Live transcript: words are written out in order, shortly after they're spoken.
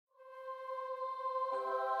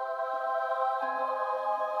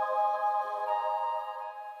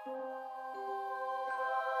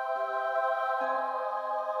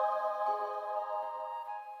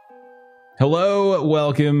Hello,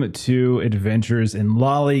 welcome to Adventures in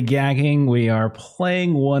Lollygagging. We are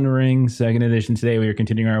playing One Ring, 2nd edition today. We are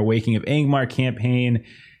continuing our Waking of Angmar campaign.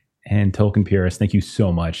 And Tolkien Purist, thank you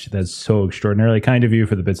so much. That's so extraordinarily kind of you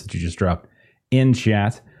for the bits that you just dropped in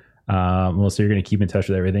chat. Melissa, you're going to keep in touch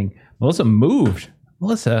with everything. Melissa moved.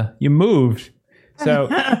 Melissa, you moved. So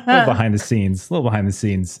a little behind the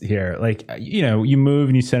scenes here. Like, you know, you move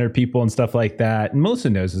and you center people and stuff like that. And Melissa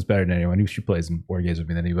knows this better than anyone. She plays in board games with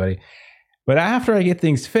me than anybody. But after I get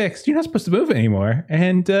things fixed, you're not supposed to move anymore.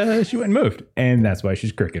 And she went and moved. And that's why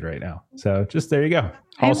she's crooked right now. So just there you go.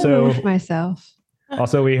 Also, I moved myself.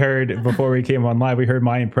 Also, we heard, before we came on live, we heard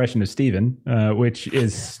my impression of Steven, which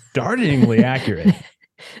is startlingly accurate.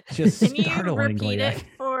 Just startlingly accurate.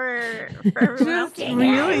 For everyone else?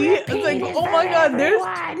 Really? It's like, oh my god, there's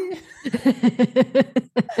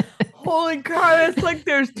holy crap, it's like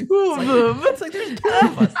there's two of them. It's like there's two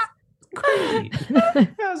of us. Crazy.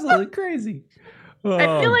 Absolutely crazy.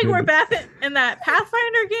 I feel like we're back in that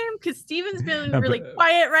Pathfinder game because Steven's been really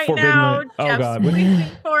quiet right now. Oh god, for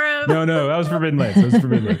him. No, that was Forbidden Lands.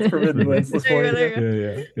 Forbidden Lands.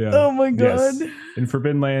 Yeah. Oh my god. Yes. In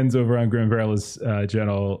Forbidden Lands over on Grim Perilous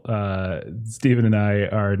channel, Steven and I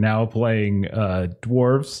are now playing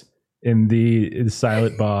dwarves in the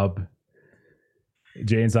Silent Bob,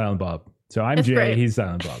 Jay and Silent Bob. So I'm Jay, great. He's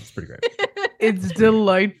Silent Bob. It's pretty great. It's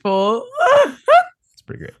delightful. It's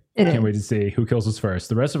pretty great. Can't wait to see who kills us first.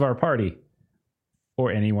 The rest of our party,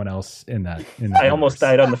 or anyone else in that. I almost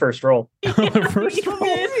died on the first roll. The first roll.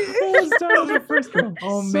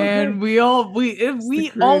 Oh so man, good. we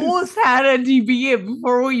almost had a DBA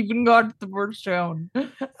before we even got to the first round. I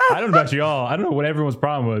don't know about y'all. I don't know what everyone's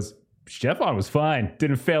problem was. Stefan was fine.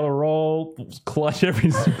 Didn't fail a roll. Clutch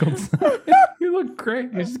every single time. You look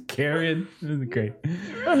great. You're just carrying. It was great.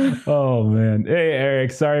 Oh man. Hey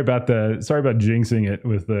Eric, sorry about jinxing it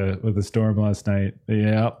with the storm last night.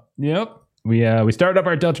 Yep. We started up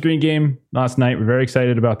our Delta Green game last night. We're very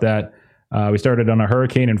excited about that. We started on a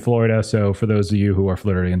hurricane in Florida. So for those of you who are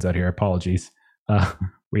Floridians out here, apologies.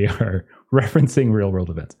 We are referencing real world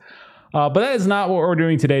events. But that is not what we're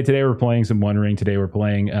doing today. Today we're playing some One Ring. Today we're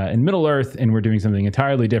playing in Middle Earth, and we're doing something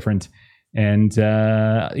entirely different. And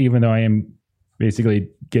even though I am basically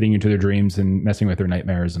getting into their dreams and messing with their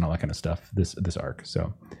nightmares and all that kind of stuff, this arc.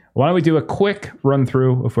 So why don't we do a quick run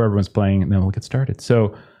through of where everyone's playing, and then we'll get started.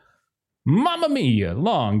 So, Mamma Mia,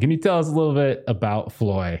 Long, can you tell us a little bit about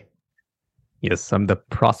Floy? Yes, I'm the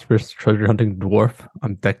prosperous treasure hunting dwarf.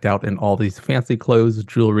 I'm decked out in all these fancy clothes,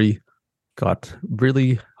 jewelry. Got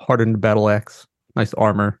really hardened battle axe, nice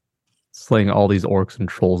armor, slaying all these orcs and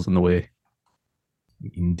trolls in the way.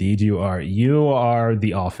 Indeed you are. You are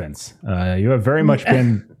the offense. You have very much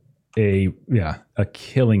been a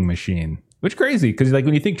killing machine. Which is crazy, because like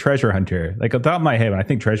when you think treasure hunter, like on top of my head, when I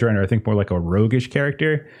think treasure hunter, I think more like a roguish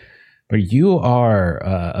character. But you are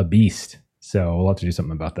a beast. So we'll have to do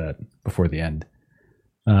something about that before the end.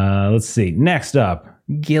 Let's see. Next up,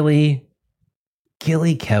 Gilly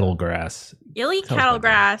Kettlegrass. Gilly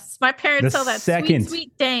Kettlegrass. My parents sell that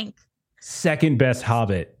sweet dank. Second best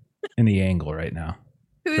hobbit in the angle right now.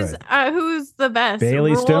 Who's the best?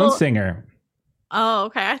 Bailey Stonesinger. Oh,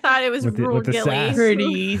 okay. I thought it was Rule Gilly. Sass.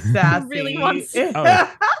 Pretty sassy. Really wants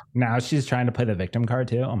now she's trying to play the victim card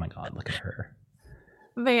too. Oh my god, look at her.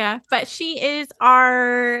 But she is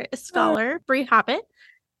our scholar, Bree Hobbit,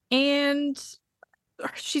 and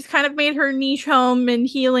she's kind of made her niche home in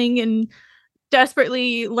healing and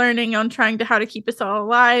desperately learning on how to keep us all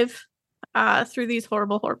alive through these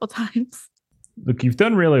horrible, horrible times. Look, you've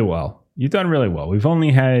done really well. We've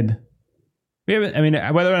only had, whether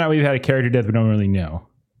or not we've had a character death, we don't really know.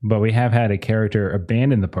 But we have had a character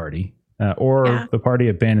abandon the party, or the party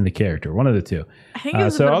abandon the character. One of the two. I think it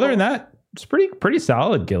was so other than that, it's pretty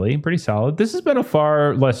solid, Gilly. Pretty solid. This has been a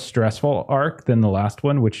far less stressful arc than the last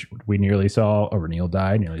one, which we nearly saw O'Neil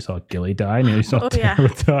die, nearly saw Gilly die, nearly saw Tara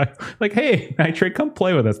die. Like, hey, Nitrate, come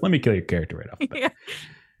play with us. Let me kill your character right off the bat.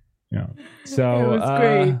 Yeah. So it was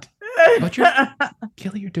great. But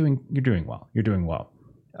Gilly, you're doing well. You're doing well.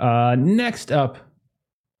 Next up,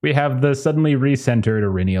 we have the suddenly recentered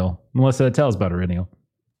O'Neil. Melissa, tell us about O'Neil.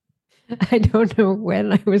 I don't know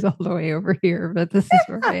when I was all the way over here, but this is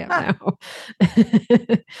where I am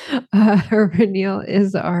now. O'Neil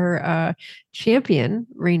is our champion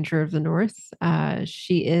ranger of the North.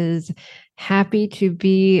 She is happy to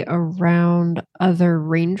be around other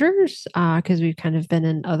rangers because we've kind of been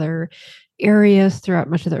in other areas throughout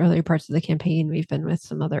much of the earlier parts of the campaign. We've been with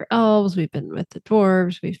some other elves, we've been with the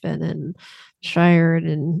dwarves, we've been in Shire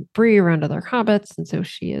and Bree around other hobbits, and so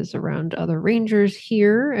she is around other rangers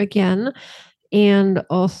here again. And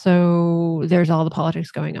also there's all the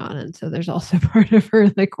politics going on. And so there's also part of her,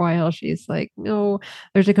 like, while she's like, no,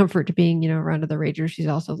 there's a comfort to being, around other rangers. She's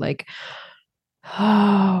also like,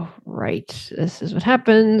 oh, right. This is what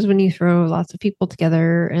happens when you throw lots of people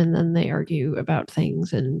together and then they argue about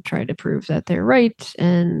things and try to prove that they're right.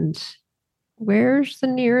 And where's the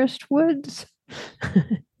nearest woods?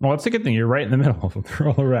 Well, it's a good thing you're right in the middle of them. They're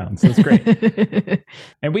all around, so it's great.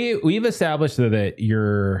 And we've established that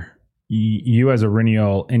you as a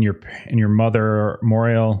Rinial and your mother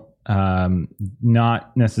Moriel,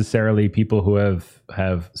 not necessarily people who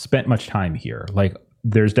have spent much time here. Like,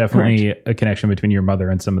 there's definitely a connection between your mother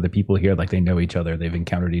and some of the people here. Like, they know each other, they've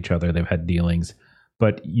encountered each other, they've had dealings,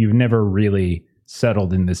 but you've never really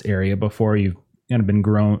settled in this area before. You've kind of been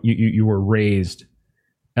grown. You were raised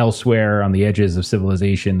elsewhere on the edges of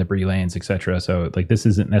civilization, the Bree Lands, etc. So, like, this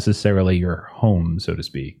isn't necessarily your home, so to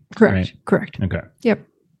speak. Correct. Right? Correct. Okay. Yep.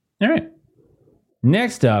 All right.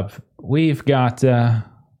 Next up, we've got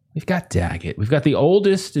Daggett. We've got the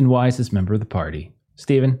oldest and wisest member of the party.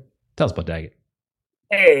 Steven, tell us about Daggett.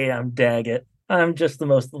 Hey, I'm Daggett. I'm just the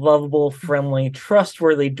most lovable, friendly,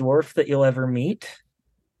 trustworthy dwarf that you'll ever meet.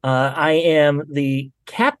 I am the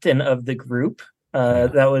captain of the group.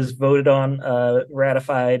 That was voted on,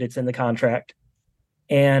 ratified. It's in the contract.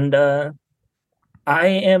 And I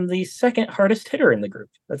am the second hardest hitter in the group.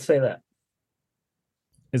 Let's say that.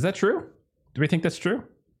 Is that true? Do we think that's true?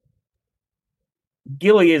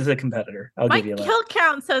 Gilly is a competitor. I'll My give you that. kill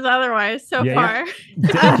count says otherwise so far.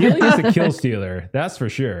 Gilly is a kill stealer. That's for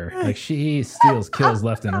sure. Like, she steals kills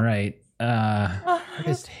left and right.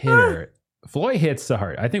 Hardest hitter. Floyd hits the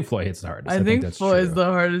hard. I think Floyd hits the hardest. I think that's Floyd's true. the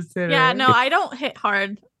hardest hitter. Yeah, no, I don't hit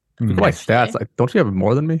hard. Look at my stats. Don't you have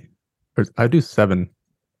more than me? I do 7.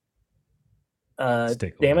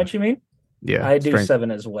 Damage, you mean? Yeah. I do strength.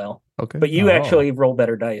 7 as well. Okay. But you actually roll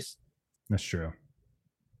better dice. That's true.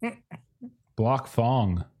 Block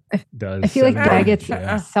Fong does. I feel like 7 damage,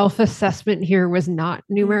 Daggett's self-assessment here was not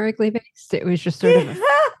numerically based. It was just sort of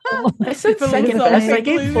I said second best. I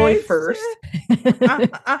gave Floyd first.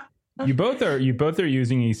 You both are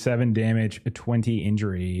using a 7 damage, a 20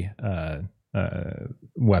 injury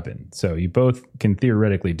weapon. So you both can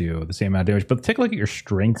theoretically do the same amount of damage. But take a look at your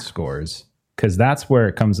strength scores, because that's where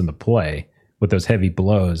it comes into play with those heavy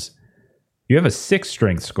blows. You have a 6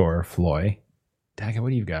 strength score, Floyd. Daggett, what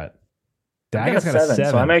do you got? Daggett's got a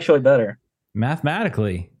 7. So I'm actually better.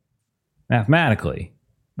 Mathematically.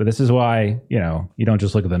 But this is why, you don't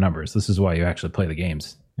just look at the numbers. This is why you actually play the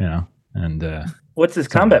games, and What's his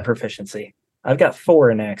combat proficiency? I've got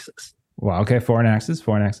 4 in axes. Wow, okay, 4 in axes.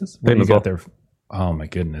 What do you got there? Oh my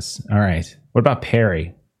goodness. All right. What about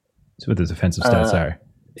parry? See what his offensive stats are.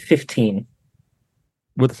 15.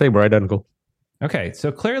 We're the same. We're identical. Okay,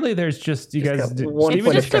 so clearly there's just you Just guys. got one Steven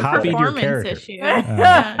point just of copied your performance character issue.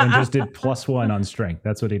 and just did +1 on strength.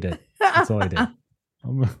 That's what he did. That's all he did.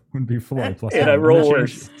 I'm gonna be Floyd +1. And I roll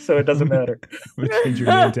worse, so it doesn't matter. I'm gonna change your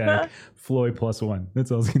name tag. Floyd +1. That's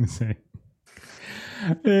all I was gonna say.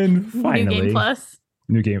 And finally, New game plus.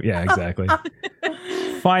 New game. Yeah, exactly.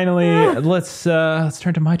 Finally, let's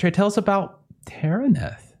turn to Maitre. Tell us about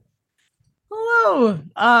Terraneth. Hello,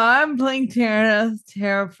 I'm playing Tara.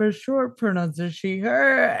 Tara for short, pronouns are she,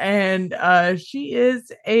 her, and she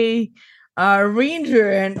is a ranger,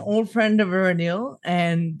 an old friend of Erenil,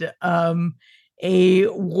 and a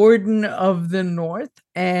warden of the north,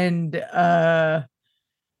 and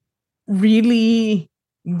really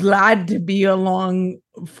glad to be along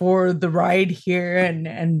for the ride here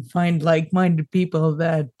and find like-minded people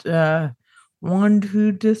that want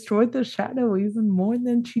to destroy the shadow even more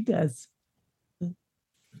than she does.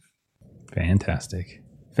 Fantastic.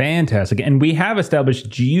 And we have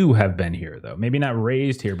established you have been here, though. Maybe not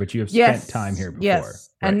raised here, but you have spent time here before. Yes.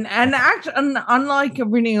 Right. And actually, unlike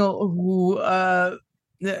Renio,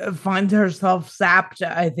 who finds herself sapped,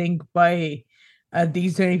 I think, by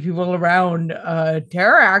these many people around,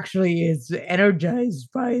 Tara actually is energized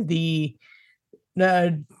by the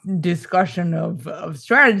discussion of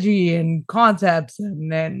strategy and concepts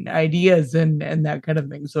and ideas and that kind of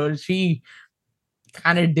thing. So she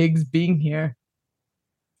kind of digs being here.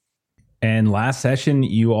 And last session,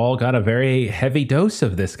 you all got a very heavy dose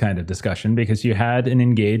of this kind of discussion because you had and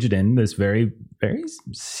engaged in this very, very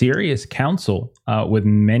serious council with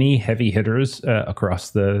many heavy hitters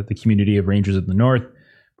across the community of Rangers of the North.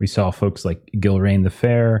 We saw folks like Gilraine the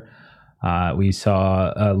Fair. We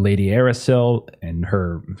saw Lady Arasil and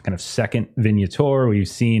her kind of second Vignator. We've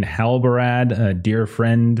seen Halbarad, a dear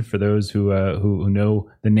friend for those who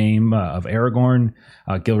know the name of Aragorn,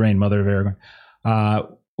 Gilraine, mother of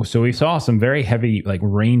Aragorn. So we saw some very heavy like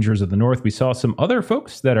rangers of the north. We saw some other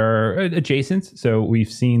folks that are adjacent. So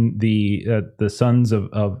we've seen the sons of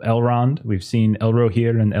Elrond. We've seen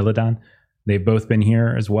Elrohir and Elladan. They've both been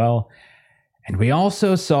here as well. And we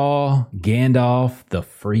also saw Gandalf the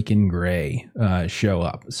freaking Grey show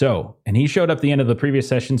up. So, and he showed up at the end of the previous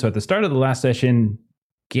session. So at the start of the last session,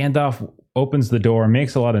 Gandalf opens the door,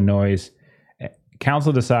 makes a lot of noise.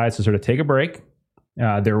 Council decides to sort of take a break.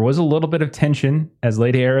 There was a little bit of tension as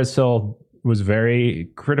Lady Aerysel was very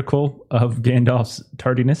critical of Gandalf's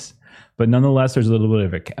tardiness, but nonetheless, there's a little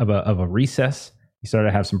bit of a recess. He started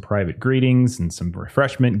to have some private greetings and some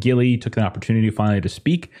refreshment. Gilly took an opportunity finally to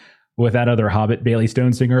speak with that other hobbit, Bailey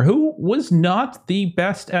Stonesinger, who was not the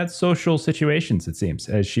best at social situations, it seems,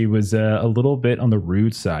 as she was a little bit on the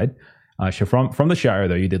rude side. She from the Shire,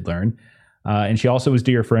 though, you did learn. And she also was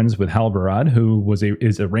dear friends with Halbarad, who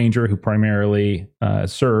is a ranger who primarily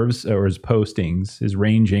serves, or his postings, his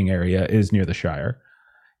ranging area is near the Shire.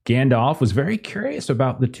 Gandalf was very curious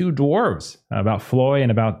about the two dwarves, about Floy and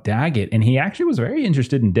about Daggett, and he actually was very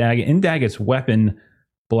interested in Daggett's weapon,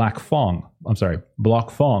 Black Fong.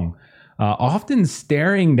 Often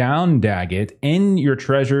staring down Daggett in your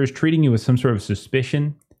treasures, treating you with some sort of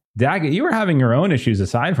suspicion. Daggett, you were having your own issues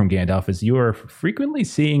aside from Gandalf, as you were frequently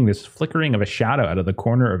seeing this flickering of a shadow out of the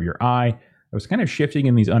corner of your eye. It was kind of shifting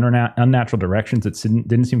in these unnatural directions that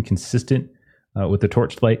didn't seem consistent with the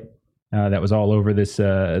torchlight that was all over this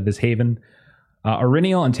haven.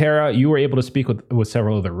 Auriniel and Tara, you were able to speak with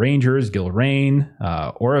several of the rangers, Gilrain,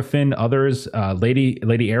 Orifin, others, Lady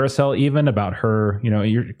Aerysel, even about her. You know,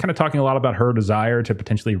 you're kind of talking a lot about her desire to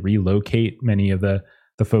potentially relocate many of the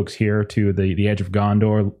folks here to the edge of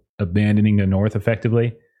Gondor, abandoning the north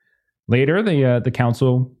effectively. Later, the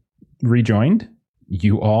council rejoined.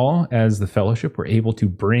 You all, as the Fellowship, were able to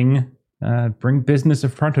bring business in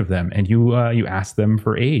front of them, and you asked them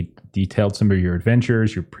for aid. Detailed some of your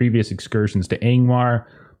adventures, your previous excursions to Angmar,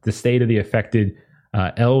 the state of the affected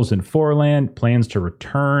elves in Forland, plans to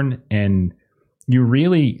return, and you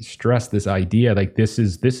really stressed this idea like this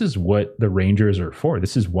is what the Rangers are for.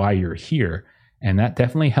 This is why you're here, and that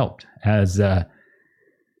definitely helped as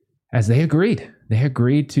they agreed. They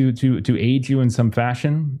agreed to aid you in some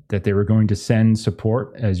fashion. That they were going to send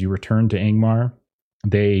support as you returned to Angmar.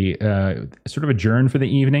 They sort of adjourned for the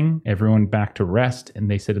evening, everyone back to rest, and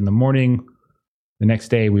they said in the morning, the next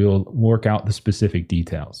day, we will work out the specific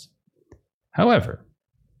details. However,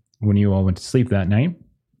 when you all went to sleep that night,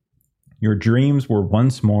 your dreams were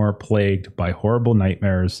once more plagued by horrible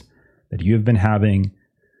nightmares that you have been having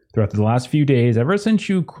throughout the last few days, ever since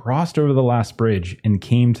you crossed over the last bridge and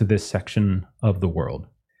came to this section of the world.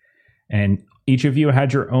 And each of you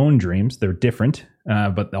had your own dreams. They're different.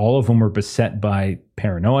 But all of them were beset by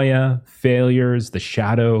paranoia, failures, the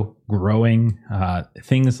shadow growing,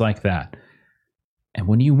 things like that. And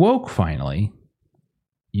when you woke finally,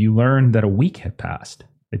 you learned that a week had passed,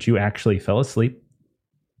 that you actually fell asleep.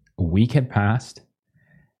 A week had passed,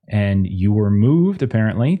 and you were moved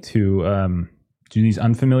apparently to these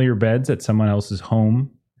unfamiliar beds at someone else's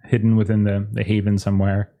home, hidden within the haven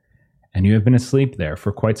somewhere. And you have been asleep there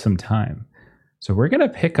for quite some time. So we're going to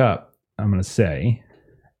pick up, I'm going to say,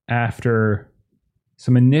 after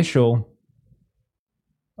some initial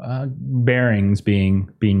bearings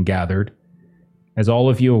being gathered, as all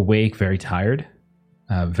of you awake, very tired,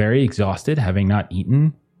 very exhausted, having not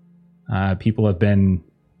eaten. People have been,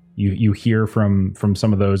 you hear from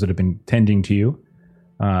some of those that have been tending to you.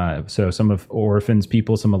 So some of Orphan's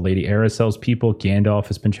people, some of Lady Aerysel's people, Gandalf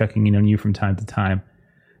has been checking in on you from time to time.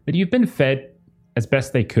 But you've been fed as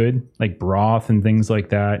best they could, like broth and things like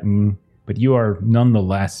that, but you are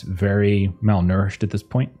nonetheless very malnourished at this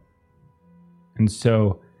point. And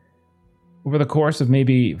so over the course of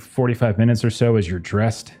maybe 45 minutes or so, as you're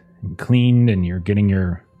dressed and cleaned and you're getting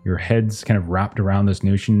your heads kind of wrapped around this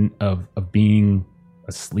notion of being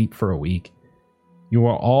asleep for a week, you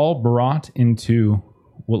are all brought into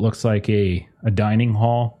what looks like a dining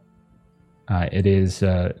hall. It is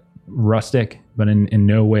rustic, but in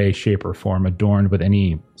no way, shape, or form adorned with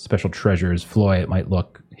any special treasures. Floy, it might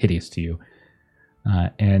look hideous to you.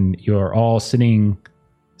 And you're all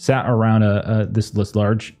sat around this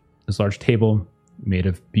large table made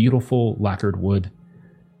of beautiful lacquered wood.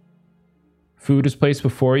 Food is placed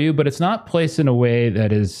before you, but it's not placed in a way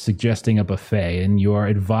that is suggesting a buffet. And you are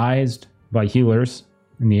advised by healers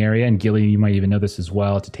in the area, and Gilly, you might even know this as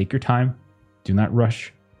well, to take your time. Do not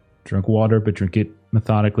rush. Drink water, but drink it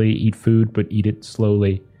methodically. Eat food, but eat it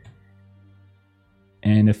slowly.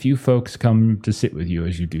 And a few folks come to sit with you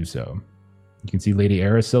as you do so. You can see Lady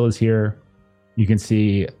Aerysel is here. You can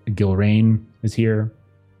see Gilrain is here.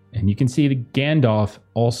 And you can see that Gandalf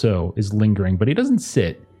also is lingering, but he doesn't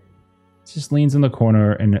sit. He just leans in the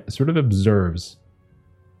corner and sort of observes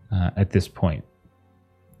at this point.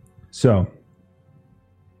 So,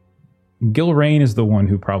 Gilraine is the one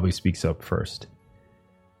who probably speaks up first.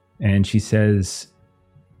 And she says,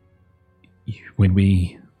 when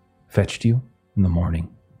we fetched you in the morning,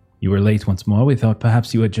 you were late once more. We thought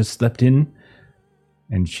perhaps you had just slept in.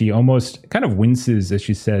 And she almost kind of winces as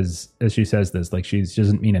she says this, like she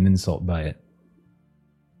doesn't mean an insult by it.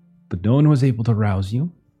 But no one was able to rouse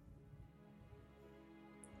you.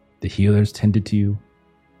 The healers tended to you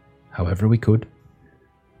however we could.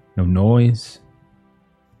 No noise,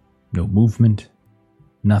 no movement,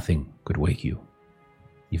 nothing could wake you.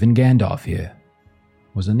 Even Gandalf here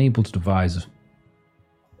was unable to devise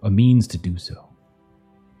a means to do so.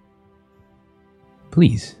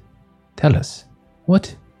 Please, tell us,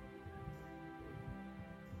 what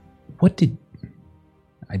did...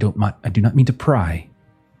 I do not mean to pry.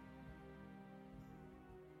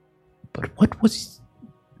 But what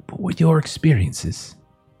were your experiences?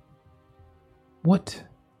 Where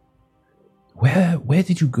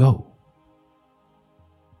did you go?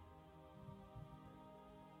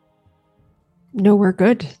 Nowhere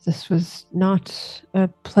good. This was not a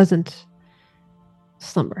pleasant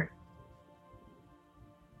slumber.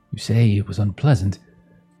 You say it was unpleasant.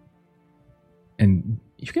 And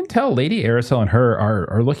you can tell Lady Aerosol and her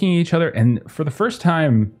are looking at each other, and for the first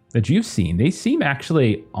time that you've seen, they seem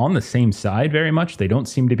actually on the same side very much. They don't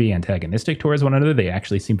seem to be antagonistic towards one another. They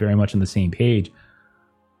actually seem very much on the same page.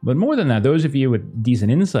 But more than that, those of you with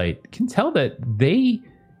decent insight can tell that they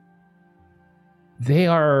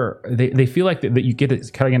feel like that you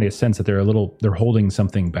get kind of a sense that they're holding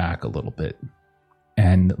something back a little bit.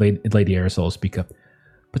 And Lady Aerosol will speak up.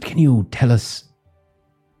 But can you tell us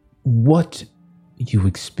what you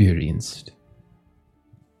experienced?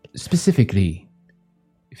 Specifically,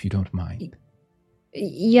 if you don't mind.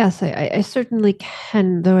 Yes, I certainly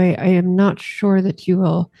can, though I am not sure that you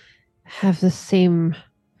will have the same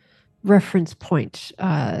reference point.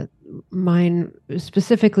 Mine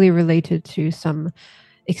specifically related to some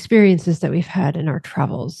experiences that we've had in our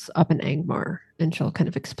travels up in Angmar. And she'll kind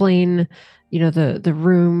of explain, the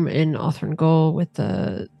room in Othringol with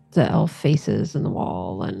the elf faces in the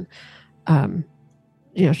wall. And,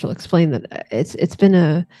 she'll explain that it's been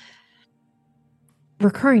a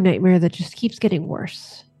recurring nightmare that just keeps getting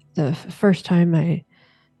worse. The first time I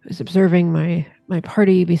was observing my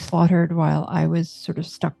party be slaughtered while I was sort of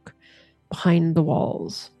stuck behind the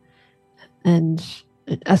walls. And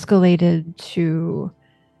it escalated to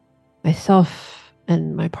myself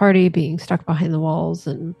and my party being stuck behind the walls,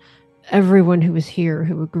 and everyone who was here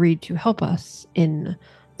who agreed to help us in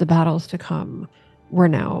the battles to come were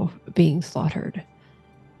now being slaughtered.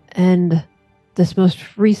 And this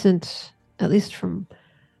most recent, at least from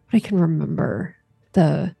what I can remember,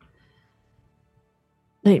 the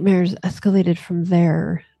nightmares escalated from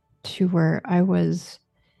there to where I was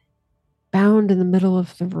bound in the middle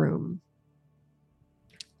of the room.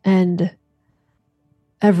 And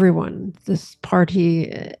everyone, this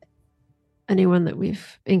party, anyone that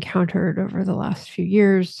we've encountered over the last few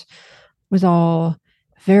years, was all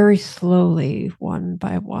very slowly, one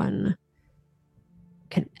by one,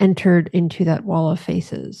 entered into that wall of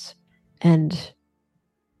faces. And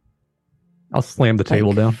I'll slam the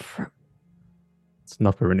table down. It's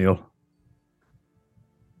enough for Renil.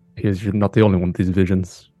 Because you're not the only one with these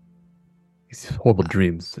visions. These horrible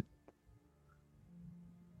dreams.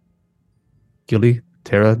 Gilly,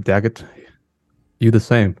 Tara, Daggett, you the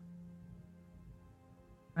same.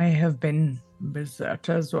 I have been beset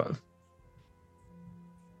as well.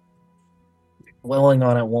 Dwelling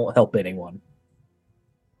on it won't help anyone.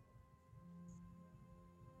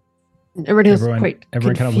 Everyone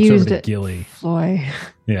kind of looks over to at Gilly. Floy.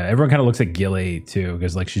 Yeah, everyone kind of looks at Gilly too,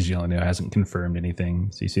 because like she's the only one who hasn't confirmed anything.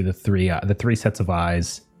 So you see the three sets of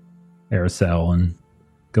eyes, Aracel and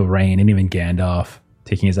Gilraine, and even Gandalf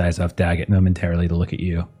taking his eyes off Daggett momentarily to look at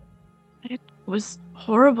you. It was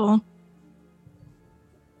horrible.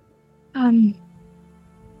 Do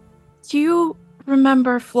you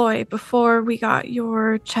remember, Floy, before we got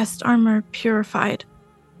your chest armor purified?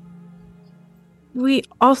 We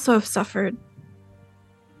also suffered.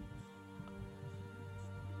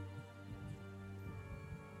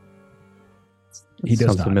 He does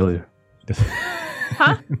Sounds not. familiar.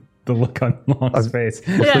 Huh? The look on Long's face.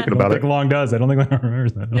 Yeah. Thinking I don't about think it. Long does. I don't think Long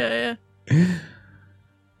remembers that. Yeah.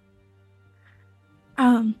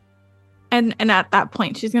 And at that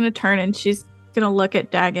point, she's gonna turn and she's gonna look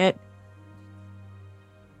at Daggett.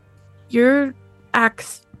 Your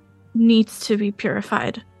axe needs to be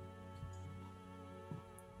purified.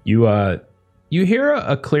 You hear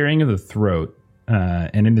a clearing of the throat,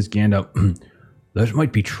 and it is Gandalf. That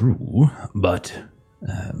might be true, but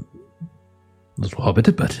little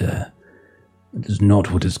hobbit, but it is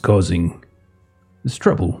not what is causing this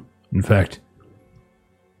trouble. In fact,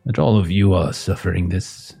 that all of you are suffering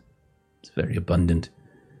this is very abundant.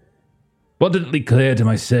 Abundantly clear to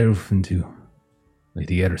myself and to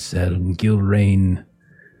Lady Erthad and Gilrain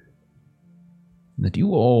that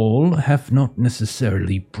you all have not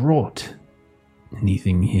necessarily brought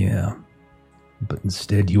anything here, but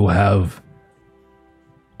instead you have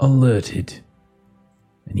alerted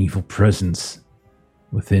an evil presence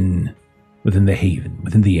within the haven,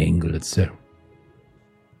 within the angle itself.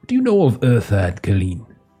 Do you know of Erthad, Celyn?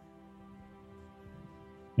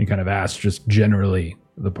 He kind of asked just generally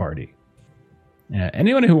the party.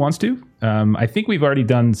 Anyone who wants to. I think we've already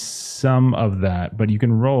done some of that, but you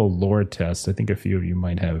can roll a lore test. I think a few of you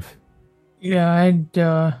might have. Yeah, I'd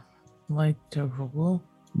like to roll.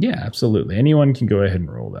 Yeah, absolutely. Anyone can go ahead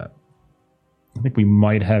and roll that. I think we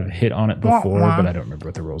might have hit on it before, but I don't remember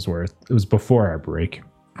what the rolls were. It was before our break.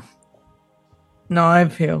 No, I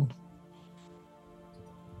failed.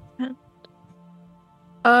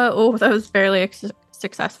 That was barely a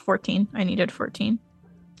success. 14. I needed 14.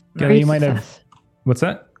 Gilly, you might have. What's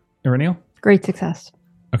that, Ireniel? Great success.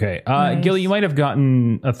 Okay. Nice. Gilly, you might have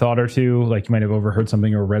gotten a thought or two, like you might have overheard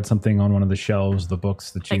something or read something on one of the shelves, the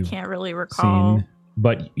books that I you've can't really recall. seen.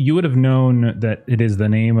 But you would have known that it is the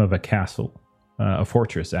name of a castle, a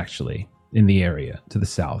fortress, actually, in the area to the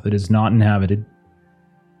south. It is not inhabited,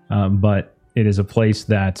 but it is a place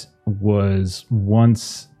that was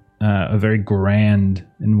once a very grand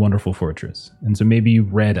and wonderful fortress. And so maybe you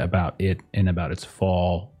read about it and about its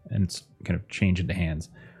fall and its kind of change into hands.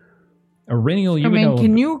 Ireniel, you would know.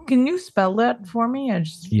 Can you spell that for me?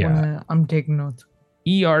 I'm taking notes.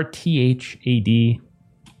 Erthad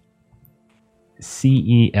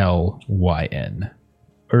Celyn.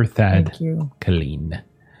 Erthad Thank you. Celyn.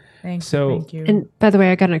 Thank you. And by the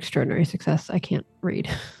way, I got an extraordinary success. I can't read.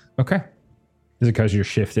 Okay. Is it because you're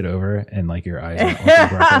shifted over and like your eyes aren't working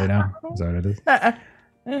correctly now? Is that what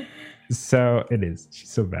it is? So it is. She's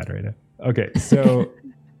so bad right now. Okay, so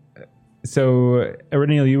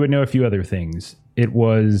Ireniel, you would know a few other things. It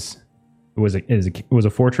was a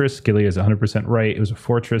fortress. Gilly is 100% right. It was a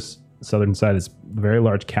fortress. The southern side is a very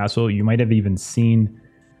large castle. You might have even seen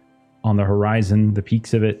on the horizon the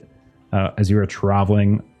peaks of it as you were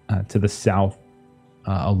traveling to the south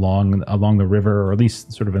along the river, or at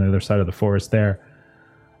least sort of on the other side of the forest there.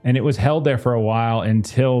 And it was held there for a while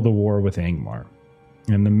until the war with Angmar.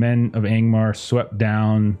 And the men of Angmar swept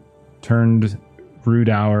down, turned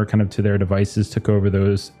Rudauer kind of to their devices, took over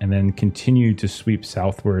those, and then continued to sweep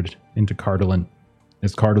southward into Cardolan,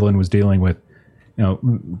 as Cardolan was dealing with,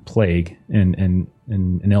 plague and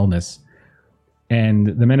illness. And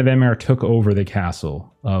the men of Angmar took over the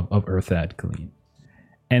castle of Erthad, Celyn.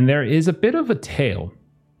 And there is a bit of a tale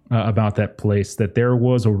about that place, that there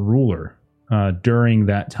was a ruler during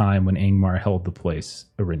that time when Angmar held the place,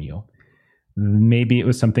 Ireniel. Maybe it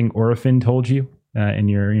was something Orphan told you and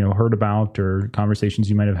you're heard about, or conversations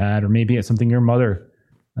you might have had, or maybe it's something your mother,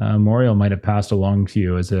 Moriel, might have passed along to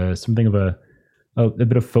you as something of a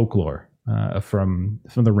bit of folklore from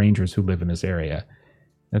the rangers who live in this area.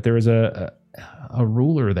 That there was a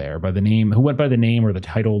ruler there who went by the name or the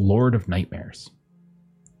title Lord of Nightmares.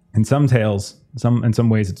 In some tales, in some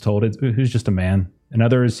ways it's told he was just a man. In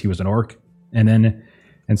others, he was an orc. And then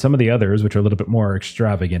in some of the others, which are a little bit more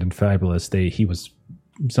extravagant and fabulous, he was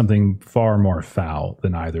something far more foul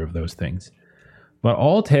than either of those things. But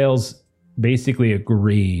all tales basically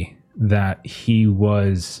agree that he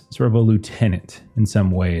was sort of a lieutenant in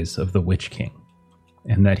some ways of the Witch King,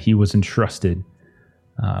 and that he was entrusted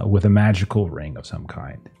with a magical ring of some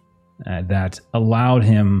kind that allowed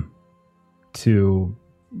him to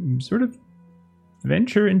sort of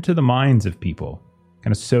venture into the minds of people,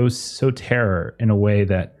 kind of sow terror in a way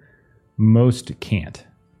that most can't,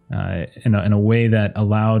 in a way that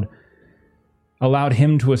allowed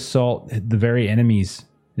him to assault his very enemies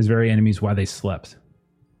while they slept.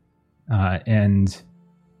 And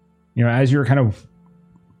as you're kind of,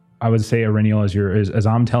 I would say, Ireniel, as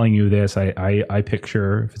I'm telling you this, I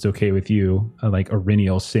picture, if it's okay with you, like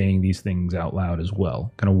Ireniel saying these things out loud as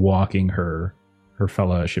well, kind of walking her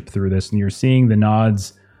fellowship through this, and you're seeing the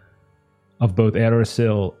nods of both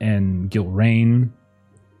Erosil and Gilrain,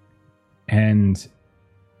 and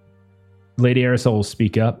Lady Erosil will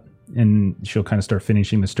speak up, and she'll kind of start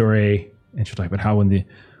finishing the story, and she'll talk about how when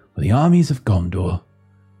the armies of Gondor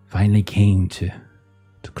finally came to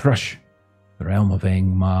crush the realm of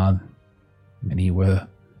Angmar, many were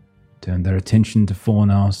turned their attention to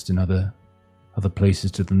Fornost and other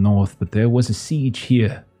places to the north, but there was a siege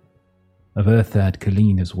here of Erthad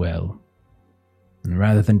Celyn as well. And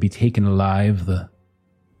rather than be taken alive, the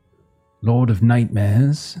Lord of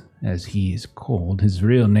Nightmares, as he is called, his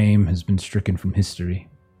real name has been stricken from history,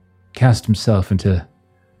 cast himself into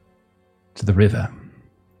the river,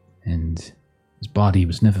 and his body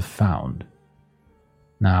was never found.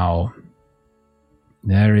 Now,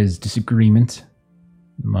 there is disagreement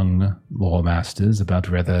among lawmasters about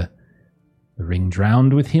whether the ring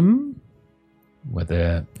drowned with him,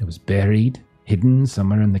 whether it was buried, hidden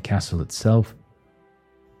somewhere in the castle itself.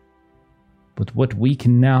 But what we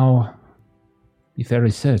can now be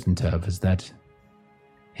very certain of is that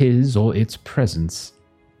his or its presence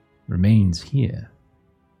remains here.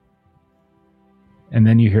 And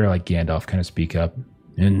then you hear like Gandalf kind of speak up.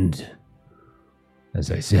 And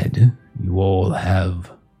as I said, you all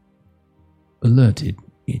have alerted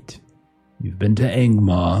it. You've been to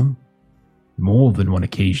Angmar more than one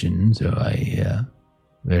occasion, so I hear.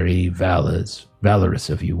 Very valorous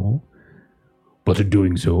of you all. But in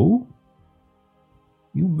doing so,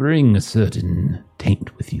 you bring a certain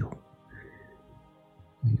taint with you.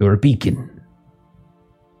 You're a beacon,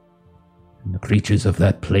 and the creatures of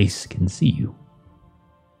that place can see you.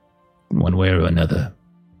 In one way or another.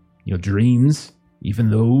 Your dreams,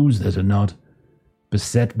 even those that are not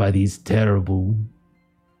beset by these terrible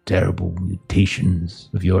mutations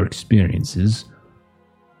of your experiences,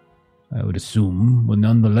 I would assume were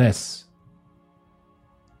nonetheless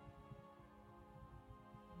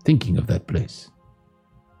thinking of that place.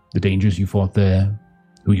 The dangers you fought there,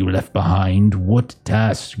 who you left behind, what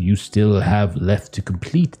tasks you still have left to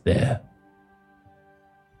complete there.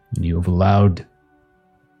 And you have allowed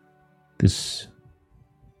this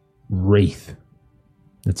wraith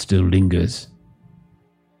that still lingers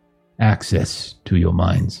access to your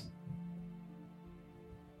minds.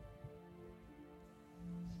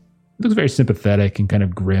 He looks very sympathetic and kind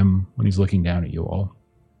of grim when he's looking down at you all.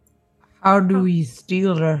 How do we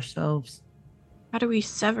steel ourselves? How do we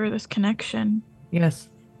sever this connection? Yes.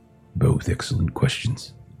 Both excellent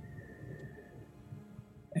questions.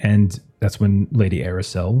 And that's when Lady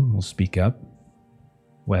Aracel will speak up.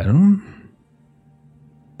 Well,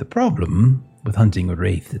 the problem with hunting a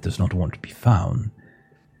wraith that does not want to be found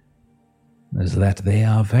is that they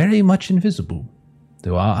are very much invisible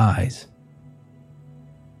to our eyes.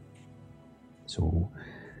 So,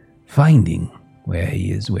 finding where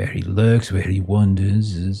he is, where he lurks, where he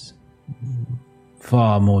wanders is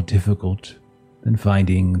far more difficult than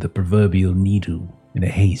finding the proverbial needle in a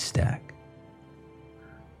haystack.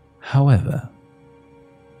 However,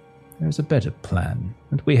 there's a better plan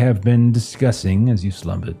that we have been discussing as you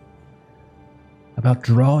slumbered, about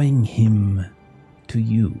drawing him to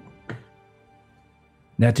you.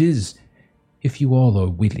 That is, if you all are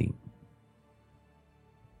willing.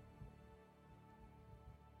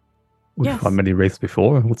 We've Yes. fought many wraiths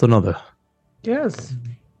before. What's another? Yes.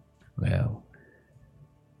 Well,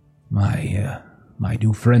 my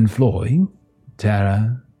new friend Floy,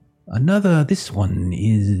 Tara, this one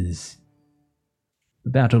is... The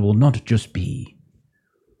battle will not just be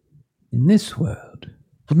in this world.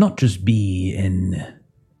 It will not just be in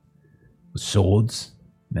swords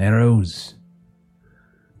and arrows.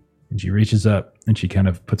 And she reaches up and she kind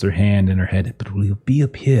of puts her hand in her head, but we'll be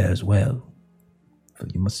up here as well. For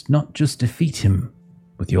you must not just defeat him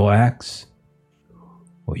with your axe,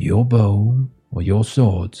 or your bow, or your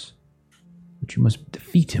swords, but you must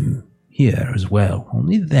defeat him here as well.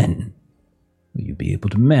 Only then will you be able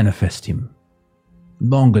to manifest him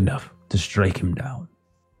long enough to strike him down.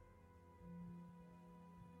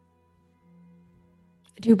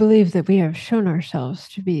 I do believe that we have shown ourselves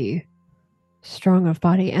to be strong of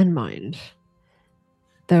body and mind,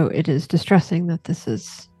 though it is distressing that this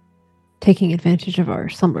is taking advantage of our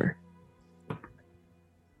slumber.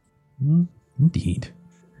 Indeed.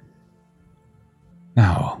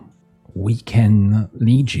 Now, we can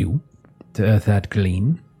lead you to Erthad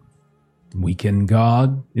Celyn. We can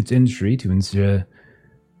guard its entry to ensure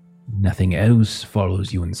nothing else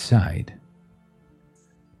follows you inside.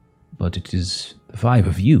 But it is the five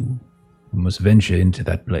of you who must venture into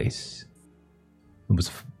that place. Who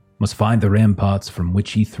must find the ramparts from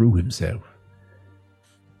which he threw himself.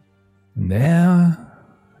 And there,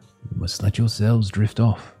 you must let yourselves drift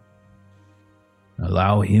off.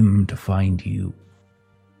 Allow him to find you.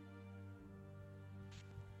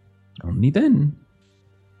 Only then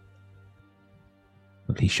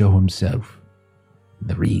will he show himself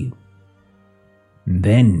the real. And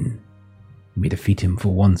then we defeat him for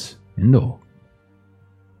once and all.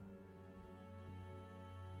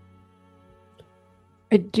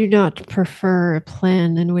 I do not prefer a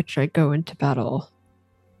plan in which I go into battle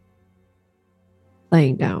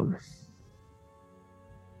laying down.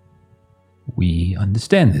 We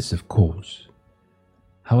understand this, of course.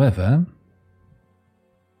 However,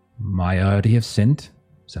 I already have sent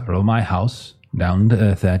several of my house down to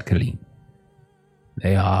Erthad Celyn.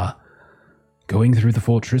 They are going through the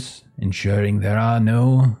fortress, ensuring there are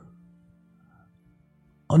no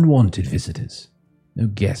unwanted visitors, no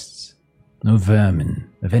guests, no vermin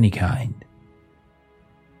of any kind.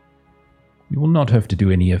 You will not have to do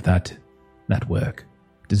any of that work.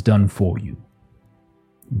 It is done for you.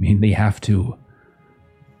 You mainly have to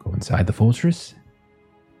go inside the fortress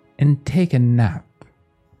and take a nap.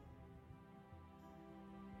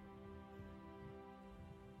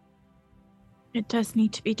 It does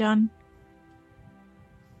need to be done.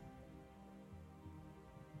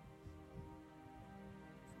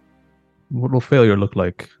 What will failure look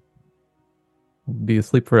like? Be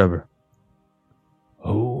asleep forever.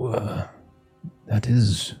 Oh, that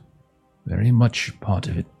is very much part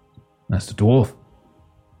of it, Master Dwarf.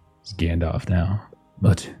 It's Gandalf now,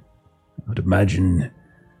 but I would imagine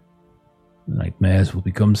the nightmares will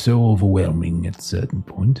become so overwhelming at a certain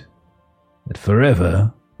point that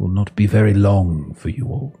forever will not be very long for you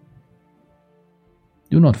all.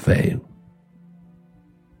 Do not fail.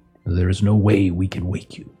 There is no way we can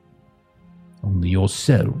wake you. Only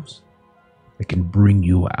yourselves that can bring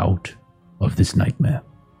you out of this nightmare.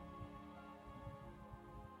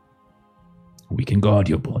 We can guard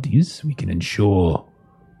your bodies. We can ensure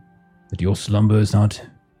that your slumber is not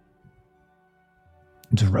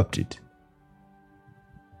interrupted.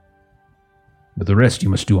 But the rest you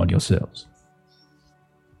must do on yourselves.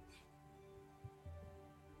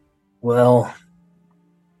 Well,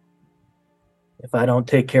 if I don't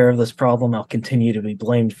take care of this problem, I'll continue to be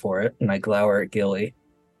blamed for it, and I glower at Gilly.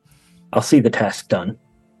 I'll see the task done.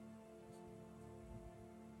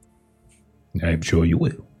 I'm sure you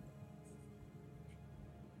will.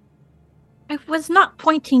 I was not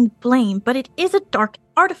pointing blame, but it is a dark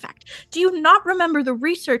artifact. Do you not remember the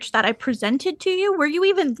research that I presented to you? Were you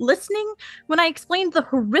even listening when I explained the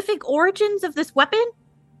horrific origins of this weapon?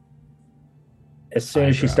 As soon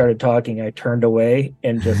as she started talking, I turned away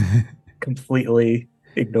and just completely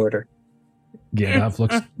ignored her.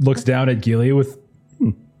 Gandalf looks down at Gilly with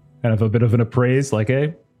kind of a bit of an appraise, like,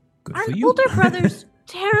 hey, good for Our you. older brother's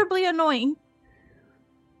terribly annoying.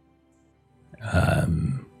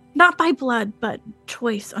 Not by blood, but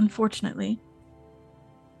choice, unfortunately.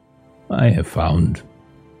 I have found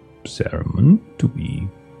Celyn to be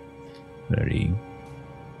very,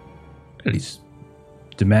 at least,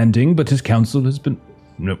 demanding, but his counsel has been...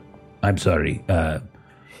 No, I'm sorry. I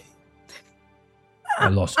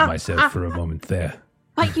lost myself for a moment there.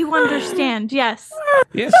 But you understand, yes.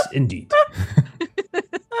 Yes, indeed.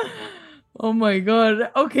 Oh my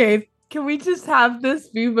god. Okay, can we just have this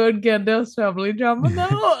be about Gandalf's family drama now?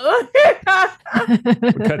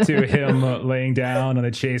 We cut to him laying down on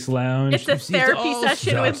a chase lounge. It's a therapy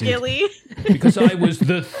session with Gilly. Because I was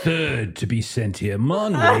the third to be sent here.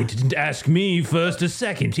 Monway didn't ask me first or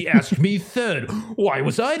second. He asked me third. Why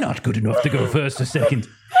was I not good enough to go first or second?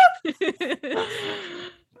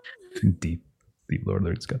 Deep Lord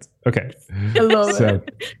Lord Scots. Okay. I love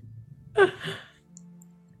it.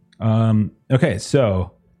 Okay,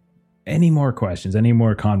 so any more questions? Any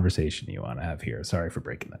more conversation you want to have here? Sorry for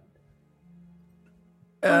breaking that.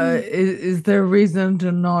 Is there a reason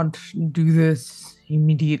to not do this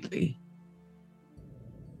immediately?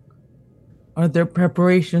 Are there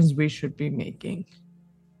preparations we should be making?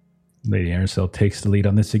 Lady Aerosol takes the lead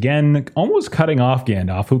on this again, almost cutting off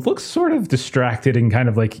Gandalf, who looks sort of distracted and kind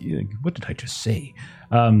of like, what did I just say?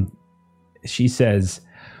 She says,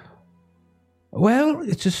 well,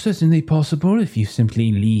 it's just certainly possible if you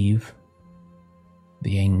simply leave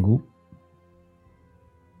the angle.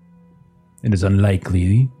 It is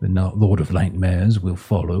unlikely the Lord of Nightmares will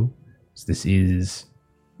follow, as this is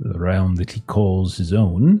the realm that he calls his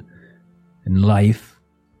own, and life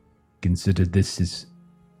considered this is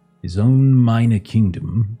his own minor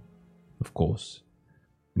kingdom, of course,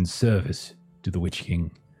 in service to the Witch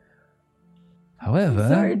King. However...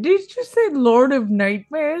 Sorry, did you say Lord of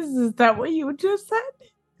Nightmares? Is that what you just said?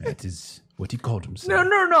 That is what he called himself.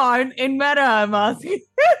 No. In meta, I'm asking.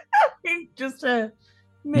 Just to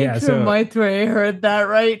make Yeah, sure so- my three heard that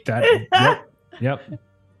right. Yep.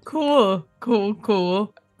 Cool.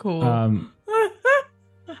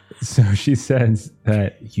 So she says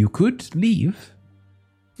that you could leave.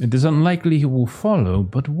 It is unlikely he will follow,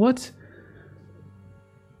 but what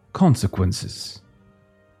consequences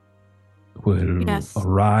will Yes.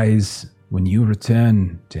 arise when you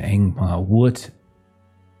return to Angmar? What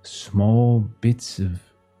small bits of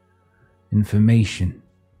information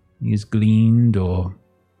he has gleaned or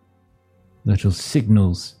little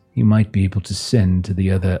signals he might be able to send to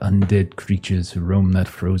the other undead creatures who roam that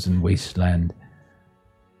frozen wasteland.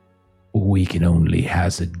 We can only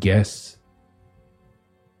hazard guess.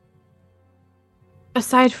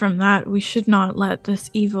 Aside from that, we should not let this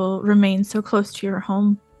evil remain so close to your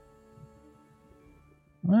home.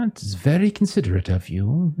 Well, it is very considerate of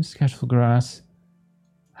you, Miss Cashfulgrass.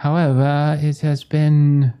 However, it has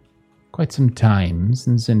been quite some time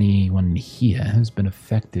since anyone here has been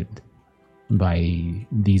affected by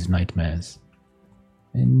these nightmares.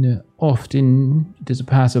 And often it is a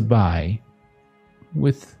passerby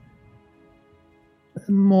with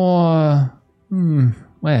more,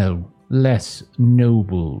 less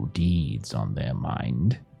noble deeds on their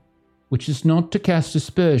mind. Which is not to cast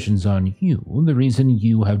aspersions on you. The reason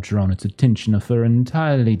you have drawn its attention are for an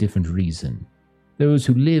entirely different reason. Those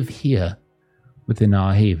who live here within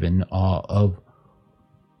our haven are of,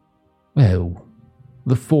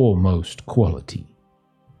 the foremost quality.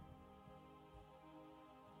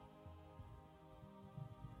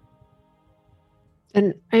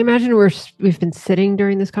 And I imagine we've been sitting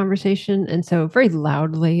during this conversation, and so very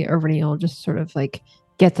loudly, Aurenial just sort of like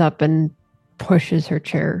gets up and pushes her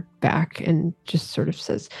chair back and just sort of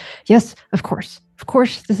says, "Yes, of course,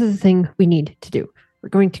 this is the thing we need to do. We're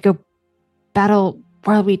going to go battle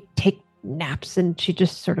while we take naps." And she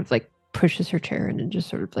just sort of like pushes her chair in and just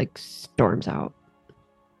sort of like storms out.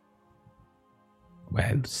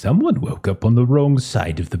 Well, someone woke up on the wrong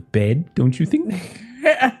side of the bed, don't you think?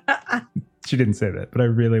 She didn't say that, but I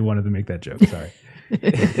really wanted to make that joke. Sorry.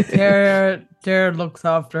 Tara looks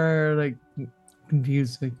after her, like,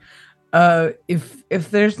 confused. Like, if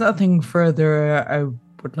there's nothing further, I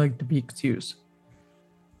would like to be excused.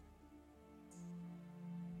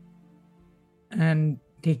 And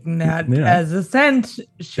taking that as a scent,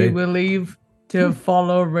 she will leave to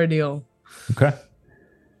follow Radio. Okay.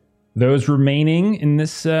 Those remaining in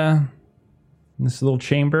this little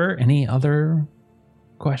chamber, any other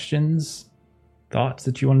questions, thoughts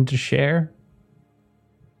that you wanted to share?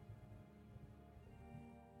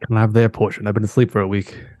 Can I have their portion? I've been asleep for a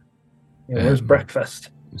week. Yeah, where's breakfast?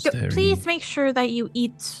 Please make sure that you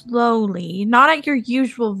eat slowly, not at your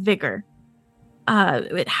usual vigor.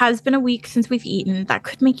 It has been a week since we've eaten. That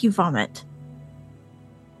could make you vomit.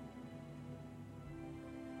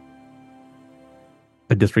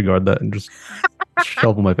 I disregard that and just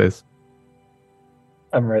shovel my face.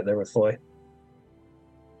 I'm right there with Floyd.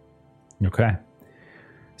 Okay.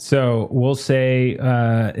 So we'll say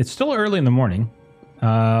it's still early in the morning,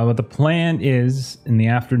 but the plan is in the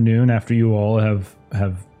afternoon after you all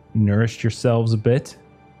have nourished yourselves a bit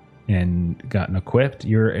and gotten equipped.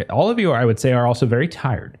 All of you, I would say, are also very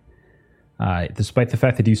tired. Despite the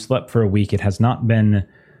fact that you slept for a week, it has not been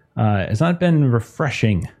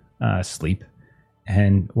refreshing sleep.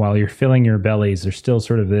 And while you're filling your bellies, there's still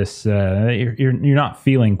sort of this, you're not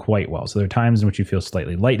feeling quite well. So there are times in which you feel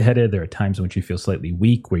slightly lightheaded. There are times in which you feel slightly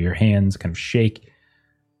weak, where your hands kind of shake.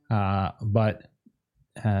 Sure,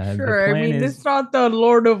 I mean, it's not the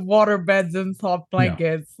Lord of Waterbeds and Soft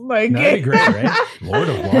Blankets. No. Like, that'd be great, right? Lord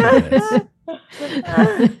of Waterbeds.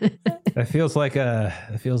 That feels like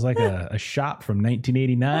a shop from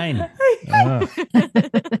 1989.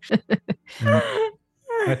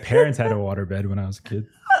 My parents had a waterbed when I was a kid.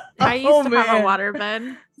 I used to have a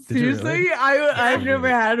waterbed. Seriously? Really? I've never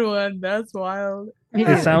had one. That's wild.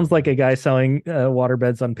 Yeah. It sounds like a guy selling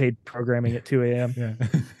waterbeds on paid programming at 2 a.m. Yeah.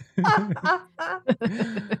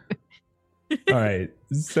 All right.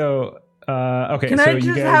 So, okay. Can so I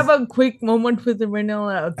just have a quick moment with the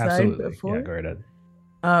vanilla outside? Absolutely. Before? Yeah, go right ahead.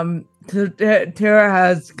 So Tara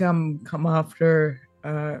has come after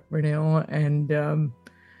Renelle, and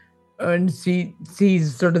she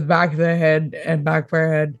sees sort of the back of the head and back of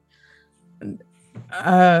her head.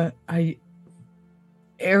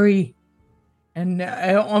 Airy, and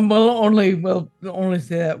we'll only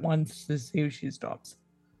say that once to see if she stops.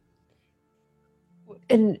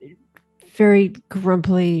 And very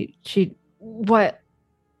grumpily, what?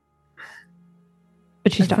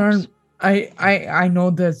 But she stops. I know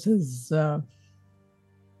this is.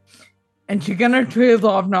 And she kind of trails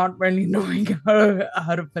off, not really knowing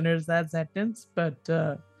how to finish that sentence, but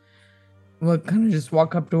we'll kind of just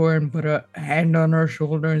walk up to her and put a hand on her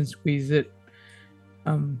shoulder and squeeze it.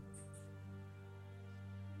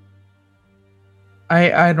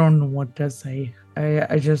 I don't know what to say.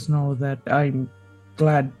 I just know that I'm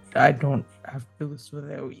glad I don't have to do this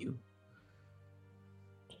without you.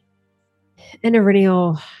 And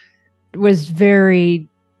Aurenial was very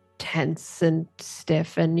tense and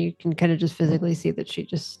stiff, and you can kind of just physically see that she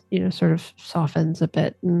just, sort of softens a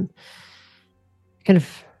bit and kind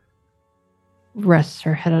of rests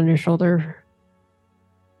her head on your shoulder.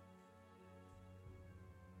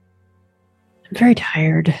 I'm very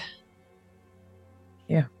tired.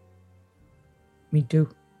 Yeah. Me too.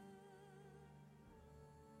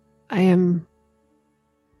 I am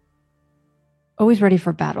always ready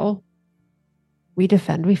for battle. We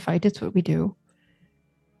defend, we fight, it's what we do.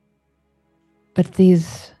 But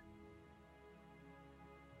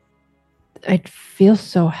I feel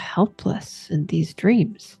so helpless in these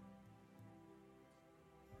dreams.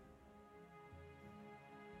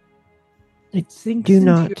 It sinks do into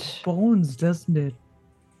not your bones, doesn't it?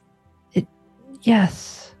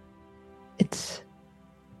 Yes. It's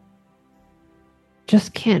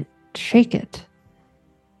just can't shake it.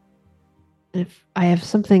 If I have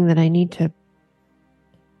something that I need to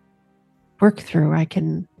work through, I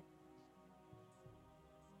can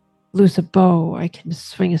loose a bow, I can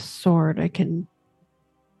swing a sword, I can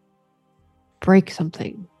break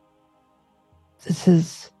something. This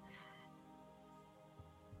is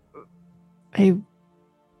a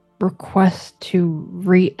request to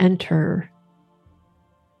re-enter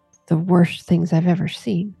the worst things I've ever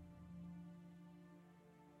seen.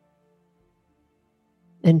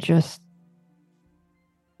 And just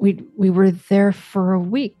we were there for a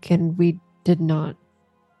week and we did not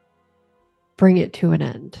bring it to an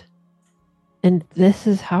end. And this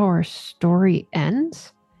is how our story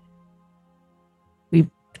ends? We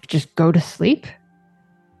just go to sleep?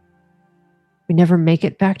 We never make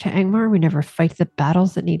it back to Angmar? We never fight the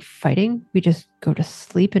battles that need fighting? We just go to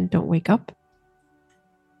sleep and don't wake up?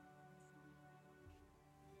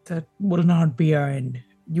 That will not be our end.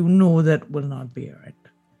 You know that will not be our end.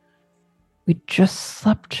 We just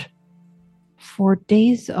slept for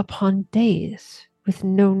days upon days with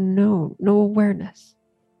no awareness.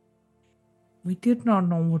 We did not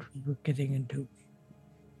know what we were getting into.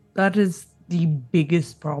 That is the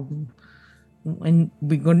biggest problem. And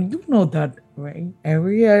you know that, right?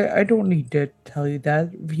 I don't need to tell you that.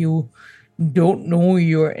 If you don't know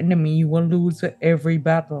your enemy, you will lose every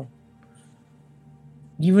battle.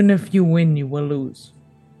 Even if you win, you will lose.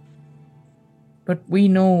 But we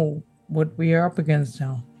know what we are up against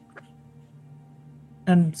now.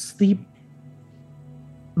 And sleep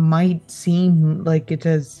might seem like it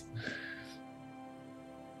is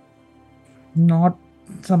not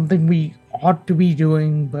something we ought to be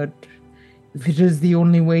doing, but if it is the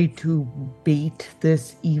only way to bait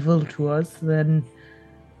this evil to us, then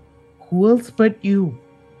who else but you?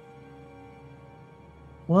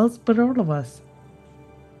 Who else but all of us?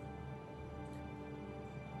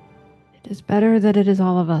 It is better that it is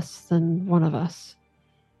all of us than one of us.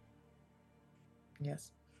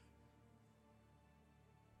 Yes.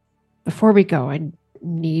 Before we go, I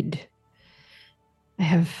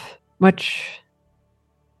have much.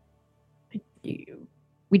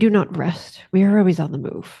 We do not rest. We are always on the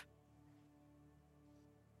move.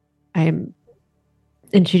 And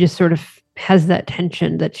she just sort of has that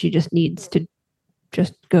tension that she just needs to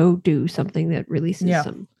just go do something that releases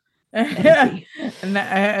some energy. And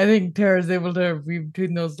I think Tara's able to read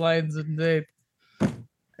between those lines and say,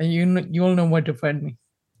 you'll know where to find me.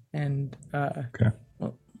 And okay.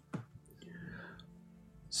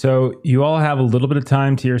 So you all have a little bit of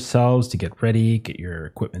time to yourselves to get ready, get your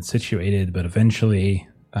equipment situated, but eventually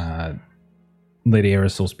Lady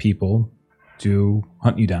Aristo's people do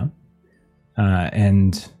hunt you down,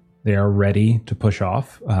 and they are ready to push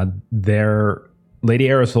off. Lady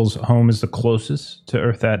Aristo's home is the closest to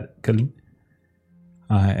Erthad Celyn,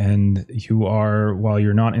 and you are, while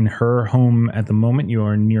you're not in her home at the moment, you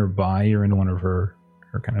are nearby. You're in one of her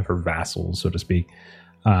kind of her vassals, so to speak.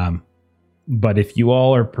 But if you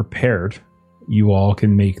all are prepared, you all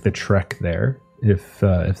can make the trek there if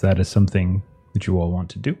that is something that you all want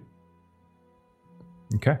to do.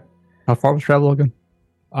 Okay. How far was travel again?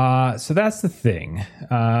 So that's the thing.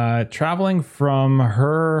 Traveling from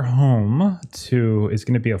her home is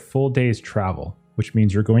going to be a full day's travel, which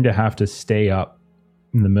means you're going to have to stay up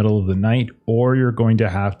in the middle of the night, or you're going to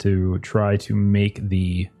have to try to make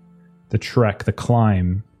the trek, the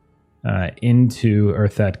climb into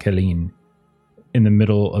Erthad Celyn in the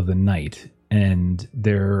middle of the night. And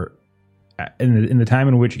there, in the time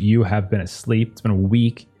in which you have been asleep, it's been a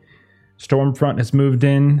week. Storm front has moved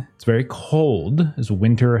in. It's very cold as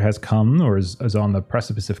winter has come, or is on the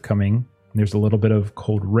precipice of coming. There's a little bit of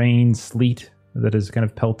cold rain, sleet that is kind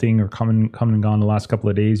of pelting or come and gone the last couple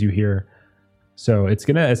of days, you hear. So it's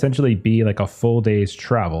going to essentially be like a full day's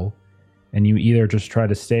travel. And you either just try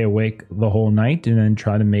to stay awake the whole night and then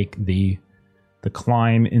try to make the the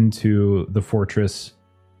climb into the fortress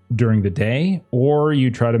during the day, or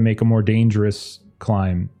you try to make a more dangerous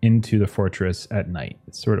climb into the fortress at night.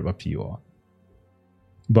 It's sort of up to you all.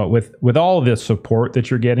 But with all of the support that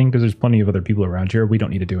you're getting, because there's plenty of other people around here, we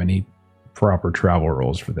don't need to do any proper travel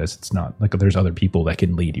rolls for this. It's not like there's other people that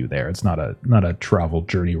can lead you there. It's not a travel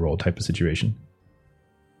journey roll type of situation.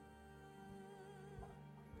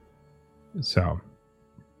 So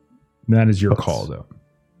that is your call, though.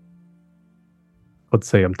 Let's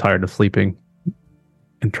say I'm tired of sleeping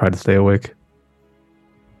and try to stay awake.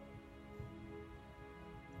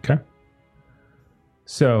 Okay.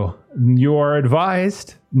 So you are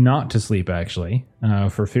advised not to sleep, actually,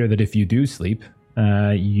 for fear that if you do sleep,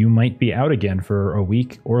 you might be out again for a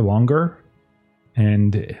week or longer,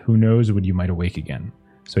 and who knows when you might awake again.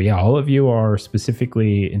 So yeah, all of you are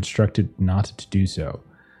specifically instructed not to do so.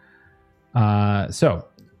 So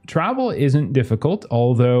travel isn't difficult,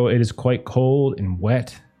 although it is quite cold and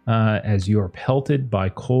wet, as you are pelted by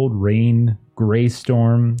cold rain, gray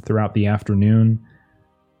storm throughout the afternoon.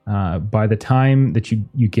 By the time that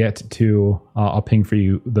you get to, I'll ping for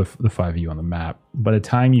you the five of you on the map. By the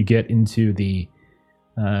time you get into the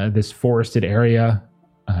this forested area,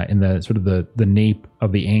 in the sort of the nape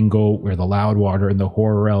of the angle where the Loudwater and the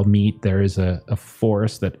Horrell meet, there is a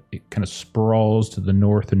forest that it kind of sprawls to the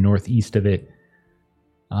north and northeast of it.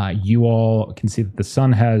 You all can see that the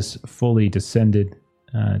sun has fully descended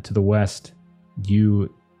to the west.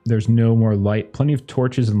 There's no more light. Plenty of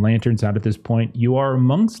torches and lanterns out at this point. You are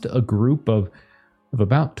amongst a group of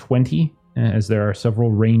about 20, as there are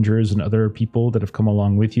several rangers and other people that have come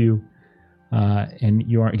along with you. And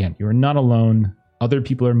you are not alone. Other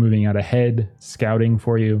people are moving out ahead, scouting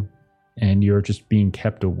for you, and you're just being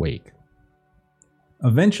kept awake.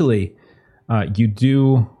 Eventually, you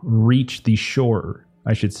do reach the shore,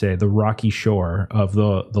 I should say, the rocky shore of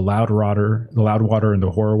the Loudwater and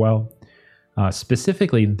the Horrell.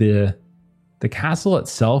 Specifically, the castle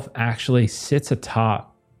itself actually sits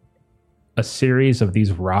atop a series of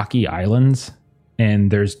these rocky islands,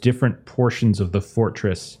 and there's different portions of the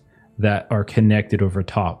fortress that are connected over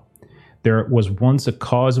top. There was once a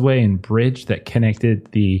causeway and bridge that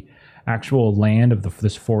connected the actual land of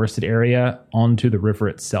this forested area onto the river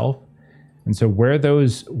itself. And so where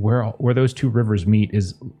those two rivers meet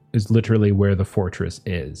is literally where the fortress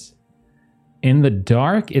is. In the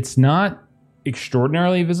dark, it's not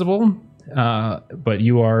extraordinarily visible, but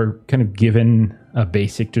you are kind of given a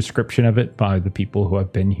basic description of it by the people who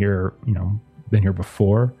have been here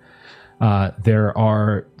before. There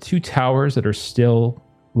are two towers that are still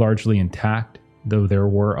largely intact, though there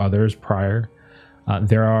were others prior.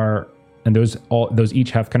 Those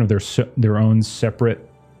each have kind of their own separate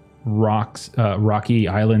rocky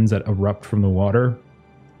islands that erupt from the water.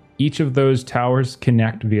 Each of those towers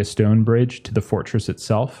connect via stone bridge to the fortress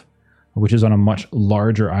itself, which is on a much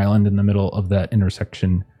larger island in the middle of that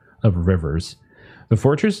intersection of rivers. The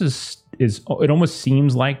fortress is it almost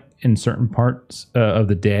seems like in certain parts of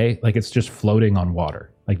the day, like it's just floating on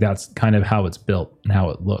water. Like that's kind of how it's built and how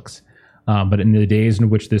it looks. But in the days in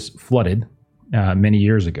which this flooded many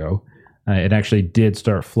years ago, it actually did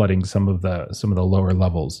start flooding some of the lower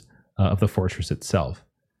levels of the fortress itself.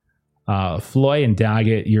 Floy and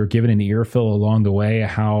Daggett, you're given an earful along the way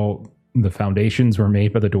how the foundations were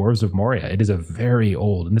made by the dwarves of Moria. It is a very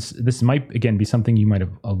old, and this might again be something you might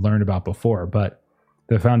have learned about before, but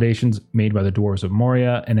the foundations made by the dwarves of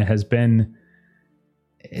Moria, and it's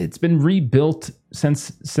been rebuilt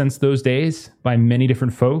since those days by many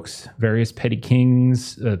different folks, various petty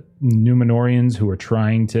kings, Numenorians who are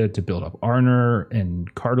trying to build up Arnor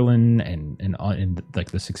and Cardalin and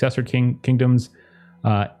like the successor kingdoms,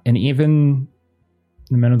 and even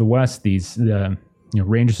the men of the West, these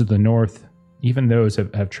Rangers of the North, even those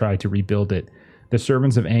have tried to rebuild it. The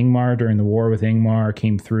servants of Angmar during the war with Angmar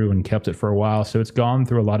came through and kept it for a while, so it's gone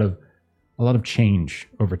through a lot of change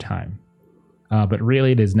over time. But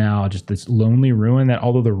really, it is now just this lonely ruin that,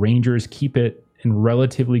 although the Rangers keep it in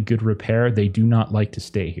relatively good repair, they do not like to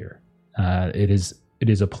stay here. It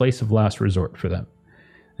is a place of last resort for them,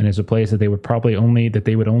 and it's a place that they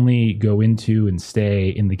would only go into and stay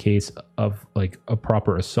in the case of like a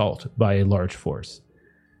proper assault by a large force,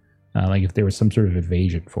 like if there was some sort of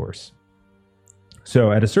invasion force.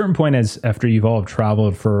 So at a certain point, after you've all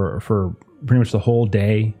traveled for pretty much the whole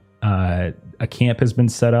day, a camp has been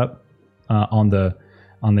set up on the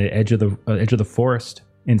edge of the forest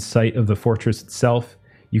in sight of the fortress itself.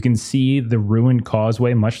 You can see the ruined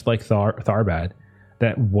causeway, much like Tharbad,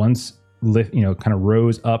 that once kind of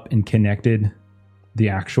rose up and connected the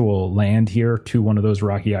actual land here to one of those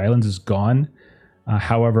rocky islands, is gone.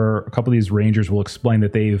 However, a couple of these rangers will explain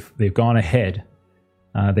that they've gone ahead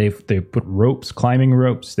They've put ropes, climbing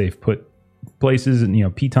ropes. They've put places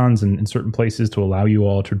and pitons in certain places to allow you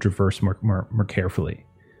all to traverse more carefully.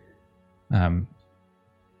 And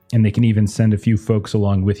they can even send a few folks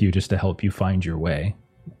along with you just to help you find your way.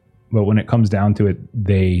 But when it comes down to it,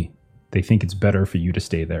 they think it's better for you to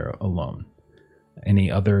stay there alone.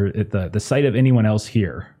 The sight of anyone else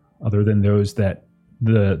here, other than those that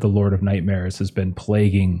the Lord of Nightmares has been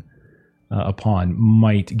plaguing upon,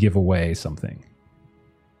 might give away something.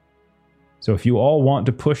 So if you all want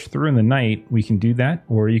to push through in the night, we can do that,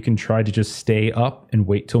 or you can try to just stay up and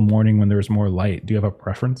wait till morning when there's more light. Do you have a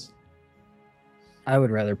preference? I would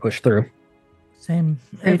rather push through. Same.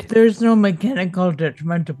 Right. If there's no mechanical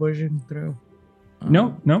detriment to pushing through.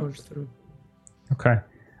 No. Push through. Okay.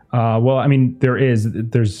 Well, I mean,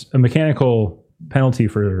 there's a mechanical penalty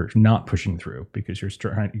for not pushing through because you're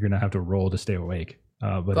going to have to roll to stay awake.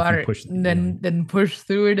 But Got if you it. push, Then push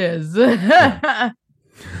through it is.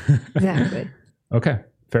 Exactly. Okay,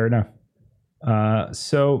 fair enough.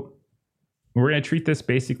 So we're going to treat this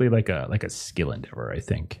basically like a skill endeavor. I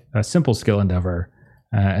think a simple skill endeavor.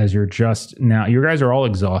 As you're just now, you guys are all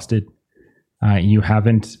exhausted. You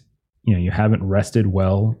haven't rested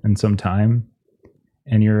well in some time,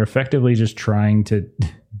 and you're effectively just trying to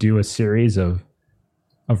do a series of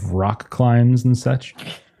rock climbs and such.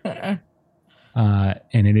 And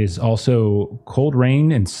it is also cold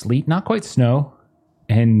rain and sleet, not quite snow.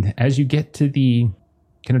 And as you get to the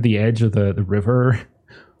edge of the river,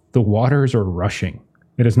 the waters are rushing.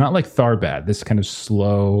 It is not like Tharbad, this kind of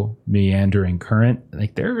slow, meandering current.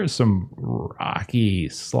 Like there is some rocky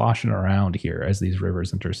sloshing around here as these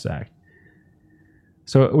rivers intersect.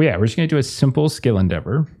 So yeah, we're just going to do a simple skill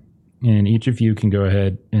endeavor. And each of you can go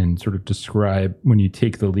ahead and sort of describe when you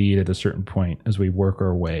take the lead at a certain point as we work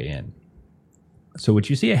our way in. So what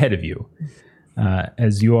you see ahead of you,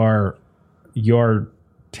 as you are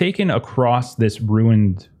taken across this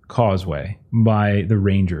ruined causeway by the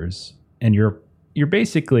rangers, and you're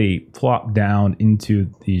basically plopped down into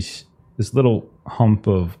this little hump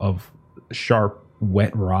of sharp,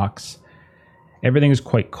 wet rocks. Everything is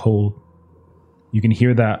quite cold. You can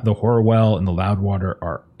hear that the Horwell and the Loudwater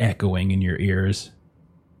are echoing in your ears,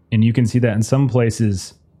 and you can see that in some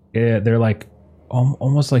places they're like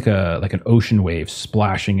almost like an ocean wave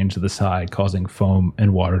splashing into the side, causing foam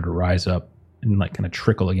and water to rise up and like kind of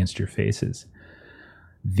trickle against your faces.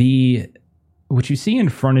 What you see in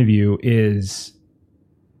front of you is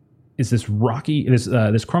this rocky,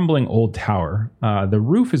 this crumbling old tower. The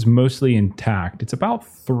roof is mostly intact. It's about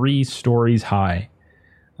 3 stories high,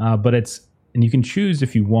 and you can choose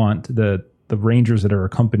if you want the rangers that are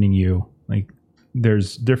accompanying you. Like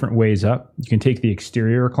there's different ways up. You can take the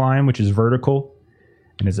exterior climb, which is vertical,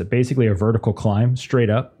 and is basically a vertical climb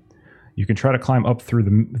straight up. You can try to climb up through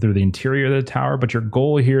the interior of the tower, but your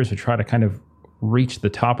goal here is to try to kind of reach the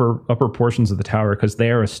upper portions of the tower, because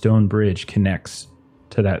there a stone bridge connects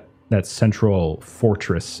to that central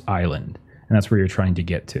fortress island, and that's where you're trying to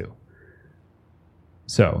get to.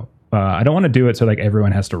 So I don't want to do it so like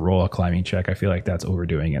everyone has to roll a climbing check. I feel like that's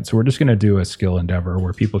overdoing it. So we're just going to do a skill endeavor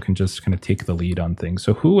where people can just kind of take the lead on things.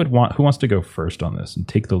 So who wants to go first on this and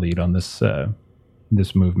take the lead on this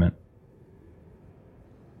this movement?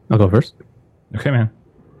 I'll go first. Okay, man.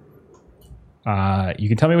 You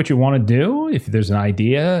can tell me what you want to do. If there's an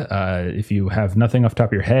idea, if you have nothing off the top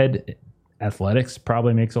of your head, athletics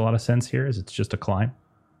probably makes a lot of sense here, as it's just a climb.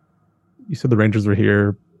 You said the Rangers were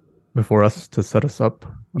here before us to set us up.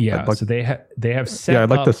 Yeah, so they have set I'd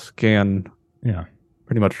like up, to scan. Yeah,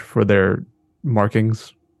 pretty much for their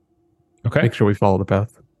markings. Okay. Make sure we follow the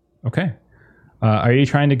path. Okay. Are you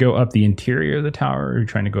trying to go up the interior of the tower, or are you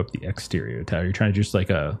trying to go up the exterior of the tower? Are you trying to just like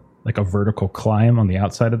a vertical climb on the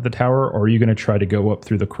outside of the tower, or are you going to try to go up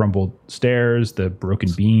through the crumbled stairs, the broken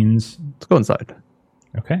beams? Let's go inside.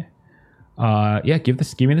 Okay. Yeah, give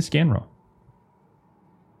me the scan roll.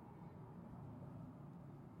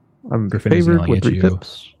 I'm Griffin is favored yelling with at 3 you.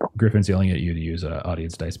 pips. Griffin's yelling at you to use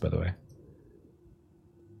audience dice, by the way.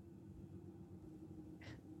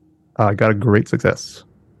 I got a great success.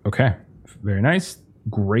 Okay, very nice.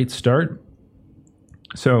 Great start.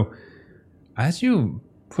 So, as you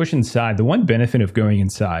push inside, the one benefit of going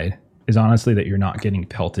inside is honestly that you're not getting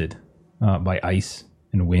pelted by ice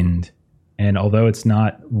and wind. And although it's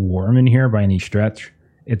not warm in here by any stretch,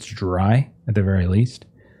 it's dry at the very least.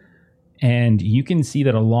 And you can see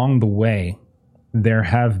that along the way, there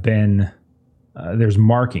have been, there's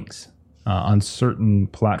markings on certain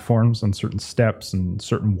platforms, on certain steps and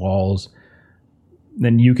certain walls.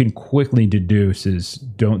 Then you can quickly deduce is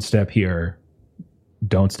don't step here,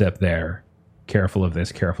 don't step there, careful of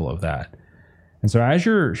this, careful of that. And so as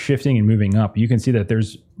you're shifting and moving up, you can see that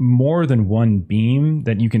there's more than one beam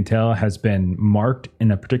that you can tell has been marked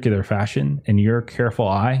in a particular fashion. And your careful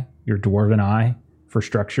eye, your dwarven eye for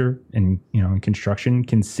structure and in construction,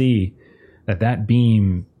 can see that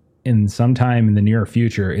beam in some time in the near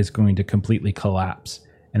future is going to completely collapse.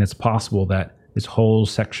 And it's possible that this whole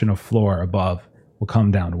section of floor above will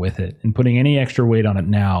come down with it. And putting any extra weight on it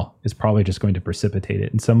now is probably just going to precipitate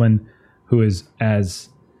it. And someone who is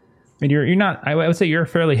you're not, I would say you're a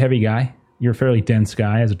fairly heavy guy. You're a fairly dense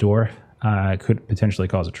guy as a dwarf. Could potentially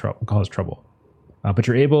cause trouble. But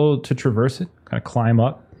you're able to traverse it, kind of climb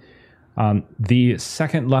up. The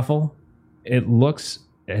second level, it looks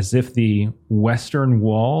as if the western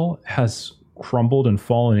wall has crumbled and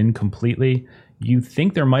fallen in completely. You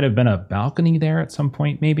think there might have been a balcony there at some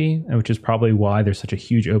point, maybe, which is probably why there's such a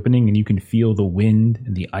huge opening, and you can feel the wind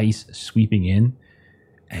and the ice sweeping in.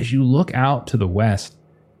 As you look out to the west,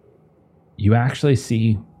 you actually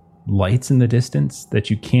see lights in the distance that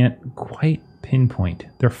you can't quite pinpoint.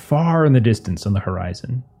 They're far in the distance on the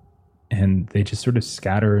horizon, and they just sort of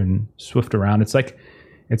scatter and swift around.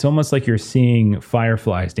 It's almost like you're seeing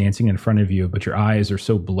fireflies dancing in front of you, but your eyes are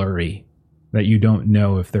so blurry that you don't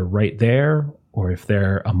know if they're right there or if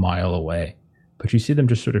they're a mile away. But you see them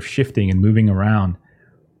just sort of shifting and moving around.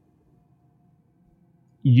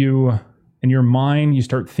 You, in your mind, you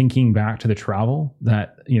start thinking back to the travel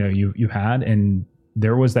that you had, and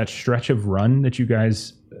there was that stretch of run that you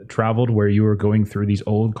guys traveled where you were going through these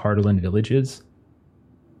old Cardolan villages,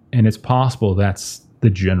 and it's possible that's the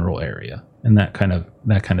general area and that kind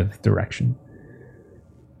of direction.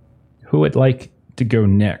 Who would like to go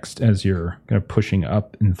next as you're kind of pushing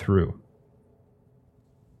up and through?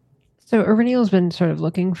 So Ireniel's been sort of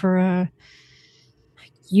looking for a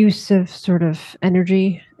use of sort of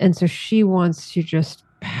energy, and so she wants to just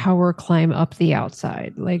power climb up the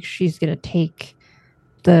outside. Like she's going to take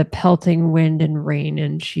the pelting wind and rain,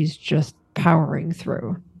 and she's just powering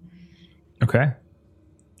through. Okay.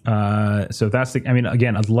 So that's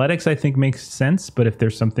again, athletics I think makes sense, but if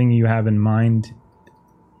there's something you have in mind,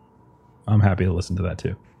 I'm happy to listen to that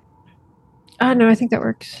too. No, I think that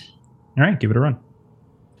works. All right, give it a run.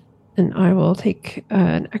 And I will take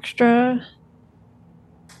an extra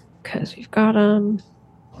because we've got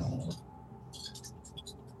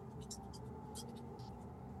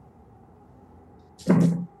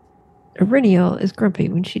Ireniel is grumpy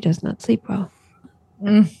when she does not sleep well.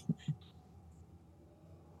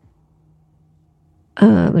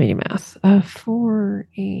 Let me do math. 4,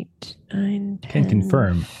 8, 9, 10. Can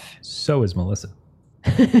confirm. So is Melissa.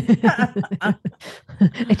 I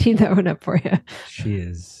teed that one up for you. She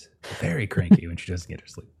is very cranky when she doesn't get her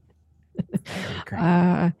sleep. Very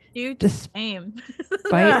cranky. Dude, same.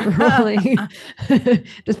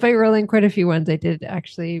 Despite rolling quite a few ones, I did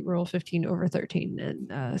actually roll 15 over 13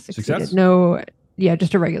 and succeeded. Success? No, yeah,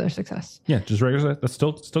 just a regular success. Yeah, just regular. That's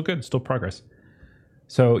still good. Still progress.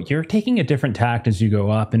 So you're taking a different tact as you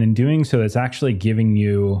go up, and in doing so, it's actually giving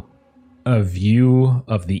you a view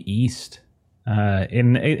of the east.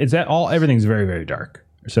 And everything's very, very dark.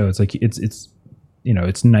 So it's like it's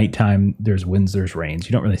nighttime. There's winds, there's rains.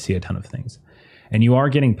 You don't really see a ton of things, and you are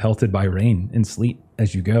getting pelted by rain and sleet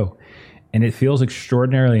as you go, and it feels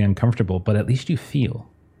extraordinarily uncomfortable. But at least you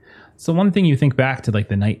feel. So one thing you think back to, like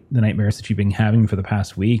the nightmares that you've been having for the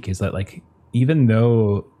past week, is that like even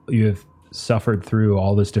though you have suffered through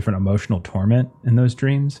all this different emotional torment in those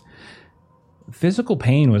dreams, physical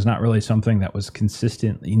pain was not really something that was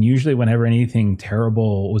consistent. And usually whenever anything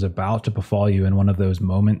terrible was about to befall you in one of those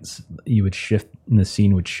moments, you would shift and the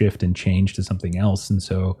scene would shift and change to something else. And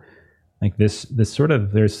so like this sort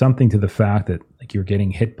of, there's something to the fact that like you're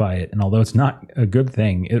getting hit by it. And although it's not a good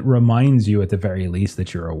thing, it reminds you at the very least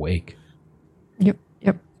that you're awake. Yep.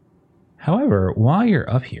 However, while you're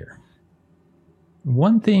up here,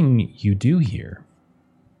 one thing you do hear,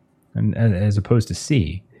 and as opposed to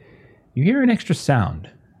see, you hear an extra sound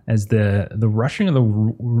as the rushing of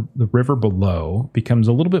the river below becomes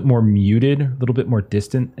a little bit more muted, a little bit more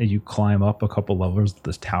distant as you climb up a couple levels of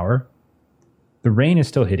this tower. The rain is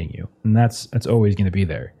still hitting you, and that's always going to be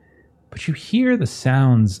there. But you hear the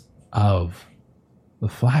sounds of the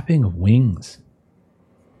flapping of wings.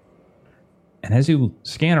 And as you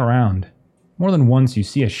scan around, more than once you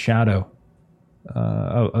see a shadow,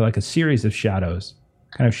 like a series of shadows,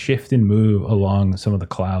 kind of shift and move along some of the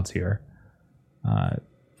clouds here.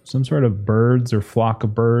 Some sort of birds or flock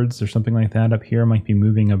of birds or something like that up here might be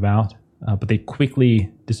moving about, but they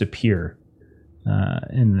quickly disappear.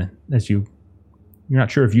 And as you're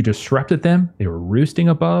not sure if you disrupted them, they were roosting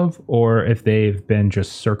above, or if they've been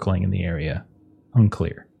just circling in the area.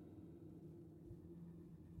 Unclear.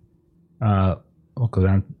 we'll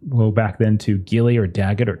go back then to Gilly or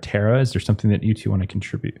Daggett or Tara. Is there something that you two want to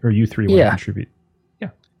contribute, or you three want to contribute? Yeah,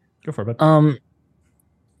 go for it, bud.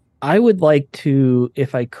 I would like to,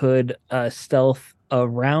 if I could, stealth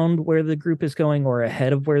around where the group is going or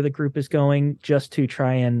ahead of where the group is going, just to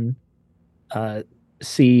try and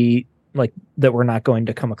see like that we're not going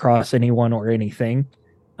to come across anyone or anything.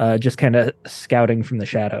 Just kind of scouting from the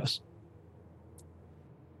shadows.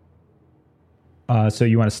 So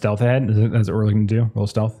you want to stealth ahead? That's what we're looking to do. Roll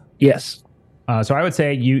stealth. Yes. So I would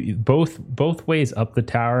say you both ways up the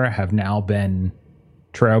tower have now been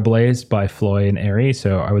trailblazed by Floy and Airy.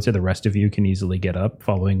 So I would say the rest of you can easily get up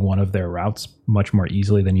following one of their routes much more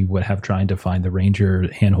easily than you would have trying to find the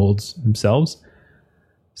ranger handholds themselves.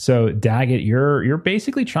 So Daggett, you're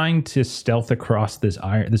basically trying to stealth across this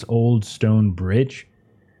old stone bridge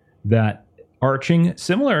that arching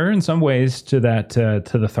similar in some ways to that to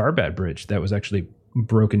the Tharbad bridge that was actually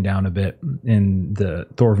broken down a bit and the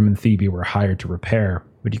Thorvim and Thebe were hired to repair.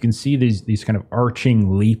 But you can see these kind of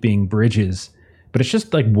arching, leaping bridges, but it's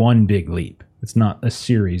just like one big leap. It's not a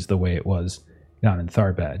series the way it was down in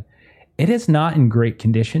Tharbad. It is not in great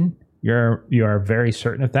condition. You are very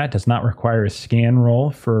certain of that. Does not require a scan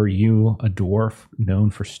roll for you, a dwarf known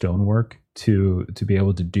for stonework, to be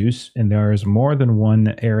able to deduce. And there is more than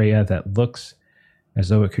one area that looks as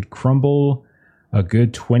though it could crumble a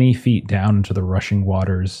good 20 feet down into the rushing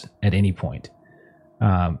waters at any point.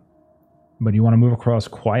 But you want to move across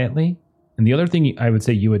quietly. And the other thing I would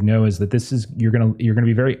say you would know is that you're gonna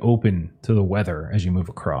be very open to the weather as you move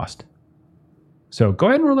across. So go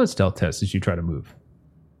ahead and roll a stealth test as you try to move.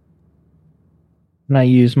 Can I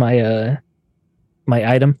use my my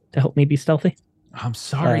item to help me be stealthy? I'm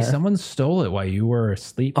sorry, someone stole it while you were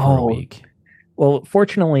asleep for a week. Well,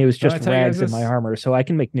 fortunately, it was just rags in my armor, so I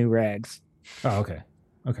can make new rags. Oh, okay.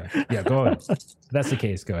 Okay. Yeah, go ahead. If that's the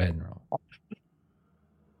case, go ahead and roll.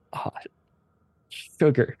 Oh,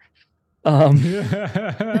 sugar. I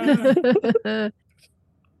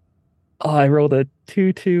rolled a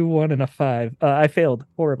 2, 2, 1, and a 5. I failed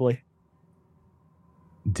horribly.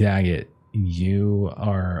 Daggett, you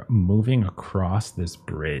are moving across this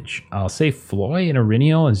bridge. I'll say Floy and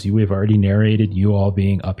Iriniel, as you have already narrated, you all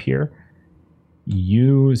being up here.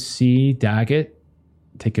 You see Daggett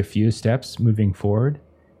take a few steps moving forward.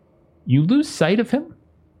 You lose sight of him.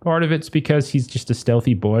 Part of it's because he's just a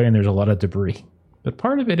stealthy boy and there's a lot of debris. But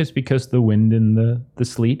part of it is because the wind and the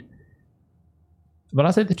sleet. But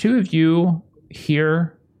I'll say the two of you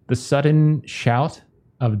hear the sudden shout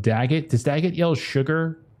of Daggett. Does Daggett yell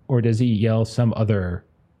sugar or does he yell some other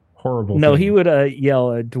horrible No, thing? he would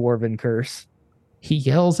yell a dwarven curse. He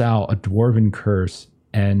yells out a dwarven curse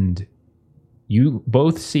and you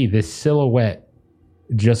both see this silhouette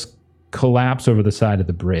just collapse over the side of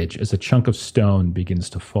the bridge as a chunk of stone begins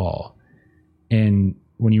to fall. And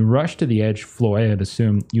when you rush to the edge, Floy, I'd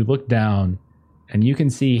assume, you look down and you can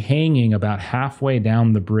see hanging about halfway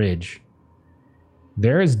down the bridge,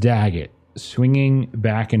 there is Daggett swinging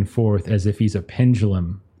back and forth as if he's a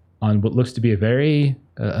pendulum on what looks to be a very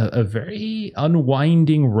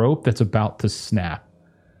unwinding rope that's about to snap.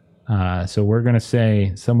 So we're going to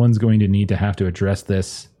say someone's going to need to have to address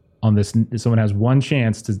this on this. Someone has one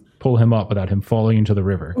chance to pull him up without him falling into the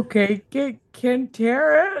river. Okay, can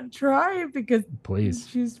Tara try? Because please,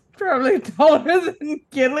 she's probably taller than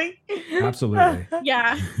Gilly. Absolutely.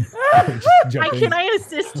 Yeah. Can Can I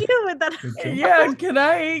assist you with that? Yeah, can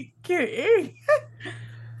I?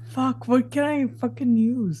 Fuck, what can I fucking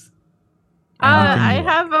use? I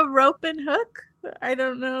have a rope and hook. I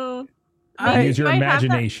don't know. Use your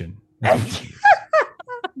imagination.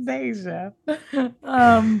 Deja.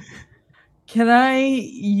 Can I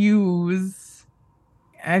use?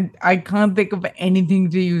 And I can't think of anything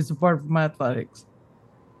to use apart from athletics.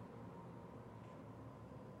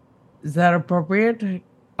 Is that appropriate?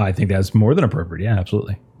 I think that's more than appropriate. Yeah,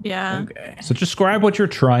 absolutely. Yeah. Okay. So describe what you're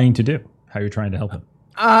trying to do. How you're trying to help him.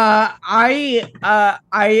 I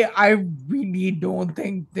really don't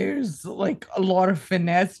think there's like a lot of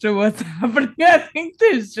finesse to what's happening. I think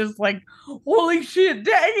there's just like, holy shit,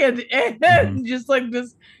 dang it, and just like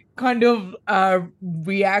this kind of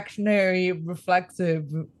reactionary,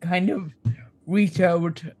 reflexive kind of reach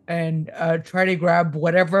out and try to grab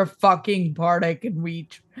whatever fucking part I can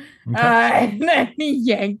reach, and then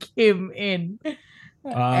yank him in.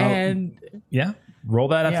 And yeah. Roll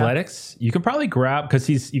that athletics. You can probably grab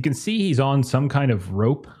because you can see he's on some kind of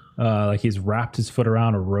rope. Like he's wrapped his foot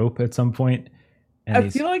around a rope at some point. And I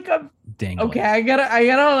feel like I'm dangling. Okay. I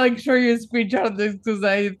gotta like show you a screenshot of this because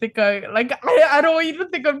I think I don't want you to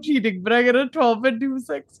think I'm cheating, but I got a 12 and 2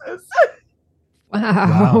 success.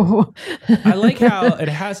 Wow. I like how it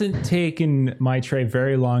hasn't taken my Trey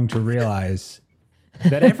very long to realize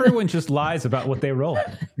that everyone just lies about what they roll.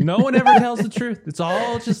 No one ever tells the truth. It's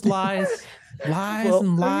all just lies. Lies Well,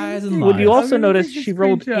 and lies and Would lies. you also I'm gonna notice take a she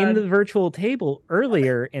rolled screenshot. in the virtual table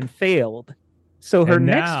earlier and failed? So her And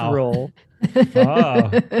next now- roll, Oh.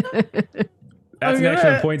 That's I'm an excellent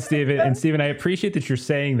gonna- point, Steven. And Steven, I appreciate that you're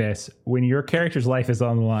saying this when your character's life is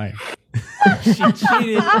on the line. She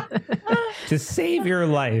cheated to save your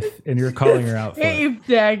life, and you're calling her out for Hey, it.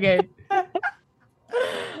 dang it.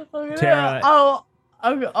 Tara- I'll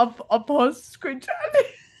post a screenshot.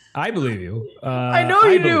 I believe you. I know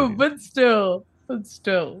you do, believe but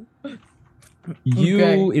still. you.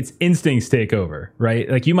 okay. It's instincts take over, right?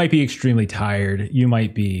 Like you might be extremely tired, you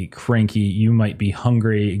might be cranky, you might be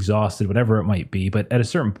hungry, exhausted, whatever it might be. But at a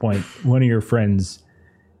certain point, one of your friends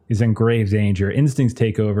is in grave danger. Instincts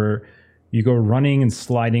take over. You go running and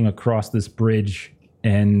sliding across this bridge,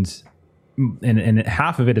 and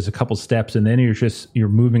half of it is a couple steps, and then you're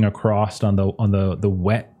moving across on the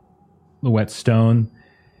wet stone.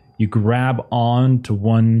 You grab on to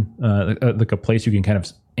one like a place you can kind of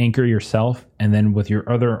anchor yourself, and then with your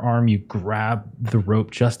other arm you grab the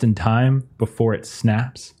rope just in time before it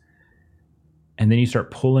snaps. And then you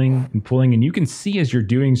start pulling, and you can see as you're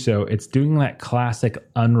doing so, it's doing that classic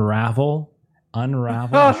unravel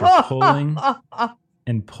as you're pulling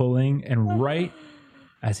and pulling, and right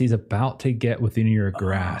as he's about to get within your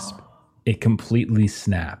grasp, it completely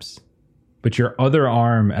snaps. But your other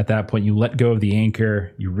arm at that point, you let go of the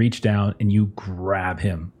anchor, you reach down and you grab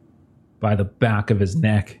him by the back of his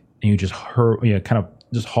neck, and you just kind of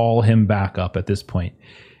just haul him back up at this point.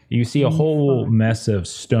 You see a whole mess of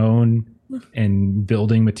stone and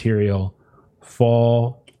building material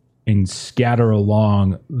fall and scatter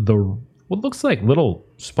along what looks like little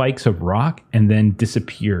spikes of rock, and then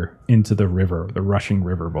disappear into the river, the rushing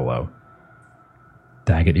river below.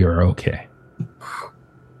 Daggett, you're okay.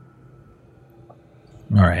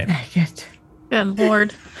 All right. Good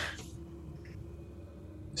lord.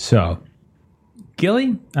 So,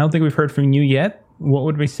 Gilly, I don't think we've heard from you yet. What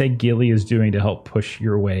would we say Gilly is doing to help push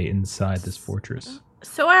your way inside this fortress?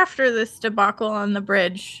 So after this debacle on the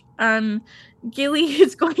bridge, Gilly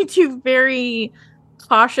is going to very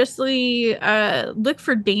cautiously look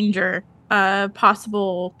for danger,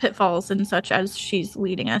 possible pitfalls and such as she's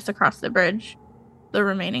leading us across the bridge the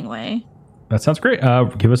remaining way. That sounds great.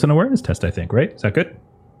 Give us an awareness test, I think, right? Is that good?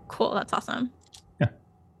 Cool, that's awesome. Yeah.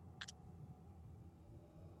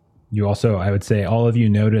 You also, I would say, all of you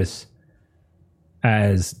notice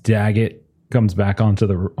as Daggett comes back onto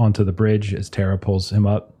the bridge as Tara pulls him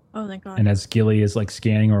up, Oh, thank God. and as Gilly is like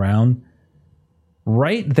scanning around,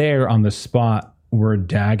 right there on the spot where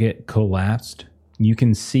Daggett collapsed, you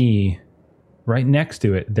can see right next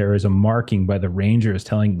to it there is a marking by the rangers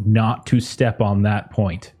telling not to step on that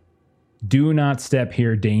point. Do not step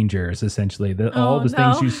here, danger is essentially all the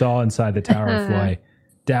things you saw inside the Tower of Fly.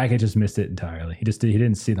 Daggett just missed it entirely. He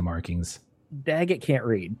didn't see the markings. Daggett can't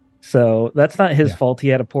read. So that's not his Yeah. fault. He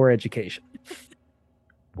had a poor education.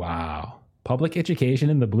 Wow. Public education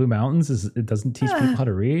in the Blue Mountains it doesn't teach people how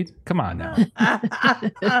to read? Come on now.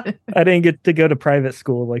 I didn't get to go to private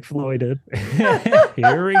school like Floyd did.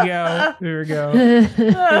 Here we go.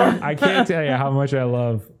 I can't tell you how much I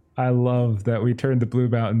love that we turned the Blue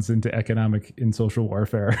Mountains into economic and social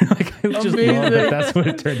warfare. Like I just love that that's what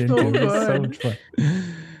it turned into. It was so much fun.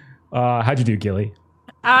 How'd you do, Gilly?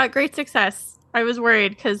 Great success. I was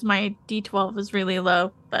worried because my D12 was really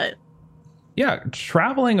low, but Yeah,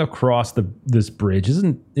 traveling across this bridge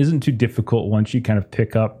isn't too difficult once you kind of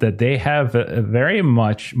pick up that they have a very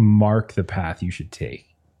much mark the path you should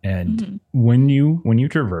take. And when you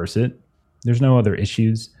traverse it, there's no other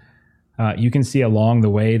issues. You can see along the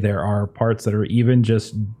way there are parts that are even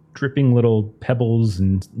just dripping little pebbles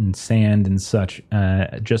and sand and such,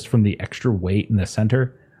 just from the extra weight in the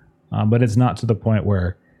center. But it's not to the point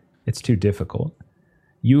where it's too difficult.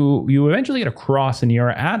 You eventually get across, and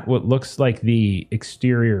you're at what looks like the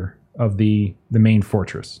exterior of the main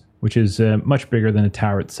fortress, which is much bigger than the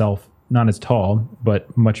tower itself. Not as tall,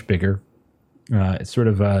 but much bigger. It's sort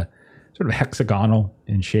of hexagonal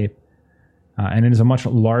in shape, and it is a much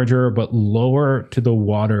larger but lower to the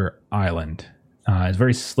water island. It's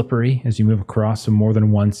very slippery as you move across. So more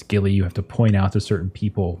than once, Gilly, you have to point out to certain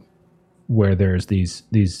people where there's these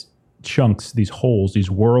chunks, these holes, these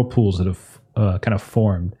whirlpools that have kind of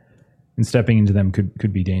formed, and stepping into them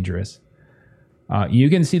could be dangerous. You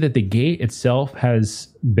can see that the gate itself has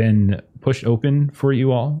been pushed open for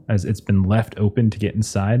you all, as it's been left open to get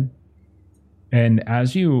inside. And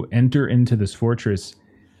as you enter into this fortress,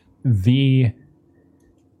 the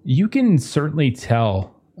You can certainly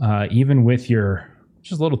tell, even with your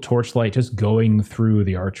just little torchlight, just going through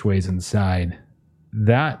the archways inside,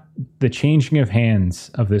 that the changing of hands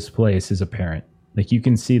of this place is apparent. Like you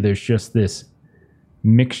can see there's just this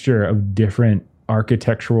mixture of different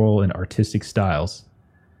architectural and artistic styles.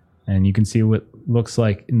 And you can see what looks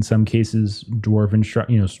like, in some cases,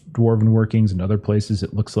 dwarven workings. In other places,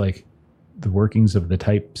 it looks like the workings of the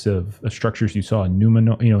types of structures you saw in in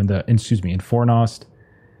Fornost.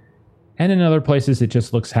 And in other places, it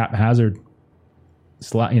just looks haphazard.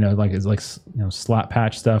 Slot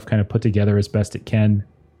patch stuff kind of put together as best it can.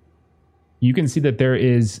 You can see that there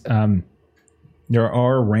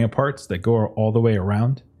are ramparts that go all the way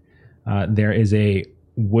around. There is a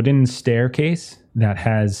wooden staircase that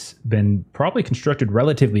has been probably constructed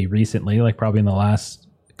relatively recently, like probably in the last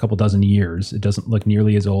couple dozen years. It doesn't look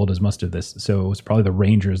nearly as old as most of this, so it was probably the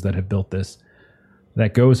Rangers that have built this.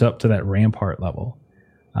 That goes up to that rampart level.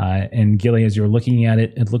 And Gilly, as you're looking at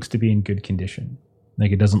it, it looks to be in good condition.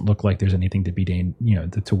 Like it doesn't look like there's anything to be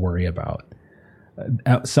to worry about.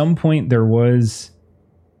 At some point there was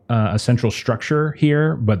a central structure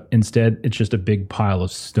here, but instead it's just a big pile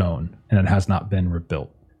of stone, and it has not been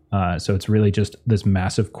rebuilt. So it's really just this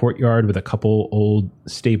massive courtyard with a couple old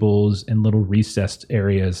stables and little recessed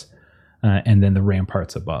areas, and then the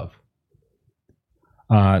ramparts above.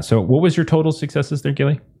 So what was your total successes there,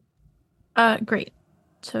 Gilly? Great.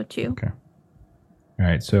 So 2. Okay. All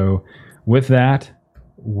right. So with that,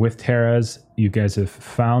 with Tara's, you guys have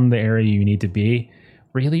found the area you need to be.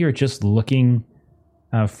 Really, you're just looking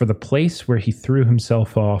for the place where he threw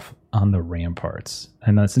himself off on the ramparts.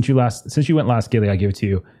 And since you went last, Gilly, I give it to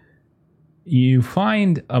you. You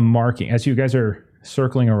find a marking as you guys are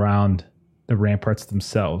circling around the ramparts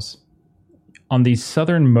themselves. On the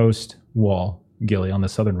southernmost wall, Gilly, on the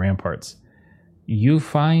southern ramparts, you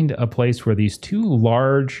find a place where these 2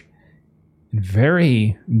 large,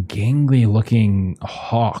 very gangly looking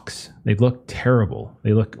hawks, they look terrible.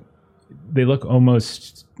 They look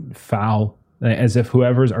almost foul, as if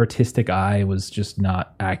whoever's artistic eye was just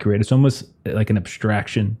not accurate. It's almost like an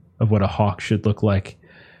abstraction of what a hawk should look like.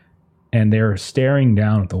 And they're staring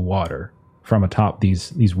down at the water from atop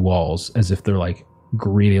these walls as if they're like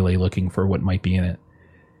greedily looking for what might be in it.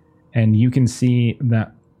 And you can see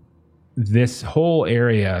that this whole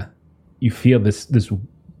area, you feel this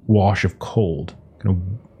wash of cold kind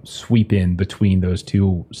of sweep in between those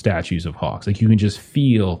 2 statues of hawks. Like you can just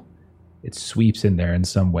feel it sweeps in there in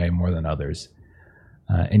some way more than others.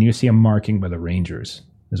 And you see a marking by the Rangers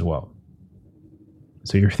as well.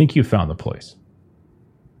 So you think you found the place.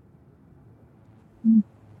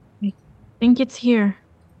 I think it's here.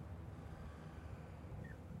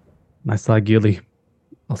 Nice eye, Gilly.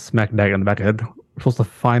 I'll smack Dag on the back of the head. We're supposed to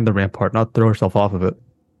find the rampart, not throw herself off of it.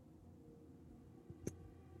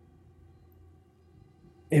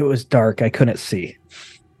 It was dark. I couldn't see.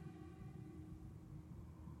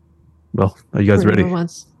 Well, are you guys ready?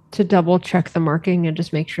 Wants to double check the marking and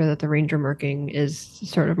just make sure that the ranger marking is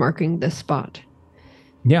sort of marking this spot.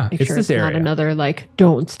 Yeah, Make it's sure this it's area. Not another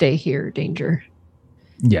don't stay here danger.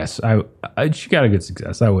 Yes, she got a good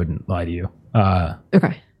success. I wouldn't lie to you.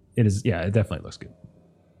 Okay. It is. Yeah, it definitely looks good.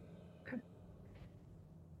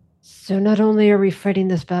 So not only are we fighting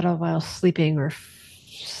this battle while sleeping, we're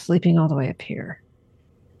sleeping all the way up here.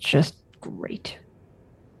 Just great.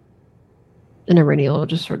 And Irene will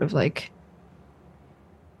just sort of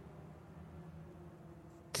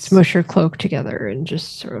smush her cloak together and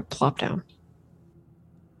just sort of plop down.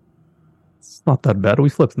 It's not that bad. We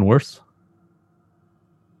slept in worse.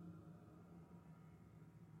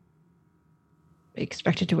 We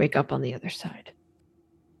expected to wake up on the other side.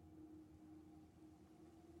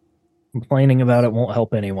 Complaining about it won't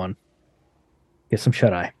help anyone. Get some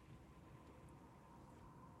shut-eye.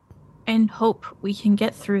 And hope we can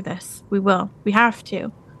get through this. We will. We have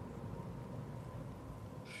to.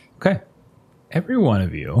 Okay. Every one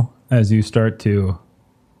of you, as you start to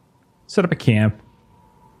set up a camp,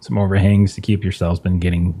 some overhangs to keep yourselves from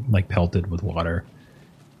getting pelted with water.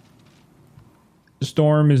 The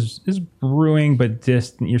storm is brewing, but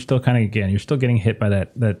just you're still you're still getting hit by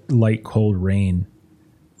that light cold rain.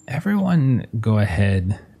 Everyone go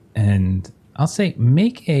ahead and I'll say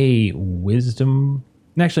make a wisdom.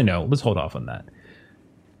 Actually, no, let's hold off on that.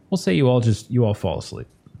 We'll say you all fall asleep.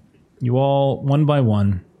 You all, one by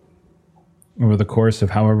one, over the course of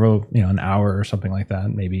however, an hour or something like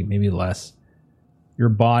that, maybe less, your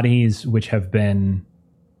bodies, which have been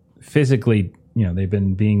physically, they've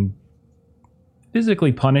been being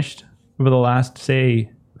physically punished over the last,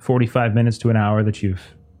 say, 45 minutes to an hour that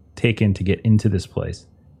you've taken to get into this place.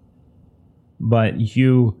 But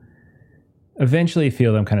you eventually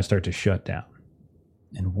feel them kind of start to shut down.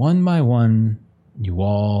 And one by one, you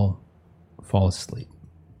all fall asleep.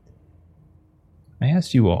 I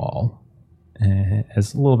asked you all,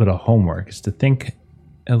 as a little bit of homework, is to think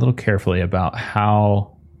a little carefully about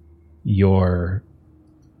how your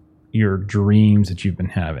dreams that you've been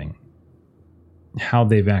having, how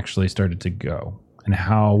they've actually started to go, and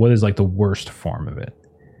what is like the worst form of it.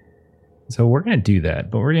 So we're going to do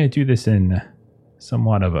that, but we're going to do this in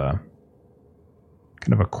somewhat of a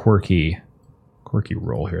kind of a quirky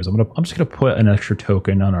role here. So I'm just going to put an extra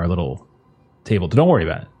token on our little table. Don't worry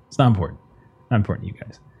about it. It's not important. Not important to you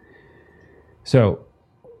guys. So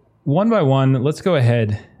one by one, let's go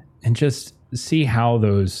ahead and just see how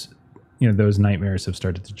those nightmares have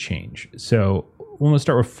started to change. So we'll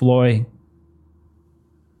start with Floy.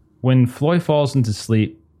 When Floy falls into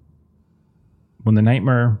sleep, when the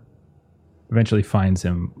nightmare eventually finds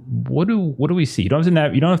him, what do we see? You don't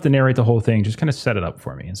have to narrate the whole thing. Just kind of set it up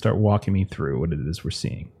for me and start walking me through what it is we're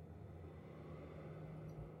seeing.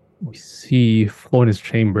 We see Floy in his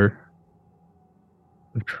chamber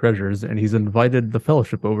of treasures, and he's invited the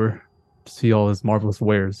Fellowship over to see all his marvelous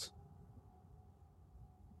wares.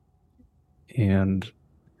 And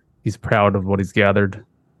he's proud of what he's gathered,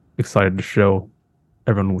 excited to show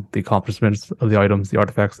everyone the accomplishments of the items, the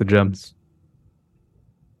artifacts, the gems.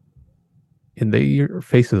 And their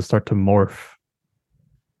faces start to morph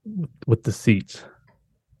with deceit.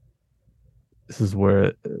 This is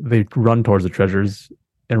where they run towards the treasures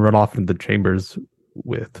and run off into the chambers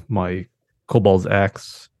with my Kobold's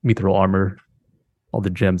axe, mithril armor, all the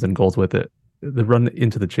gems and golds with it. They run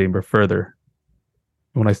into the chamber further.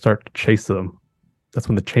 When I start to chase them, that's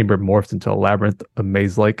when the chamber morphs into a labyrinth, a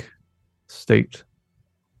maze-like state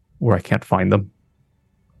where I can't find them.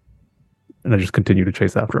 And I just continue to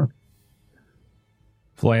chase after them.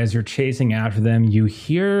 Floy, as you're chasing after them, you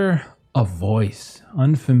hear a voice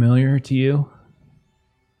unfamiliar to you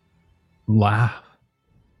laugh.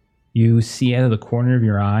 You see out of the corner of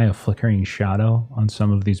your eye a flickering shadow on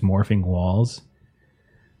some of these morphing walls.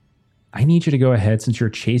 I need you to go ahead, since you're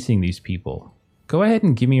chasing these people. Go ahead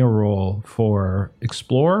and give me a roll for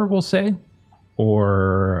Explorer, we'll say.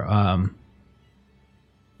 Or, I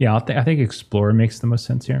think Explorer makes the most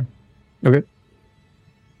sense here. Okay.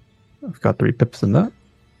 I've got 3 pips in that.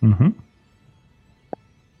 Mm-hmm.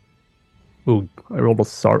 Ooh, I rolled a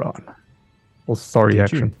Sauron. Well, sorry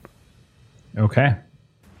action. Okay.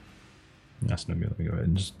 That's no good. Let me go ahead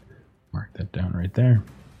and just mark that down right there.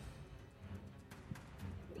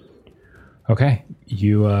 Okay.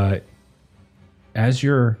 You, as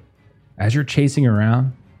you're chasing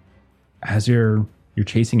around, as you're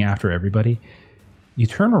chasing after everybody, you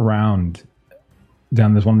turn around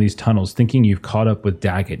down one of these tunnels, thinking you've caught up with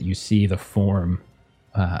Daggett. You see the form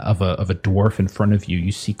of a dwarf in front of you.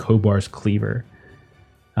 You see Kobar's cleaver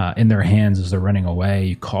in their hands as they're running away.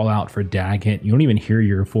 You call out for Daggett. You don't even hear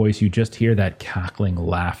your voice. You just hear that cackling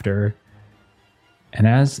laughter. And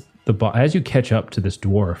as you catch up to this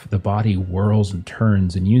dwarf, the body whirls and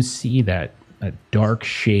turns, and you see that dark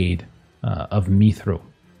shade of mithril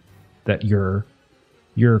that your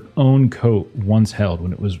own coat once held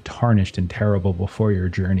when it was tarnished and terrible before your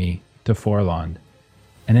journey to Forlond.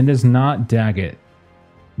 And it is not Daggett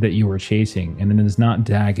that you were chasing, and it is not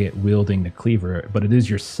Daggett wielding the cleaver, but it is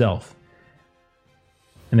yourself.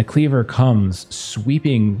 And the cleaver comes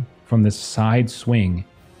sweeping from this side swing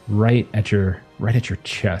right at your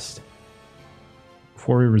chest.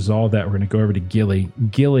 Before we resolve that, we're going to go over to Gilly.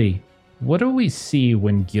 Gilly, what do we see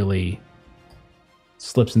when Gilly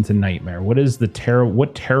slips into nightmare? What is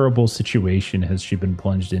what terrible situation has she been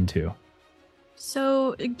plunged into?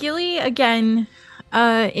 So Gilly again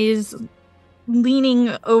is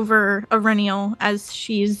leaning over Aurenial as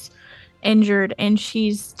she's injured, and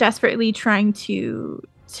she's desperately trying to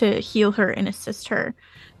heal her and assist her.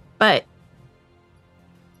 But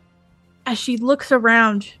as she looks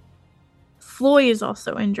around, Floy is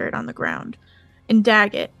also injured on the ground, and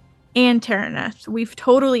Daggett and Terraneth.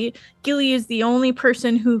 Gilly is the only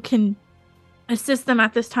person who can assist them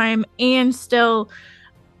at this time, and still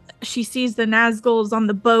she sees the Nazguls on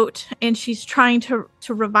the boat, and she's trying to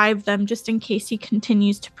revive them just in case he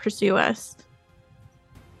continues to pursue us.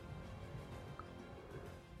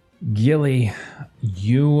 Gilly,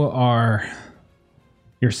 you're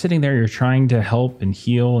sitting there, you're trying to help and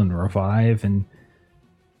heal and revive, and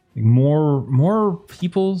more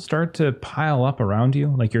people start to pile up around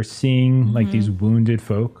you. Like you're seeing like these wounded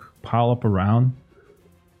folk pile up around.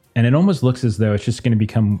 And it almost looks as though it's just going to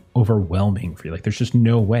become overwhelming for you. Like, there's just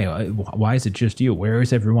no way. Why is it just you? Where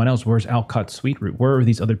is everyone else? Where's Alcott Sweetroot? Where are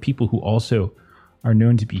these other people who also are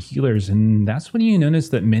known to be healers, and that's when you notice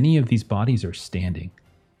that many of these bodies are standing.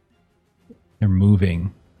 They're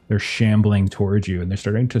moving, they're shambling towards you, and they're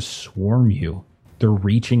starting to swarm you. They're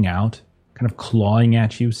reaching out, kind of clawing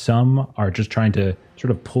at you. Some are just trying to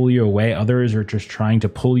sort of pull you away. Others are just trying to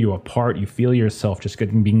pull you apart. You feel yourself just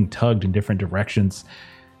being tugged in different directions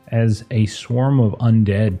as a swarm of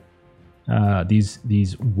undead.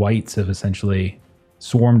 These whites have essentially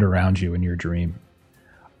swarmed around you in your dream.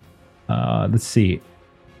 Let's see.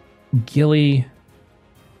 Gilly,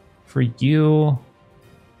 for you,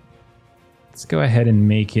 let's go ahead and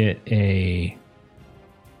make it a...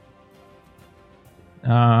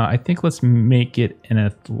 I think let's make it an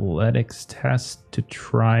athletics test to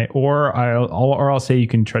try, or I'll say you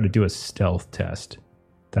can try to do a stealth test.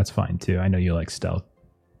 That's fine too. I know you like stealth.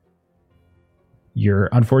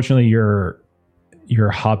 Unfortunately your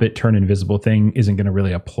Hobbit turn invisible thing isn't going to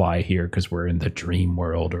really apply here because we're in the dream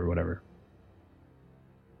world or whatever.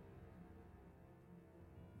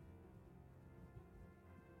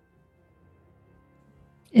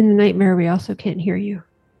 In the nightmare, we also can't hear you.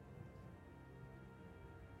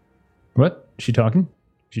 What? Is she talking?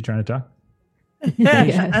 Is she trying to talk?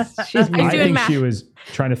 Yes, she's I'm I doing think math. she was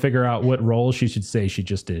trying to figure out what role she should say she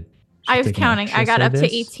just did. I was She's thinking, counting. should I got say up to this?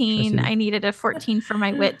 Should I say 18. that? I needed a 14 for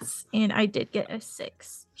my wits, and I did get a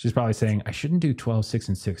 6. She's probably saying, I shouldn't do 12, 6,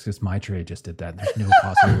 and 6 because my trade just did that. There's no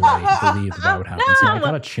possible way to believe that would happen. So I No!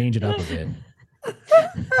 got to change it up a bit.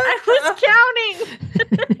 I was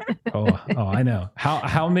counting. Oh, I know.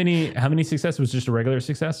 How many successes? Was it just a regular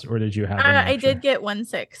success, or did you have? I did get 1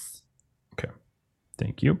 6. Okay,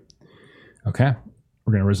 thank you. Okay,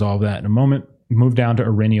 we're gonna resolve that in a moment. Move down to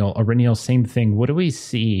Aurinial. Aurinial, same thing. What do we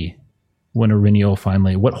see when Aurinial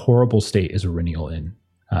finally? What horrible state is Aurinial in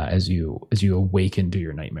as you awaken to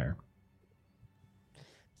your nightmare?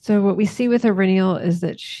 So what we see with Aurinial is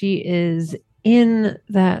that she is in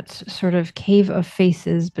that sort of cave of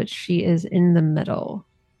faces, but she is in the middle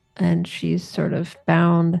and she's sort of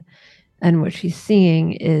bound. And what she's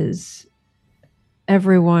seeing is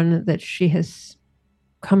everyone that she has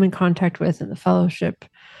come in contact with in the fellowship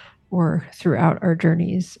or throughout our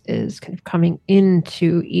journeys is kind of coming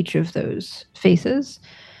into each of those faces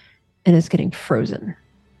and is getting frozen.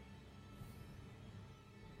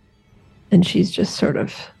 And she's just sort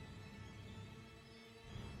of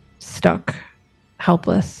stuck,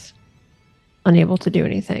 helpless, unable to do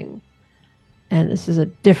anything. And this is a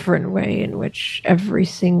different way in which every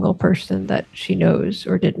single person that she knows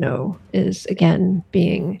or did know is again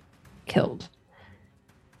being killed.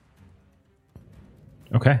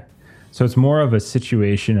 Okay, so it's more of a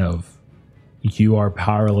situation of you are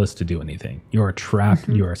powerless to do anything. You are trapped.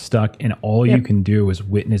 You are stuck, and all you can do is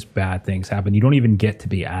witness bad things happen. You don't even get to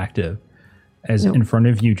be active. As in front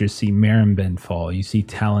of you, just see Marenben fall. You see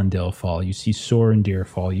Talendil fall. You see Sorendir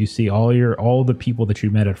fall. You see all the people that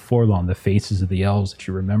you met at Forlon, the faces of the elves that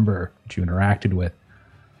you remember, that you interacted with.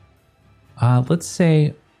 Let's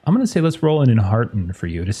roll an Enhearten for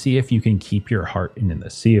you to see if you can keep your heart in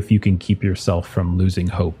this. See if you can keep yourself from losing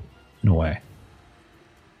hope in a way.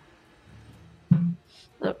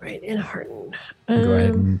 All right, Enhearten. Go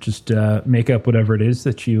ahead and just make up whatever it is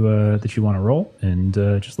that you want to roll, and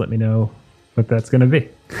just let me know what that's going to be.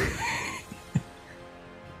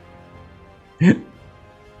 What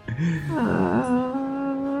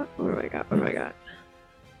do I got?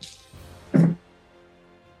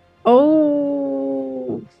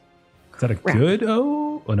 Oh. Is that a Crap. good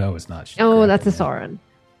O? Oh, no, it's not. She's Oh, grabbing that's a it. Sauron.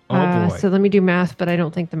 Oh, boy. So let me do math, but I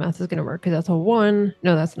don't think the math is going to work because that's a 1.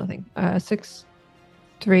 No, that's nothing. 6,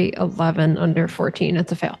 3, 11 under 14.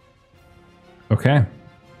 It's a fail. Okay.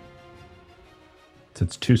 So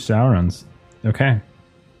it's 2 Saurons. Okay.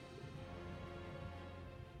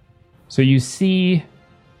 So you see,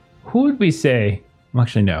 who would we say? Well,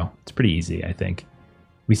 actually, no. It's pretty easy, I think.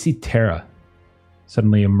 We see Terra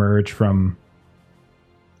suddenly emerge from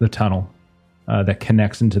the tunnel that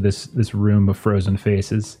connects into this room of frozen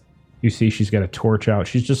faces. You see she's got a torch out.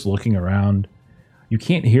 She's just looking around. You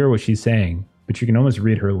can't hear what she's saying, but you can almost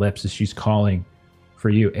read her lips as she's calling for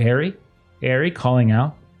you. Airy, calling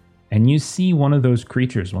out. And you see one of those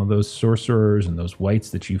creatures, one of those sorcerers and those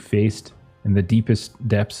whites that you faced in the deepest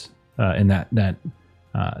depths in that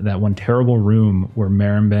one terrible room where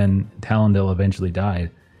Marenben and Talendil eventually died.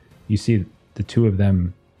 You see the two of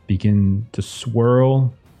them begin to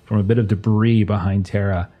swirl from a bit of debris behind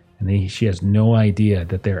Terra, and she has no idea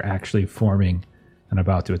that they're actually forming and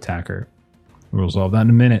about to attack her. We'll resolve that in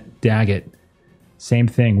a minute. Daggett, same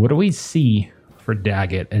thing. What do we see for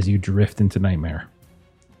Daggett as you drift into Nightmare?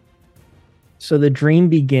 So the dream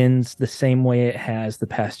begins the same way it has the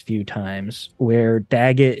past few times, where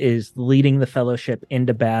Daggett is leading the Fellowship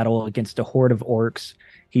into battle against a horde of orcs.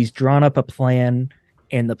 He's drawn up a plan,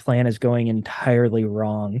 and the plan is going entirely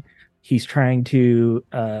wrong. He's trying to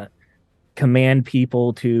command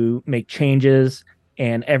people to make changes,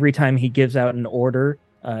 and every time he gives out an order,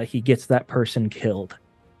 he gets that person killed.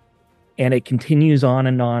 And it continues on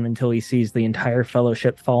and on until he sees the entire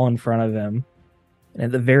Fellowship fall in front of him. And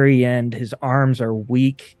at the very end, his arms are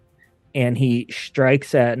weak, and he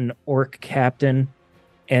strikes at an orc captain,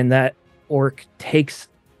 and that orc takes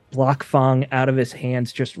Blockfang out of his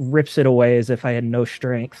hands, just rips it away as if I had no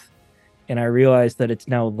strength. And I realize that it's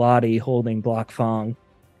now Lottie holding Blockfang,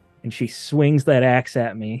 and she swings that axe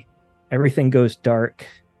at me. Everything goes dark,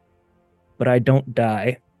 but I don't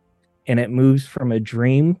die. And it moves from a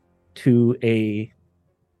dream to a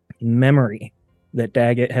memory that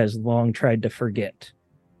Daggett has long tried to forget,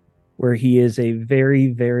 where he is a very,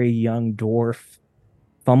 very young dwarf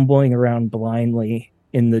fumbling around blindly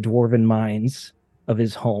in the dwarven mines of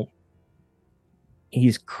his home.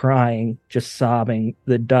 He's crying, just sobbing.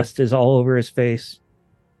 The dust is all over his face.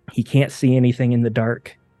 He can't see anything in the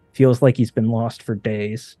dark. Feels like he's been lost for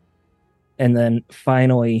days. And then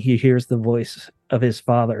finally, he hears the voice of his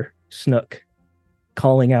father, Snook,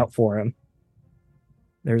 calling out for him.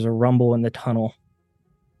 There's a rumble in the tunnel.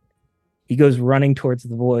 He goes running towards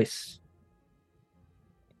the voice.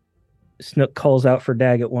 Snook calls out for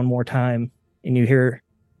Daggett one more time, and you hear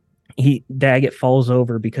Daggett falls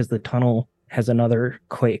over because the tunnel has another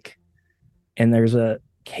quake, and there's a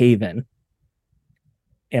cave-in.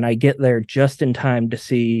 And I get there just in time to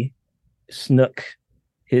see Snook,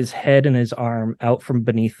 his head and his arm out from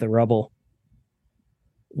beneath the rubble,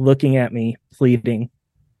 looking at me, pleading,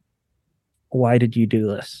 "Why did you do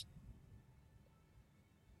this?"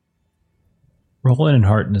 Roll in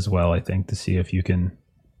Hearten as well, I think, to see if you can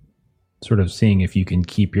seeing if you can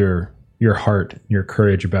keep your heart, your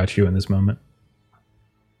courage about you in this moment.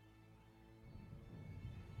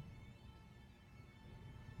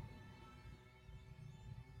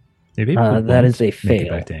 Maybe that is a make fail. it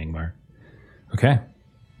back to Angmar. Okay.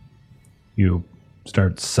 You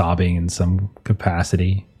start sobbing in some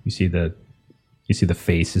capacity. You see the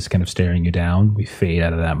face is kind of staring you down. We fade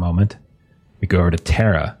out of that moment. We go over to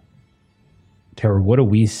Tara. Tara, what do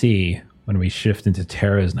we see when we shift into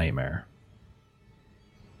Tara's nightmare?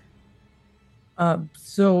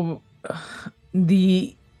 So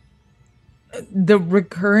the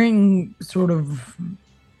recurring sort of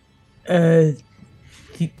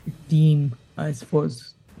theme, I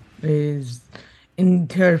suppose, is in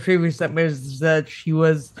Tara's previous nightmares that she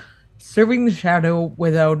was serving the shadow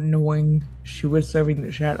without knowing she was serving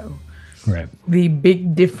the shadow. Right. The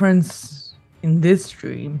big difference in this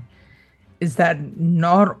dream is that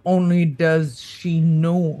not only does she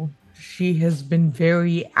know, she has been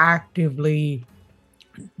very actively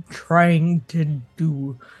trying to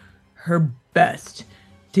do her best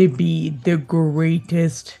to be the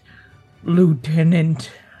greatest lieutenant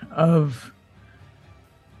of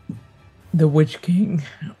the Witch King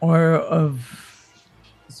or of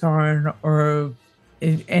Sauron or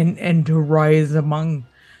and to rise among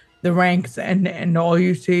the ranks, and all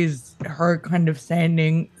you see is her kind of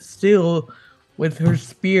standing still with her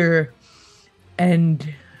spear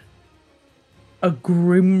and a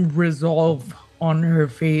grim resolve on her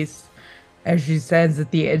face as she stands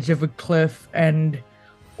at the edge of a cliff and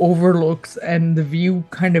overlooks, and the view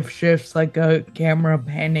kind of shifts like a camera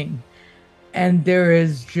panning, and there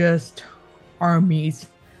is just armies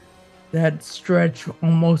that stretch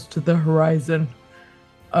almost to the horizon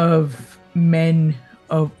of men,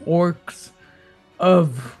 of orcs,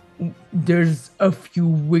 there's a few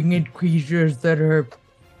winged creatures that are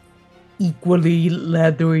equally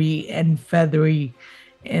leathery and feathery,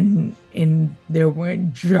 and they're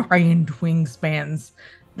wearing giant wingspans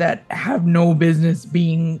that have no business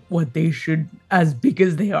being what they should, as big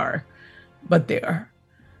as they are, but they are.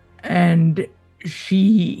 And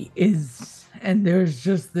she is, and there's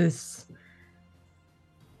just this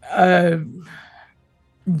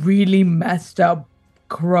really messed up,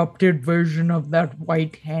 corrupted version of that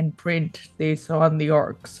white handprint they saw in the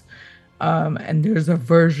orcs. And there's a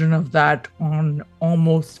version of that on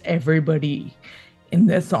almost everybody in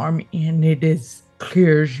this army, and it is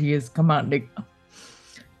clear she is commanding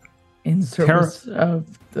in service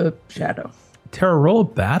of the shadow. Tara, roll a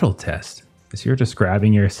battle test. Because you're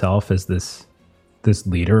describing yourself as this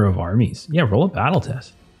leader of armies. Yeah, roll a battle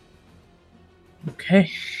test.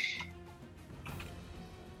 Okay.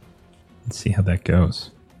 Let's see how that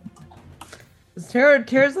goes.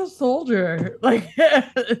 Tara's a soldier. Like,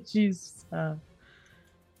 she's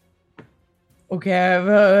Okay,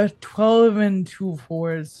 I have 12 and 2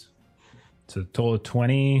 4s. So total of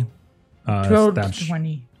 20. 12 to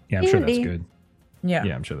 20. Yeah, I'm sure that's Handy. good. Yeah.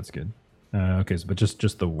 Yeah, I'm sure that's good. Okay, so, but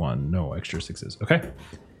just the one, no extra 6s. Okay.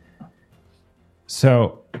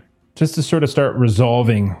 So, just to sort of start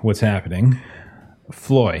resolving what's happening,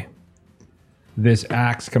 Floy, this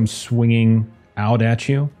axe comes swinging out at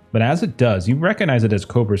you, but as it does, you recognize it as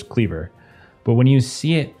Cobra's cleaver. But when you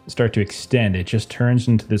see it start to extend, it just turns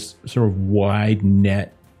into this sort of wide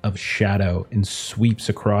net of shadow and sweeps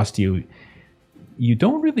across you. You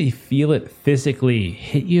don't really feel it physically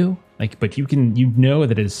hit you, but you know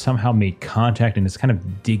that it has somehow made contact and it's kind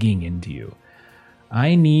of digging into you.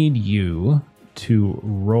 I need you to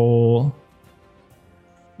roll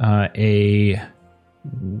a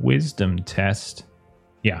wisdom test.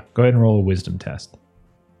 Yeah, go ahead and roll a wisdom test.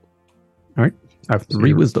 All right. I have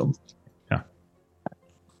 3 wisdom. Yeah.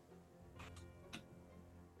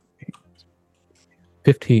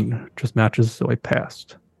 15 just matches, so I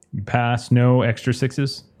passed. You pass, no extra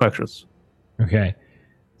 6s? Extras. Okay.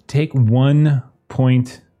 Take 1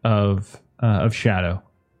 point of shadow,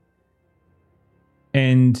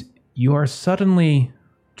 and you are suddenly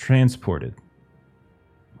transported.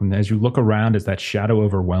 And as you look around, as that shadow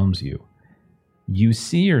overwhelms you, you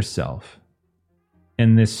see yourself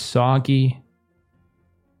in this soggy,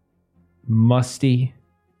 musty,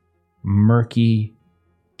 murky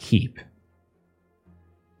keep.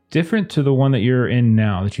 Different to the one that you're in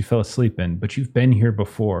now, that you fell asleep in, but you've been here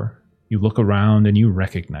before. You look around and you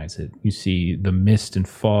recognize it. You see the mist and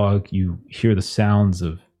fog. You hear the sounds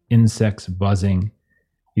of insects buzzing.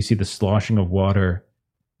 You see the sloshing of water.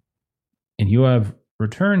 And you have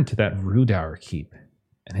returned to that Rudauer keep.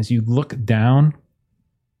 And as you look down,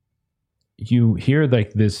 you hear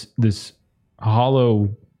like this hollow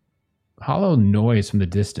noise from the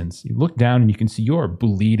distance. You look down and you can see you're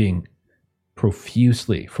bleeding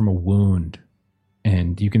profusely from a wound.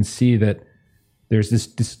 And you can see that there's this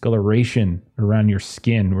discoloration around your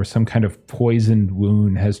skin where some kind of poisoned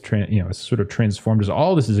wound has sort of transformed.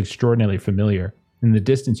 All this is extraordinarily familiar. In the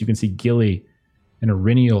distance, you can see Gilly and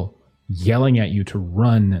Irinial yelling at you to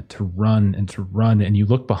run, and to run. And you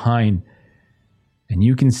look behind and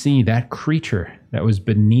you can see that creature that was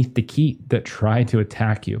beneath the keep that tried to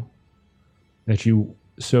attack you, that you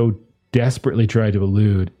so desperately tried to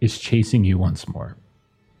elude, is chasing you once more.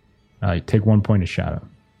 Take 1 point of shadow.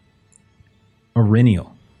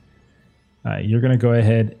 Irinial, you're going to go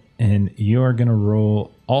ahead and you are going to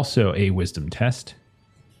roll also a wisdom test.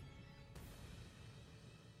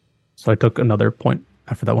 So I took another point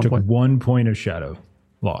after that 1 point. 1 point of shadow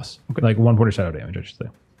loss. Okay. Like 1 point of shadow damage, I should say.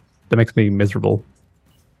 That makes me miserable.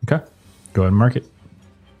 Okay. Go ahead and mark it.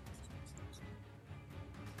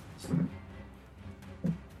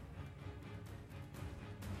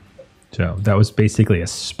 So that was basically a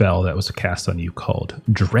spell that was cast on you called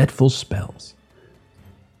Dreadful Spells.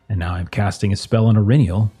 And now I'm casting a spell on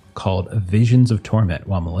Irinial called Visions of Torment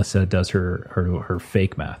while Melissa does her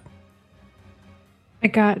fake math. I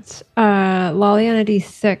got Lolly on a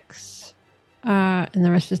D6, and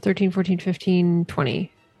the rest is 13, 14, 15,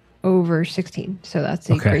 20 over 16. So that's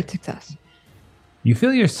a great success. You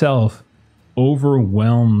feel yourself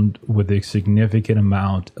overwhelmed with a significant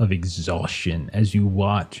amount of exhaustion as you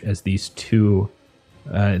watch as these two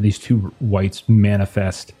whites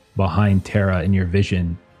manifest behind Terra in your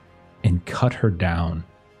vision and cut her down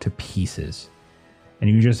to pieces. And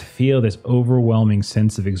you just feel this overwhelming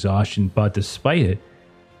sense of exhaustion, but despite it,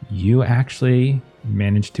 you actually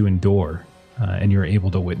manage to endure, and you're able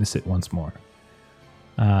to witness it once more.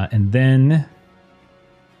 And then...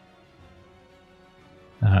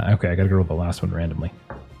 okay, I gotta go roll the last one randomly.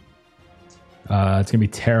 It's gonna be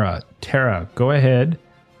Terra. Terra, go ahead.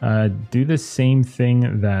 Do the same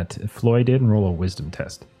thing that Floyd did and roll a wisdom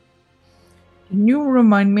test. Can you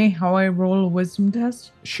remind me how I roll a wisdom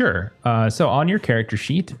test? Sure. So on your character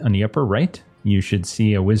sheet on the upper right, you should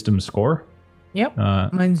see a wisdom score. Yep.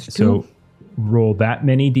 Mine's 2. So roll that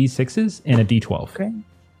many d6s and a d12. Okay.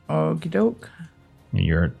 Okie doke.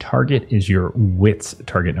 Your target is your wits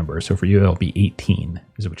target number. So for you, it'll be 18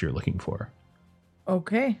 is what you're looking for.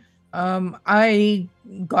 Okay. I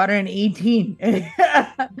got an 18. With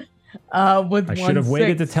I should have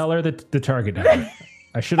waited to tell her the target number.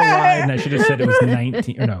 I should have lied and I should have said it was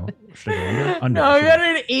 19. Or no. Should I go under? No, I got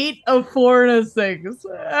an 8, a 4, and a 6.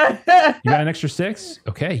 You got an extra 6?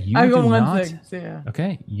 Okay. I got 1 6, yeah.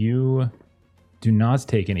 Okay. You do not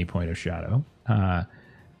take any point of shadow.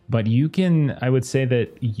 But you can, I would say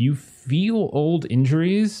that you feel old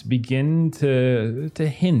injuries begin to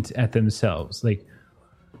hint at themselves. Like,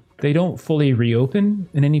 they don't fully reopen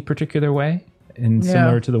in any particular way. And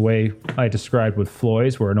similar to the way I described with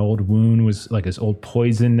Floyd's, where an old wound was like this old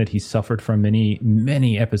poison that he suffered from many,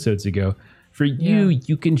 many episodes ago. For you,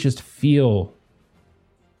 you can just feel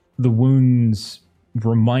the wounds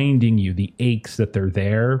reminding you the aches that they're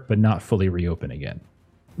there, but not fully reopen again.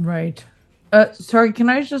 Right. Sorry, can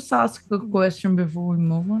I just ask a question before we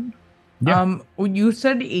move on? Yeah. When you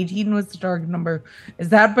said 18 was the target number, is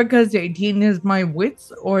that because 18 is my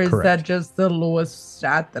wits, or is Correct. that just the lowest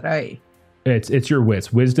stat that I... It's your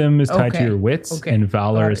wits. Wisdom is tied to your wits, and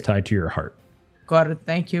valor Got is it. tied to your heart. Got it.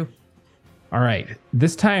 Thank you. All right.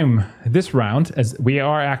 This round, as we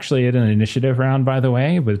are actually at an initiative round, by the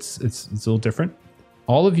way, but it's a little different.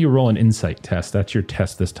 All of you roll an insight test. That's your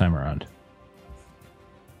test this time around.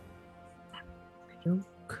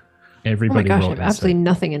 Everybody oh my gosh, I roll have insight. absolutely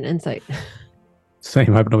nothing in insight.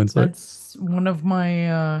 Same. I have no insight. That's one of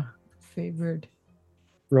my favorite.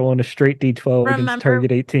 Rolling a straight D12 against Remember-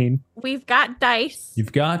 target 18. We've got dice.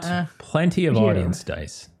 You've got plenty of Yeah. audience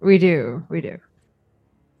dice. We do. We do.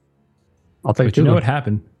 I'll take But you two. know what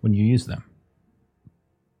happened when you use them?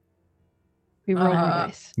 We roll more Uh,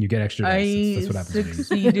 dice. You get extra dice. That's what happens.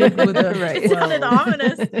 when you use them. Succeeded with a Right. Sounded 12.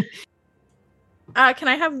 ominous. Can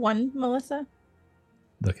I have one, Melissa?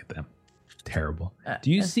 Look at them. Terrible.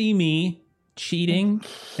 Do you see me cheating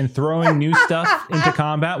and throwing new stuff into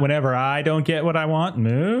combat whenever I don't get what I want?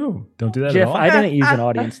 No. Don't do that Jeff, at all. I didn't use an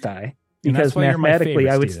audience die And that's because why you're my mathematically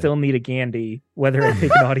favorite, I would Steven. still need a Gandhi whether I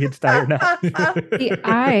take an audience die or not. See,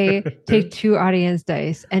 I take 2 audience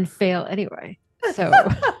dice and fail anyway. So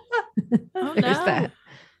Oh, there's no. that.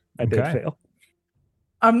 I did Okay. fail.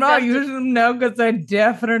 I'm not That's- using them now because I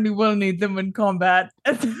definitely will need them in combat.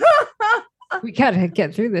 We gotta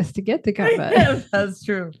get through this to get to combat. That's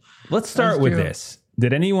true. Let's start That's with true. this.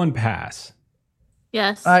 Did anyone pass?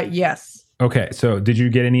 Yes. Yes. Okay, so did you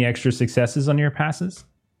get any extra successes on your passes?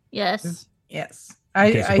 yes. Yes.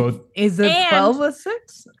 Okay, so both- Is it And- 12 a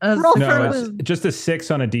 6? Roll No, for it's wound. just a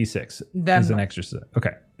 6 on a d6 Then is an no. extra.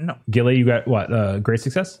 Okay. No. Gilly, you got what? Great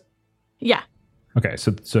success? Yeah. Okay,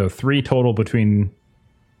 so 3 total between.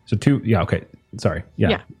 So 2. Yeah. Okay. Sorry. Yeah.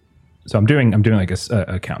 Yeah. So I'm doing like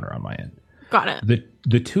a counter on my end. Got it.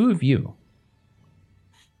 The two of you,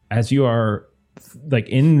 as you are like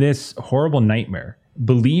in this horrible nightmare,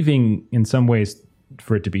 believing in some ways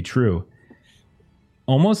for it to be true,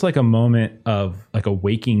 almost like a moment of like a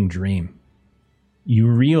waking dream, you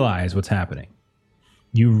realize what's happening.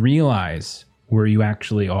 You realize where you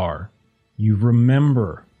actually are. You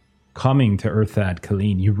remember coming to Erthad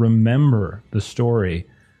Celyn. You remember the story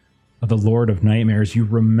of the Lord of Nightmares. You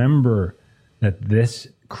remember that this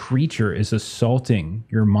creature is assaulting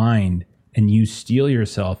your mind, and you steel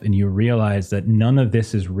yourself and you realize that none of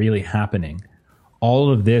this is really happening. All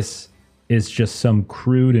of this is just some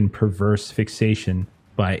crude and perverse fixation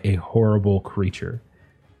by a horrible creature.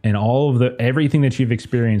 And all of everything that you've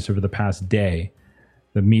experienced over the past day,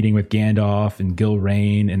 the meeting with Gandalf and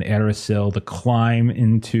Gilrain and Erasil, the climb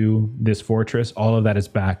into this fortress, all of that is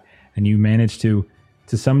back. And you managed to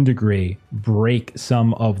some degree, break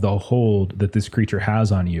some of the hold that this creature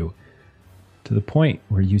has on you, to the point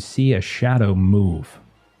where you see a shadow move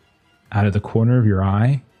out of the corner of your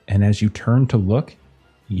eye. And as you turn to look,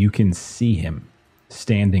 you can see him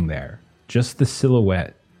standing there. Just the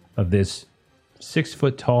silhouette of this 6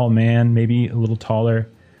 foot tall man, maybe a little taller.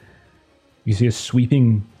 You see a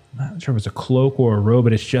sweeping, I'm not sure if it's a cloak or a robe,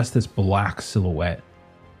 but it's just this black silhouette.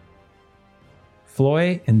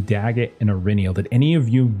 Floy and Daggett and Auriniel, did any of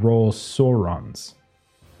you roll Saurons?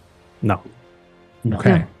 No.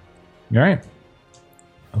 Okay. All right.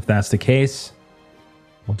 If that's the case,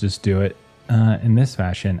 we'll just do it in this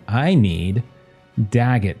fashion. I need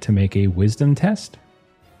Daggett to make a wisdom test.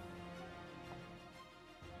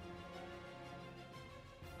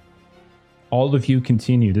 All of you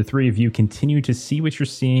continue, the 3 of you continue to see what you're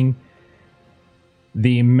seeing.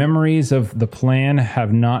 The memories of the plan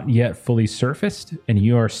have not yet fully surfaced, and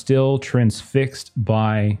you are still transfixed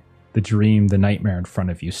by the dream, the nightmare in front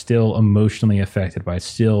of you, still emotionally affected by it,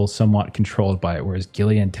 still somewhat controlled by it, whereas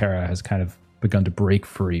Gillian Terra has kind of begun to break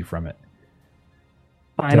free from it.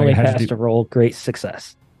 Finally how'd you passed do? a roll. Great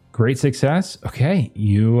success. Great success. Okay,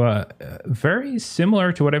 you very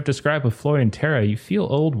similar to what I've described with Floy and Terra. You feel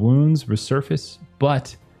old wounds resurface,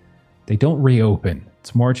 but they don't reopen.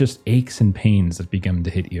 It's more just aches and pains that begin to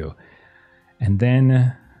hit you. And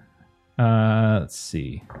then, let's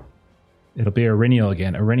see. It'll be Auriniel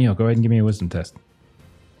again. Auriniel, go ahead and give me a wisdom test.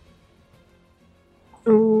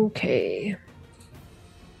 Okay.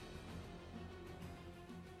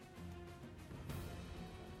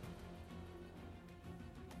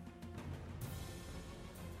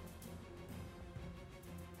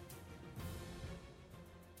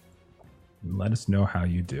 let us know how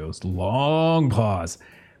you do. It's a long pause.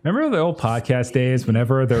 Remember the old podcast days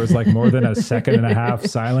whenever there was like more than a second and a half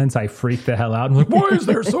silence? I freaked the hell out. I'm like, why is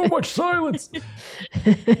there so much silence?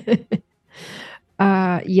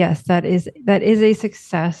 Yes, that is a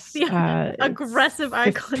success. Yeah, aggressive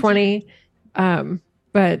eye contact. 20,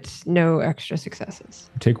 but no extra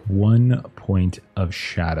successes. Take 1 point of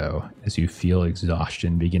shadow as you feel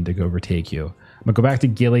exhaustion begin to overtake you. I'm going to go back to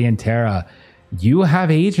Gilly and Tara. You have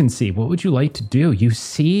agency. What would you like to do? You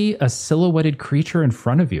see a silhouetted creature in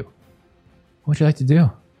front of you. What would you like to do?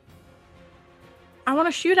 I want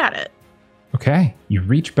to shoot at it. Okay. You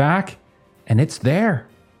reach back and it's there.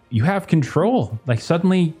 You have control. Like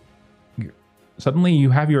suddenly you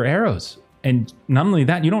have your arrows. And not only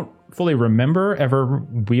that, you don't fully remember ever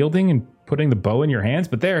wielding and putting the bow in your hands,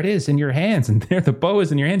 but there it is in your hands. And there the bow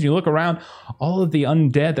is in your hands. You look around, all of the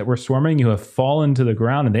undead that were swarming you have fallen to the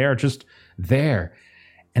ground and they are just there.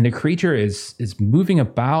 And the creature is moving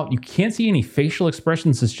about. You can't see any facial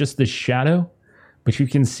expressions. It's just this shadow, but you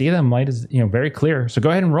can see them light as very clear. So go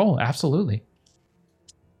ahead and roll. Absolutely.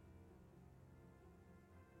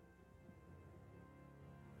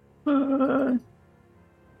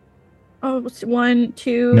 It's 1,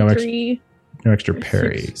 2, No 3. No extra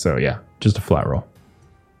parry. 6. So yeah, just a flat roll.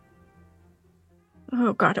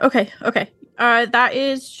 Oh god. Okay. That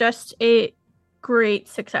is just a great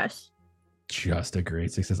success. Just a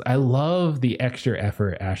great success. I love the extra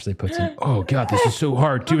effort Ashley puts in. Oh god, this is so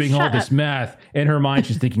hard doing all this math. In her mind,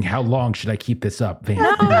 she's thinking, how long should I keep this up? Van,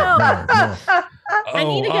 No. I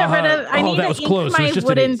need to get rid of. I need that to was ink close. It was my just an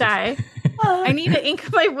wooden 8. die. I need to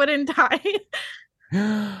ink my wooden die.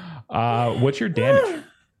 What's your damage?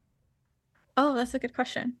 Oh, that's a good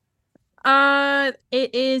question. It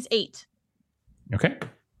is 8. Okay.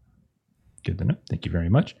 Good to know. Thank you very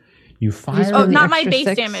much. You fire. Oh, the not my extra base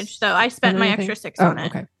 6 damage though. I spent my anything? extra 6 on it.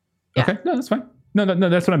 Okay. Yeah. Okay, no, that's fine. No,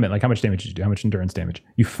 that's what I meant. Like, how much damage did you do? How much endurance damage?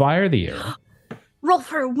 You fire the arrow. Roll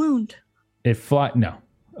for a wound. It flies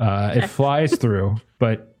through,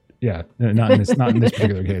 but yeah, not in this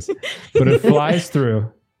particular case. But it flies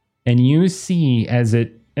through, and you see as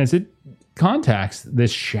it contacts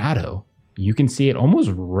this shadow, you can see it almost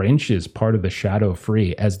wrenches part of the shadow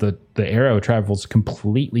free as the arrow travels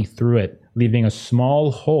completely through it, leaving a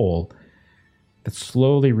small hole that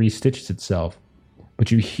slowly restitches itself. But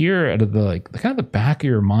you hear out of the kind of the back of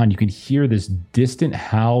your mind, you can hear this distant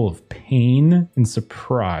howl of pain and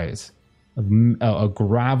surprise of a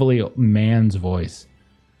gravelly man's voice.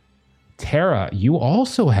 Tara, you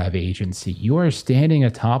also have agency. You are standing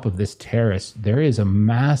atop of this terrace. There is a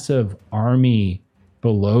massive army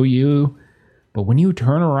below you. But when you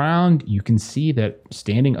turn around, you can see that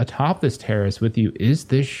standing atop this terrace with you is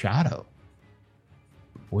this shadow.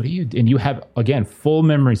 What do you do? And you have, again, full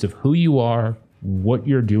memories of who you are, what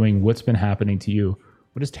you're doing, what's been happening to you.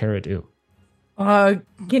 What does Tara do?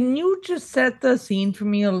 Can you just set the scene for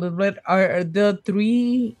me a little bit? Are the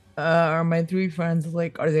three are my 3 friends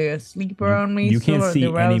are they asleep around me? You can't see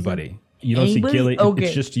anybody. You don't see Gilly. Okay.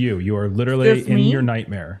 It's just you. You are literally in your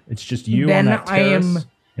nightmare. It's just you then on that terrace.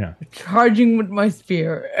 I am charging with my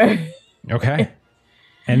spear. Okay.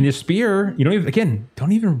 And the spear, you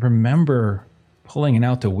don't even remember pulling it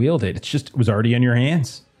out to wield it. It was already in your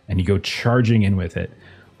hands. And you go charging in with it.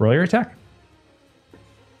 Roll your attack.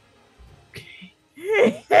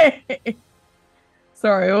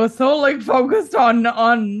 Sorry, I was so focused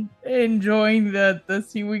on enjoying the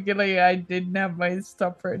seaweed. I didn't have my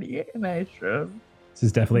stuff ready, and I should have. This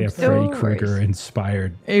is definitely a Freddy Krueger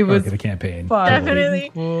inspired It was arc of the campaign. Definitely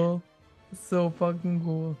cool. So fucking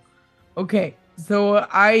cool. Okay, so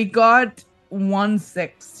I got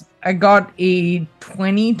 1/6. I got a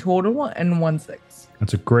 20 total and 1/6.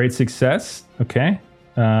 That's a great success. Okay.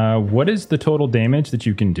 What is the total damage that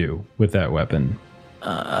you can do with that weapon?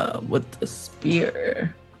 With the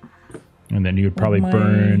spear. And then you would probably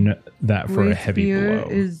burn that for a heavy blow.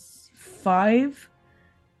 Is 5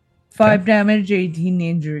 damage, 18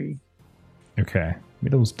 injury. Okay. Let me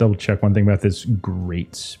just double check one thing about this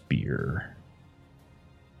great spear.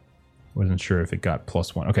 Wasn't sure if it got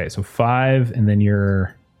 +1. Okay, so 5, and then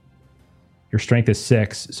your strength is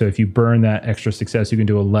 6. So if you burn that extra success, you can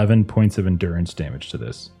do 11 points of endurance damage to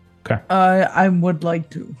this. Okay. I would like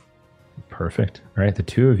to. Perfect. All right, the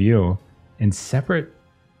two of you in separate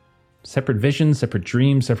visions, separate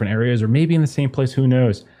dreams, separate areas, or maybe in the same place, who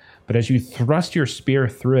knows? But as you thrust your spear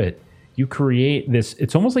through it, you create this,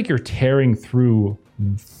 it's almost like you're tearing through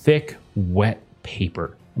thick, wet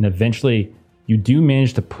paper. And eventually you do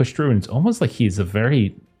manage to push through, and it's almost like he's a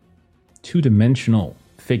very two-dimensional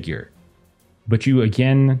figure. But you,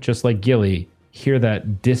 again, just like Gilly, hear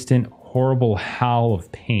that distant, horrible howl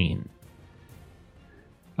of pain.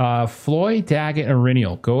 Floyd, Daggett, and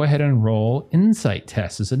Rinial, go ahead and roll insight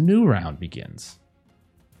tests as a new round begins.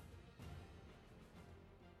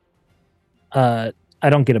 I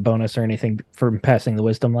don't get a bonus or anything for passing the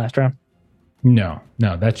wisdom last round. No,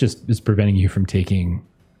 that just is preventing you from taking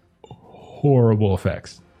horrible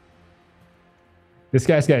effects. This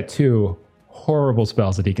guy's got 2 horrible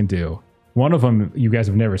spells that he can do. One of them you guys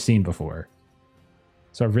have never seen before.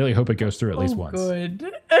 So I really hope it goes through at least once. Good.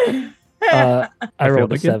 I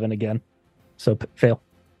rolled a again. 7 again. So fail.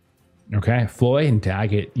 Okay, Floyd and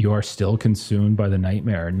Daggett, you are still consumed by the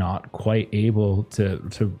nightmare, not quite able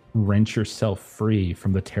to wrench yourself free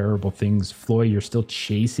from the terrible things. Floyd, you're still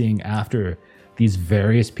chasing after these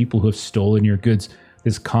various people who have stolen your goods,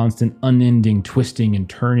 this constant unending twisting and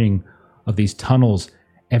turning of these tunnels,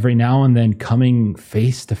 every now and then coming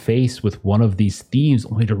face to face with one of these thieves,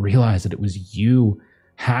 only to realize that it was you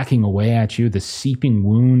hacking away at you, the seeping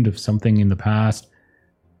wound of something in the past.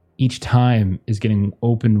 Each time is getting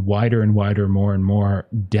opened wider and wider, more and more.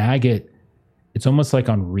 Daggett, it's almost like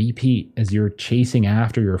on repeat as you're chasing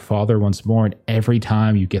after your father once more, and every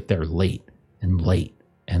time you get there late and late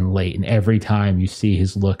and late, and every time you see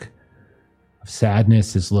his look of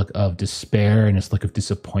sadness, his look of despair, and his look of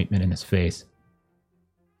disappointment in his face.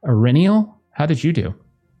 Arenial, how did you do?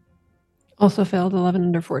 Also failed 11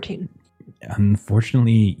 under 14.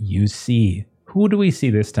 Unfortunately, you see, who do we see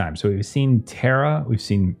this time? So we've seen Tara, we've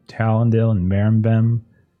seen Talendale and Marimbem.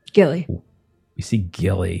 Gilly. We see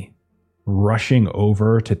Gilly rushing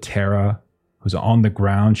over to Tara, who's on the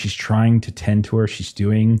ground. She's trying to tend to her. She's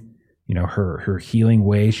doing, her healing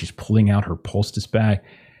way. She's pulling out her poultice bag.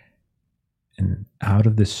 And out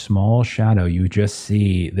of this small shadow, you just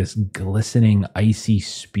see this glistening, icy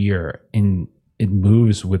spear. And it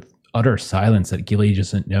moves with utter silence that Gilly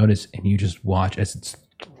doesn't notice. And you just watch as it's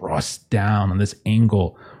thrust down on this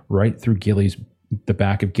angle right through the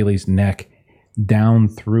back of Gilly's neck, down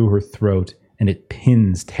through her throat. And it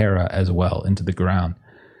pins Tara as well into the ground.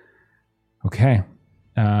 Okay.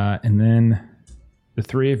 And then the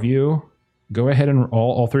 3 of you, go ahead and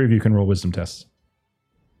all 3 of you can roll wisdom tests.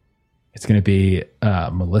 It's going to be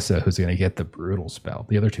Melissa who's going to get the brutal spell.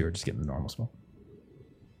 The other 2 are just getting the normal spell.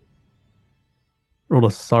 Rolled a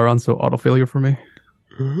Sauron, so auto failure for me.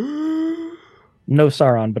 No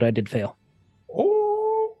Sauron, but I did fail.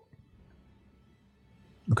 Oh.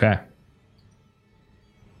 Okay.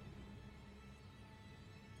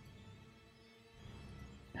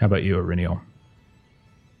 How about you, Arenial?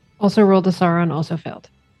 Also rolled a Sauron, also failed.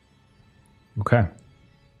 Okay.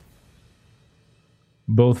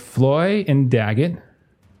 Both Floy and Daggett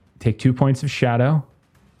take 2 points of shadow,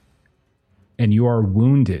 and you are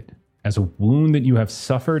wounded, as a wound that you have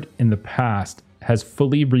suffered in the past has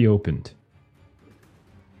fully reopened.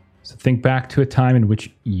 So think back to a time in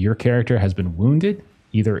which your character has been wounded,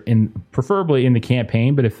 preferably in the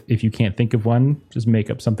campaign, but if you can't think of one, just make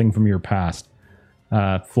up something from your past.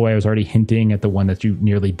 Floy was already hinting at the one that you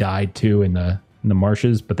nearly died to in the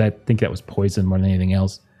marshes, but I think that was poison more than anything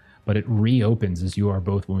else. But it reopens as you are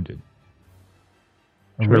both wounded.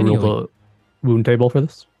 Should I roll the wound table for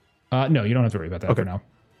this? No, you don't have to worry about that for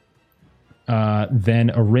now.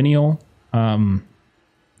 Then Arenial,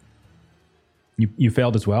 you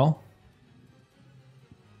failed as well.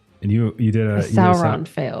 And you did a Sauron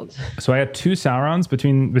failed. So I had 2 Saurons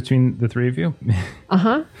between the 3 of you.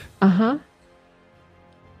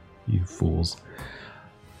 You fools.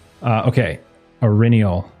 Okay,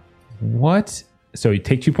 Arenial, what? So you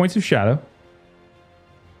take 2 points of shadow,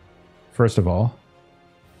 first of all.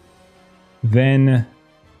 Then,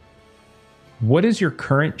 what is your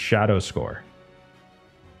current shadow score?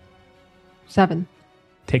 7.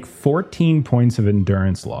 Take 14 points of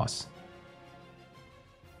endurance loss.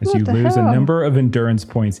 As What you the lose a hell? number of endurance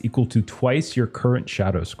points equal to twice your current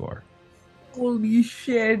shadow score. Holy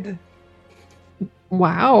shit.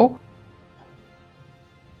 Wow. I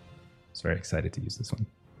was very excited to use this one.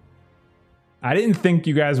 I didn't think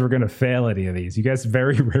you guys were going to fail any of these. You guys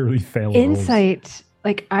very rarely fail rolls. Insight.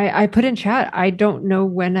 Like I put in chat, I don't know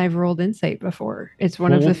when I've rolled insight before. It's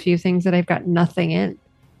one of the few things that I've got nothing in.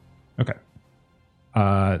 Okay.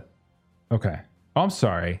 Okay. Oh, I'm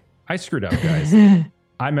sorry. I screwed up, guys.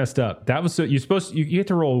 I messed up. That was so you had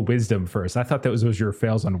to roll wisdom first. I thought that was your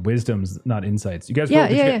fails on wisdoms, not insights. You guys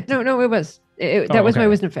rolled Yeah. No, it was. That was my okay.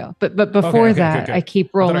 wisdom fail. But before that, good. I keep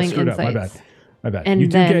I thought I rolling screwed up. insights. My bad. And you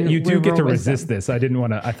do then get to roll resist wisdom. this. I didn't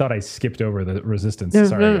want to. I thought I skipped over the resistance. No,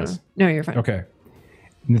 Sorry, guys. No, you're fine. Okay.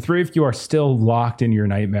 And the 3 of you are still locked in your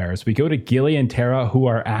nightmares. We go to Gilly and Tara, who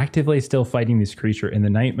are actively still fighting this creature in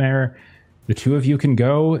the nightmare. The two of you can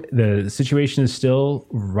go. The situation is still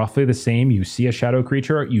roughly the same. You see a shadow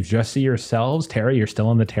creature. You just see yourselves. Tara, you're still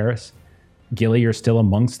on the terrace. Gilly, you're still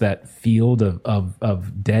amongst that field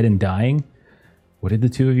of dead and dying. What did the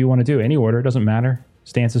two of you want to do? Any order, doesn't matter.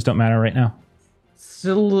 Stances don't matter right now.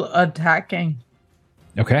 Still attacking.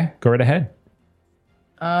 Okay, go right ahead.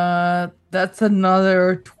 That's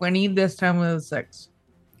another 20. This time with a 6.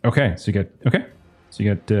 Okay, so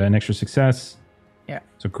you get an extra success. Yeah.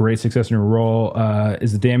 So great success in your roll.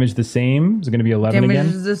 Is the damage the same? Is it going to be 11 Damage again?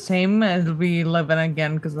 is the same. It'll be 11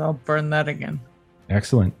 again because I'll burn that again.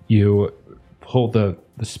 Excellent. You pull the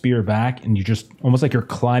spear back and you just almost like you're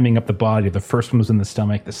climbing up the body. The first one was in the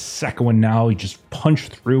stomach. The second one now you just punch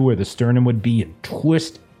through where the sternum would be and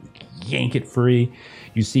twist, yank it free.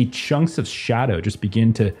 You see chunks of shadow just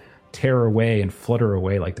begin to tear away and flutter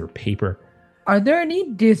away like they're paper. Are there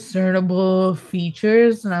any discernible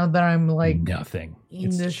features now that I'm like Nothing. in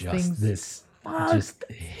It's this just thing's- this Fuck, just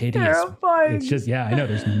hideous. terrifying. It's just I know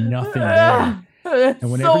there's nothing there. It's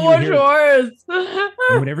And so much worse.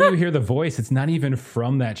 And whenever you hear the voice, it's not even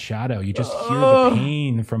from that shadow. You just hear the Oh.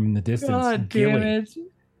 pain from the distance. God Gilly, damn it.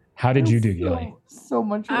 how did you do, So- Gilly? So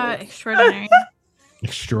much worse. Extraordinary.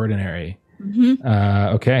 Extraordinary.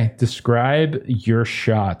 Mhm. Okay, describe your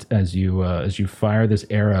shot as you fire this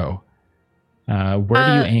arrow. Where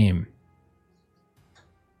do you aim?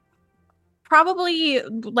 Probably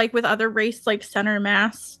like with other race, like center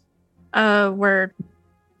mass, where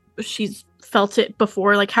she's felt it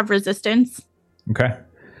before, like have resistance. Okay.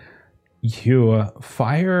 You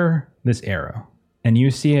fire this arrow, and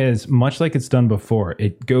you see as much like it's done before,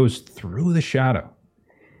 it goes through the shadow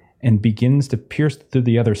and begins to pierce through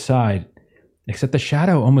the other side, except the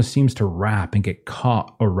shadow almost seems to wrap and get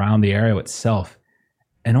caught around the arrow itself,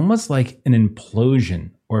 and almost like an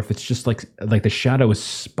implosion, or if it's just like the shadow is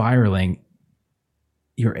spiraling,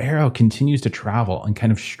 your arrow continues to travel and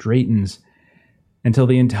kind of straightens until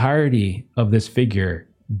the entirety of this figure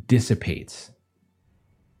dissipates.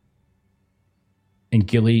 And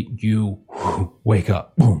Gilly, you wake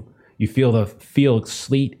up. Boom. You feel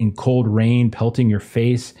sleet and cold rain pelting your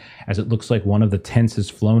face as it looks like one of the tents has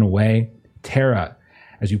flown away. Tara,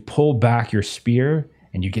 as you pull back your spear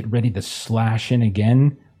and you get ready to slash in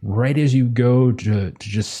again, right as you go to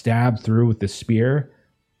just stab through with the spear,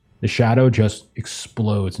 the shadow just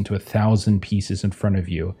explodes into 1,000 pieces in front of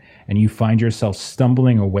you, and you find yourself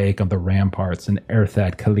stumbling awake on the ramparts in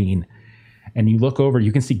Erthad, Celyn. And you look over,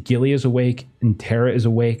 you can see Gilly is awake and Tara is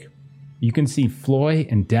awake. You can see Floy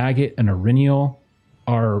and Daggett and Arinial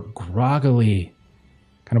are groggily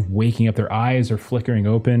kind of waking up. Their eyes are flickering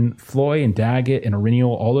open. Floy and Daggett and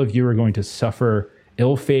Arinial, all of you are going to suffer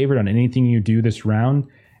ill-favored on anything you do this round,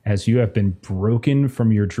 as you have been broken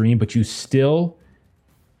from your dream, but you still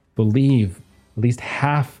believe, at least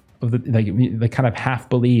half of the kind of half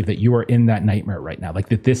believe that you are in that nightmare right now. Like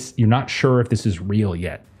that this, you're not sure if this is real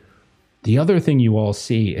yet. The other thing you all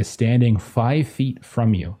see is standing 5 feet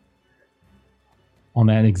from you on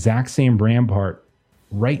that exact same rampart,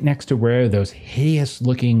 right next to where those hideous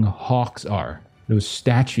looking hawks are, those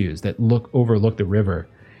statues that overlook the river.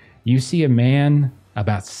 You see a man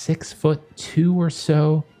about 6'2" or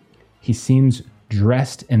so. He seems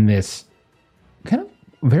dressed in this kind of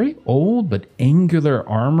very old but angular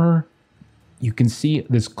armor. You can see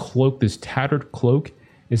this cloak, this tattered cloak,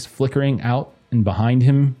 is flickering out and behind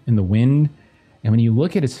him in the wind. And when you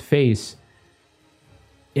look at his face,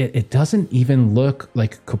 it doesn't even look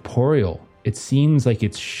like corporeal. It seems like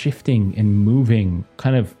it's shifting and moving,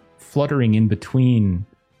 kind of fluttering in between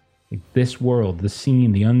like this world, the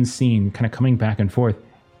seen, the unseen, kind of coming back and forth.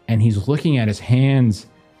 And he's looking at his hands,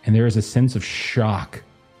 and there is a sense of shock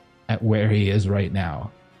at where he is right now.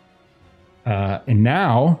 And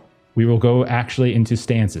now we will go actually into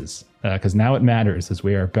stances, because now it matters as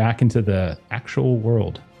we are back into the actual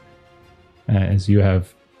world, as you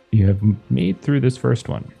have made through this first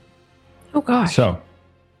one. Oh gosh. So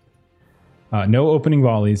no opening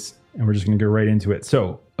volleys, and we're just going to go right into it.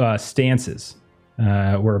 So stances.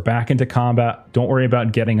 We're back into combat. Don't worry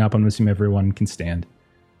about getting up. I'm assuming everyone can stand.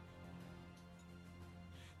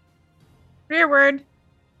 Rearward.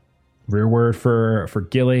 Rearward for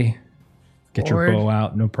Gilly. Get Forward. your bow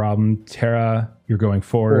out, no problem. Tara, you're going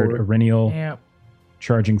forward. Arinial, Yep.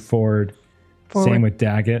 charging forward. Forward. Same with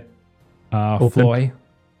Daggett. Open. Floy.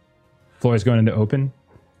 Floy's going into open.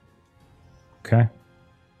 Okay.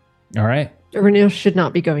 All right. Renil should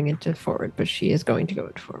not be going into forward, but she is going to go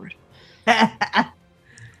into forward.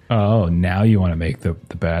 Oh, now you want to make the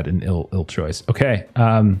bad and ill choice. Okay.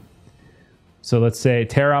 So let's say,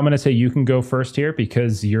 Tara, I'm going to say you can go first here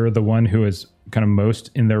because you're the one who has kind of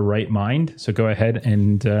most in their right mind. So go ahead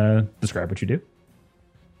and describe what you do.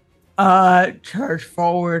 Charge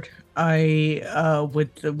forward. I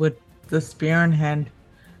with the spear in hand.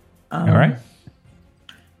 All right.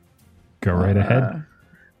 Go right ahead.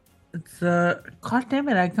 It's God damn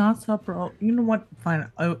it! I can't stop roll. You know what? Fine.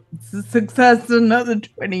 It's a success. Another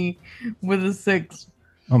 20 with a 6.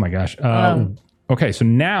 Oh my gosh. Okay, so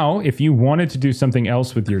now if you wanted to do something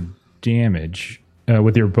else with your damage,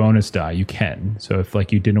 with your bonus die, you can. So if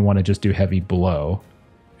like you didn't want to just do heavy blow,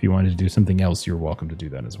 if you wanted to do something else, you're welcome to do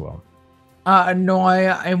that as well. No,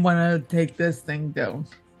 I want to take this thing down.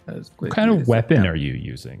 What kind of weapon are you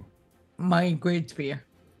using? My great spear.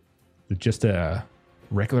 Just a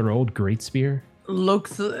regular old great spear?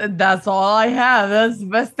 Looks. That's all I have. That's the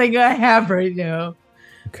best thing I have right now.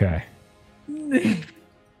 Okay.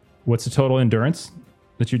 What's the total endurance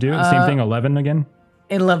that you do? Same thing, 11 again?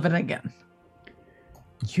 11 again.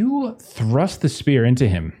 You thrust the spear into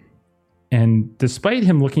him, and despite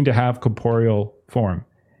him looking to have corporeal form,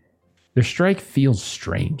 the strike feels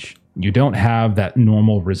strange. You don't have that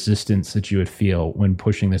normal resistance that you would feel when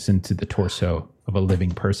pushing this into the torso of a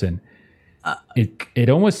living person. It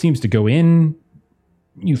almost seems to go in.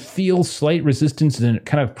 You feel slight resistance, and then it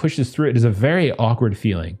kind of pushes through. It is a very awkward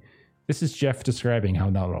feeling. This is Jeff describing how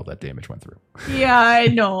not all that damage went through. Yeah, I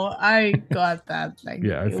know. I got that. Thank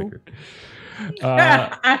you. I figured.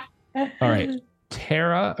 All right.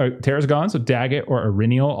 Tara's gone, so Daggett or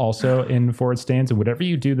Irinial also in forward stance, and whatever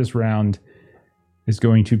you do this round is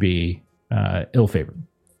going to be ill-favored.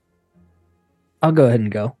 I'll go ahead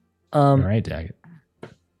and go. All right, Daggett.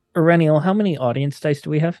 Irenial, how many audience dice do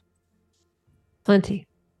we have? Plenty.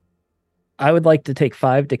 I would like to take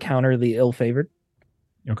 5 to counter the ill-favored.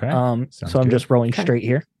 Okay. So I'm just rolling straight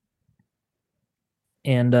here.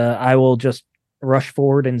 And I will just rush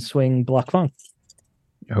forward and swing Block Fong.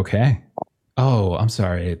 Okay. Oh, I'm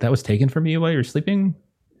sorry. That was taken from you while you were sleeping?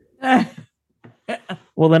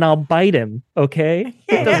 Well, then I'll bite him, okay?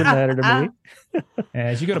 It doesn't matter to me.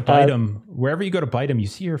 As you go to bite him, wherever you go to bite him, you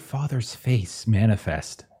see your father's face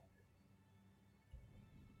manifest.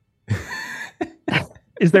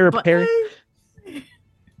 Is there a parry?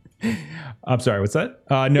 I'm sorry, what's that?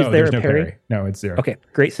 No, Is there there's a no parry? parry. No, it's 0. Okay,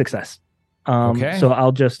 great success. Okay. So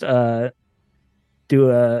I'll just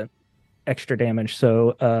do a extra damage,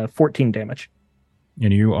 so 14 damage.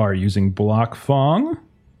 And you are using Block Fong.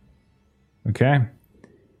 Okay.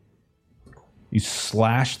 You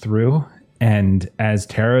slash through, and as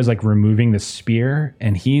Tara is like removing the spear,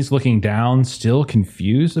 and he's looking down, still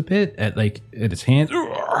confused a bit at his hands.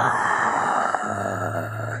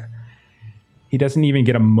 He doesn't even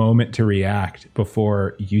get a moment to react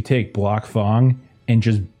before you take Block Fong and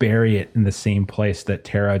just bury it in the same place that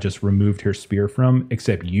Tara just removed her spear from,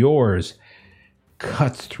 except yours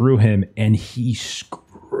cuts through him and he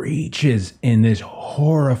screeches in this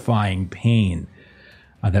horrifying pain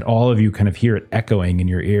that all of you kind of hear it echoing in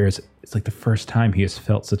your ears. It's like the first time he has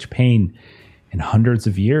felt such pain in hundreds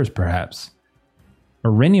of years, perhaps.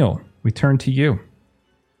 Irinial, we turn to you.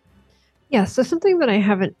 Yeah, so something that I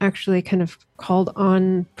haven't actually kind of called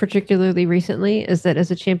on particularly recently is that as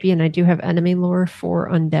a champion, I do have enemy lore for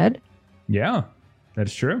undead. Yeah,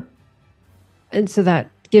 that's true. And so that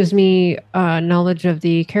gives me knowledge of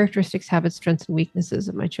the characteristics, habits, strengths, and weaknesses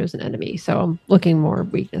of my chosen enemy. So I'm looking more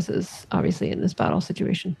weaknesses, obviously, in this battle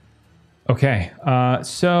situation. Okay,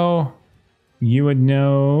 so you would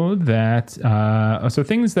know that... so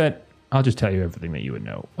things that... I'll just tell you everything that you would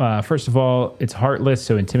know. First of all, it's heartless,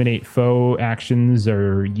 so intimidate foe actions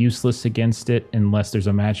are useless against it unless there's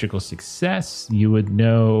a magical success. You would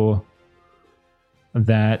know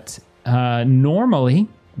that normally,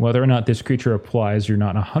 whether or not this creature applies, you're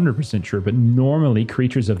not 100% sure, but normally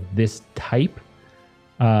creatures of this type,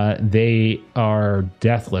 they are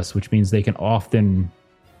deathless, which means they can often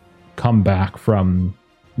come back from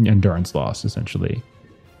endurance loss, essentially.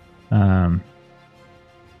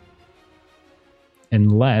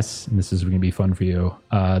 Unless, and this is going to be fun for you,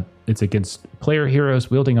 it's against player heroes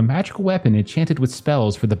wielding a magical weapon enchanted with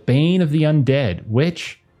spells for the bane of the undead,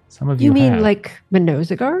 which some of you have. You mean like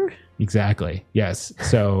Minozagar? Exactly. Yes.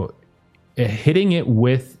 So hitting it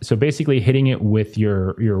with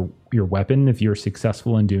your weapon, if you're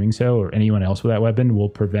successful in doing so, or anyone else with that weapon, will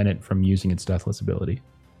prevent it from using its deathless ability.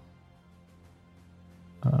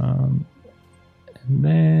 And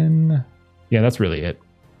then, yeah, that's really it.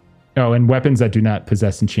 Oh, and weapons that do not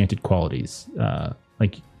possess enchanted qualities.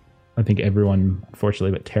 Like, I think everyone,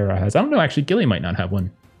 unfortunately, but Tara has. I don't know, actually, Gilly might not have one.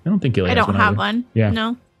 I don't think Gilly has one. I don't have either. one. Yeah.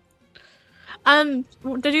 No.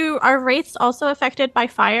 Are wraiths also affected by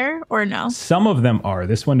fire or no? Some of them are.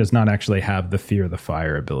 This one does not actually have the fear of the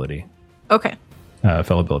fire ability. Okay.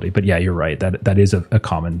 Fallibility. But yeah, you're right. That is a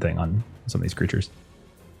common thing on some of these creatures.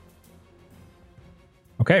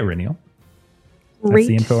 Okay, Reniel. That's Great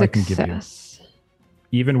the info I can give you. success.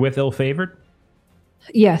 Even with ill-favored?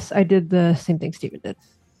 Yes, I did the same thing Steven did.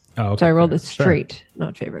 Oh, okay, So I rolled fair. it straight,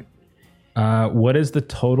 not favored. What is the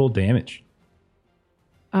total damage?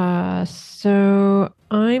 So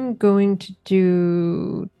I'm going to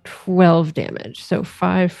do 12 damage. So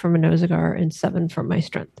 5 from a Nozagar and 7 from my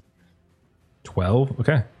strength. 12?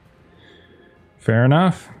 Okay. Fair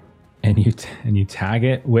enough. And you tag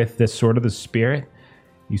it with the Sword of the Spirit.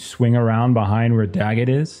 You swing around behind where Daggett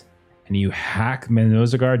is, and you hack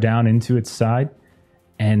Nozagar down into its side.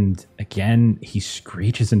 And again, he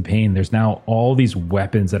screeches in pain. There's now all these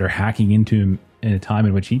weapons that are hacking into him in a time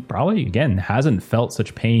in which he probably, again, hasn't felt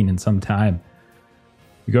such pain in some time.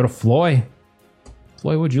 You go to Floy.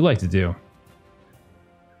 Floy, what would you like to do?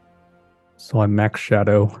 So I'm Max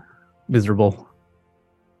Shadow, miserable.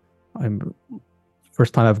 I'm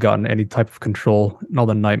first time I've gotten any type of control in all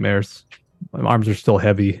the nightmares. My arms are still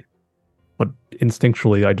heavy, but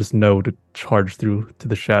instinctually I just know to charge through to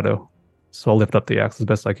the shadow. So I'll lift up the axe as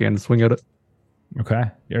best I can and swing at it. Okay.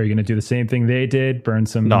 Are you going to do the same thing they did? Burn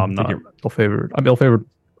some... No, I'm not. Ill-favored. I'm ill-favored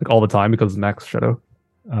like all the time because it's Max Shadow.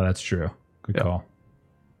 Oh, that's true. Good call.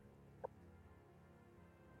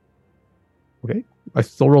 Okay. I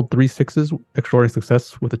still rolled 3 6s, extraordinary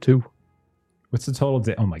success with a 2. What's the total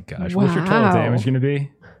oh my gosh. What's your total Wow. damage going to be?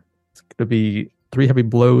 It's going to be 3 heavy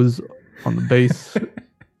blows on the base,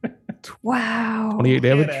 Wow. 28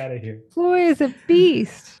 damage. Get out of here. Floy is a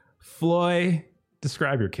beast. Floy,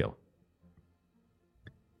 describe your kill.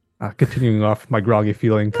 Continuing off my groggy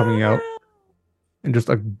feeling coming out, and just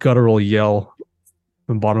a guttural yell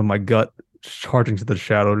from the bottom of my gut, charging to the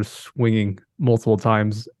shadow, just swinging multiple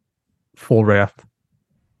times, full wrath,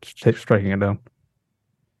 striking it down.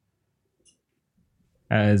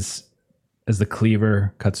 As the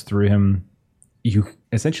cleaver cuts through him, you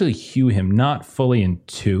essentially hew him not fully in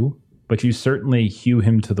two, but you certainly hew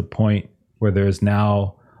him to the point where there's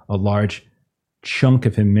now a large chunk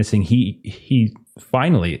of him missing. He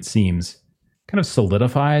finally, it seems, kind of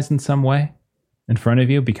solidifies in some way in front of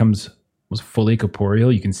you, was fully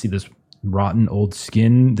corporeal. You can see this rotten old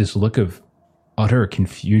skin, this look of utter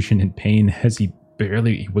confusion and pain as he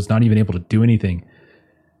was not even able to do anything.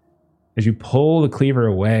 As you pull the cleaver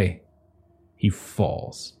away, he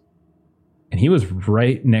falls. And he was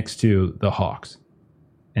right next to the hawks.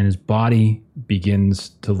 And his body begins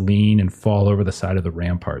to lean and fall over the side of the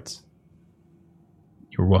ramparts.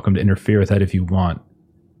 You're welcome to interfere with that if you want.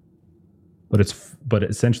 But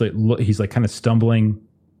essentially, he's like kind of stumbling.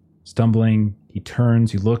 He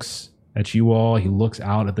turns, he looks at you all, he looks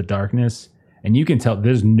out at the darkness, and you can tell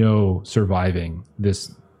there's no surviving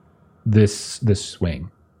this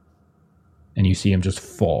swing. And you see him just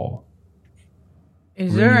fall.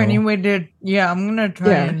 Is there any way to? Yeah, I'm gonna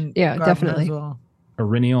try and grab him definitely. as well.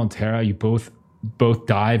 Auriniel and Tara, you both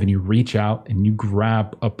dive and you reach out and you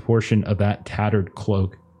grab a portion of that tattered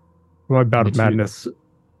cloak. For my bout of madness,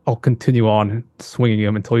 I'll continue on swinging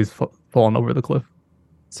him until he's fallen over the cliff.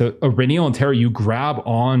 So Auriniel and Tara, you grab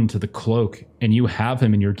on to the cloak and you have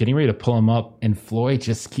him and you're getting ready to pull him up, and Floyd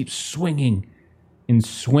just keeps swinging and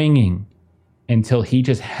swinging until he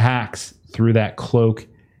just hacks through that cloak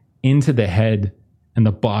into the head, and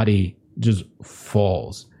the body just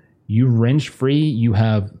falls. You wrench free. You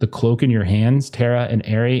have the cloak in your hands, Tara and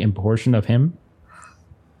Ari, and portion of him.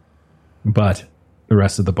 But the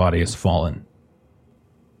rest of the body has fallen.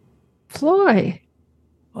 Floy,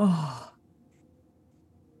 Oh,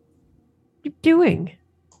 what are you doing?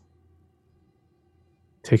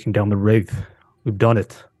 Taking down the Wraith. We've done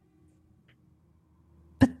it.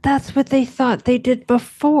 But that's what they thought they did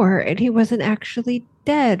before, and he wasn't actually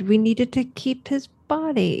dead. We needed to keep his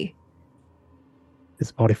body.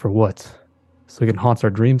 His body for what? So he can haunt our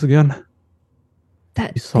dreams again?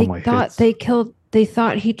 That You saw they my thought hits. they killed. They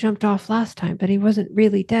thought he jumped off last time, but he wasn't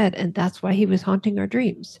really dead, and that's why he was haunting our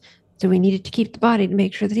dreams. So we needed to keep the body to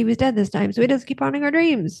make sure that he was dead this time, so he doesn't keep haunting our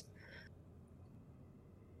dreams.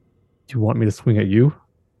 Do you want me to swing at you?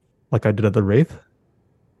 Like I did at the Wraith?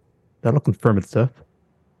 That'll confirm its death.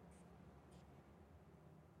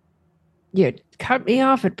 You cut me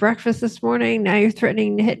off at breakfast this morning. Now you're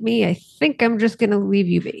threatening to hit me. I think I'm just going to leave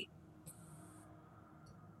you be.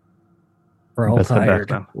 We're all Let's head back tired.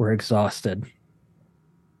 then. We're exhausted.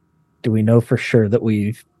 Do we know for sure that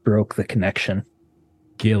we've broke the connection?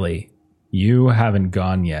 Gilly, you haven't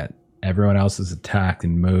gone yet. Everyone else is attacked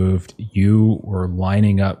and moved. You were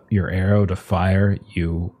lining up your arrow to fire.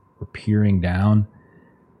 You were peering down.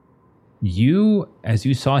 As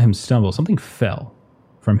you saw him stumble, something fell.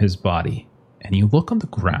 from his body, and you look on the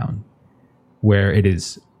ground where it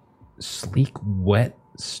is sleek, wet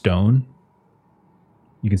stone.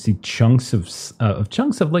 You can see chunks of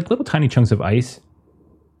like little tiny chunks of ice,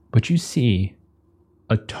 but you see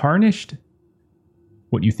a tarnished,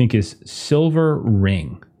 what you think is silver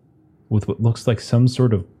ring with what looks like some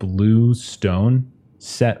sort of blue stone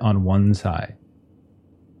set on one side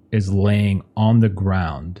is laying on the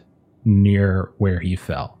ground near where he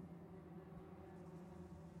fell.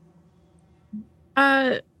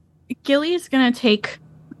 Gilly's gonna take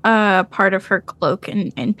part of her cloak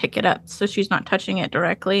and pick it up so she's not touching it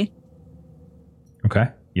directly. Okay.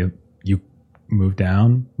 You move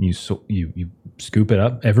down, you scoop it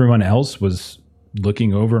up. Everyone else was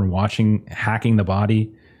looking over and watching, hacking the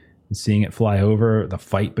body and seeing it fly over. The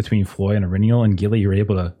fight between Floy and Aurinial, and Gilly, you're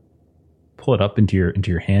able to pull it up into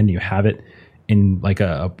your hand. You have it in like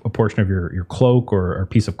a portion of your cloak or a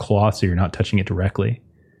piece of cloth, so you're not touching it directly.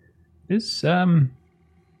 It's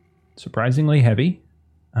surprisingly heavy.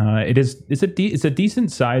 It's a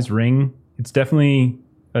decent sized ring. It's definitely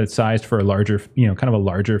sized for a larger, kind of a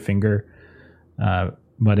larger finger.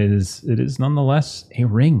 But it is nonetheless a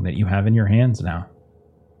ring that you have in your hands now.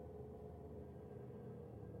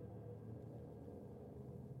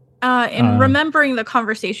 Remembering the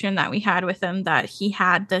conversation that we had with him, that he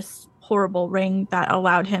had this horrible ring that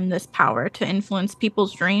allowed him this power to influence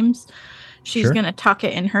people's dreams, she's Sure. going to tuck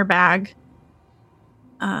it in her bag.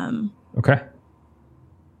 Okay.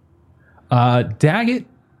 Daggett,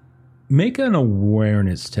 make an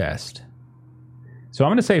awareness test. So I'm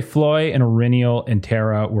going to say Floy and Aurinial and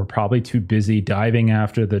Tara were probably too busy diving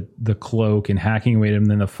after the cloak and hacking away at him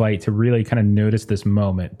in the fight to really kind of notice this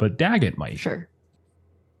moment. But Daggett might. Sure.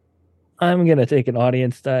 I'm going to take an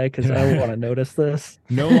audience die because I want to notice this.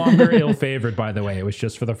 No longer ill-favored, by the way. It was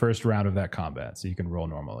just for the first round of that combat, so you can roll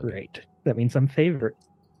normal again. Great. That means I'm favorite.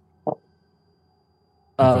 You're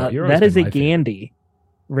always That is been a my favorite. Gandy.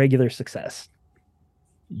 Regular success.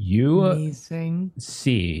 You Amazing.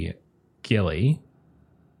 see Gilly.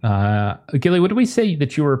 Gilly, what did we say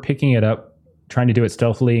that you were picking it up, trying to do it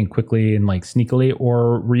stealthily and quickly and like sneakily,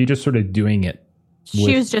 or were you just sort of doing it?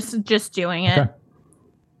 She was just doing it. Okay.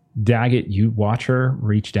 Daggett, you watch her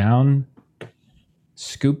reach down,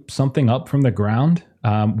 scoop something up from the ground.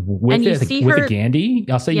 With And you it, see with her- a Gandy.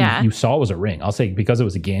 I'll say Yeah. you saw it was a ring. I'll say because it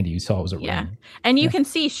was a Gandy, you saw it was a Yeah. ring. And you Yeah. can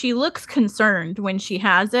see she looks concerned when she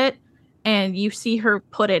has it, and you see her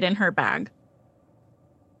put it in her bag.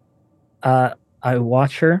 I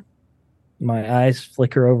watch her. My eyes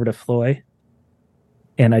flicker over to Floy,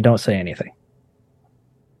 and I don't say anything.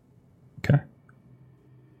 Okay.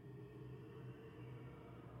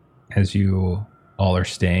 As you all are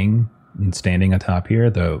staying and standing atop here,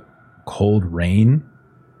 the cold rain,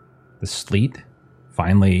 the sleet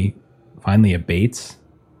finally abates.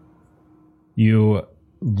 You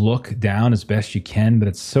look down as best you can, but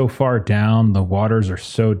it's so far down, the waters are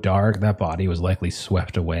so dark, that body was likely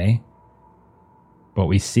swept away. But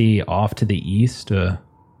we see off to the east a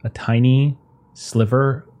tiny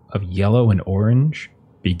sliver of yellow and orange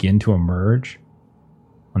begin to emerge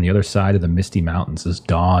on the other side of the misty mountains as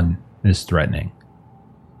dawn is threatening.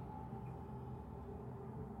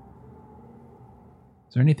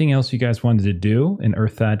 Is there anything else you guys wanted to do in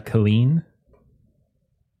Erthad Celyn?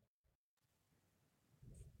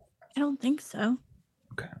 I don't think so.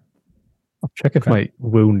 Okay. I'll check if my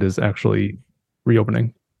wound is actually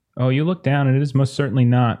reopening. Oh, you look down and it is most certainly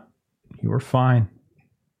not. You were fine.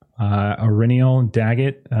 Aurinial and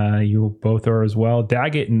Daggett, you both are as well.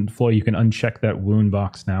 Daggett and Floy, you can uncheck that wound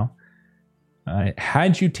box now.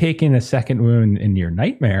 Had you taken a second wound in your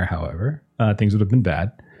nightmare, however, things would have been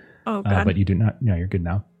bad. Oh, God. But you do not. No, you're good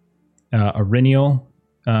now. Aurinial,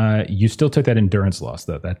 you still took that endurance loss,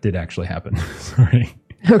 though. That did actually happen. Sorry.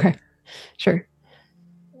 Okay. Sure.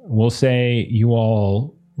 We'll say you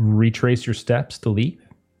all retrace your steps to leave.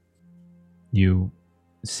 You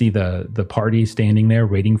see the party standing there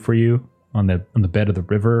waiting for you on the bed of the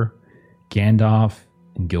river. Gandalf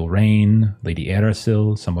and Gilrain, Lady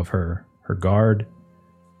Erasil, some of her guard.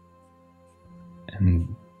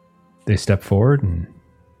 And they step forward and...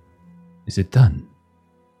 Is it done?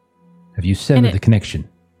 Have you severed the connection?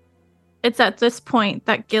 It's at this point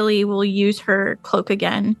that Gilly will use her cloak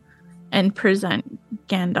again and present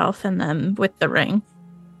Gandalf and them with the ring.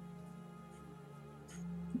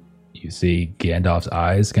 You see Gandalf's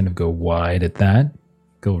eyes kind of go wide at that.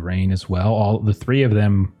 Gilrain as well. All the three of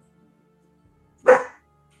them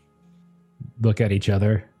look at each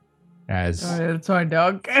other as That's my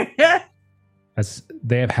dog. as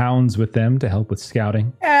they have hounds with them to help with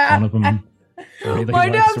scouting. One of them really My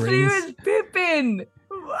likes dog's name rings. is Pippin.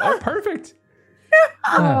 Oh, perfect.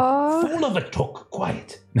 Aw. Fool of a took,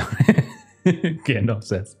 quiet. Gandalf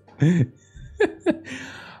says.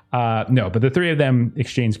 No, but the three of them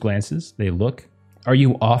exchange glances. They look. Are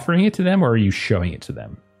you offering it to them, or are you showing it to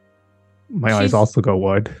them? My eyes also go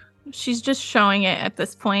wide. She's just showing it at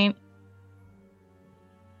this point.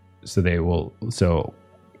 So they will. So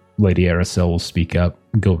Lady Aracel will speak up.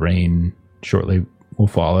 Gilrain shortly will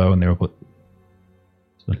follow, and they will put.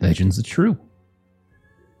 So the legends are true.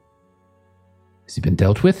 Has he been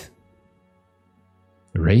dealt with?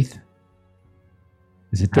 The Wraith?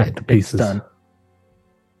 Is it dead? It's done.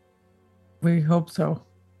 We hope so.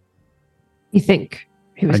 You think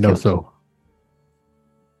he was I know killed? so.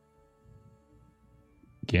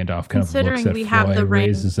 Gandalf kind of Considering looks at we have Floy, the ring.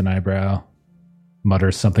 raises an eyebrow,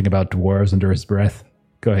 mutters something about dwarves under his breath.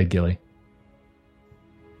 Go ahead, Gilly.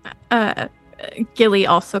 Gilly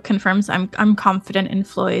also confirms I'm confident in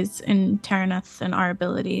Floyd's, in Terraneth, and our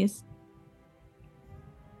abilities.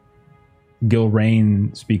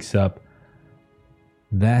 Gilrain speaks up.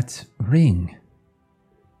 That ring.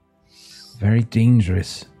 Very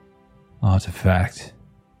dangerous artifact.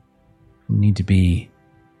 Will need to be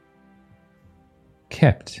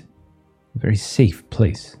kept in a very safe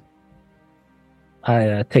place.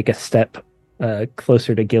 I take a step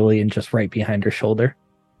closer to Gilly and just right behind her shoulder.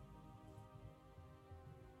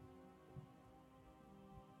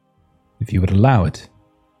 If you would allow it,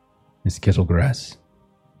 Miss Kettlegrass,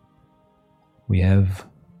 we have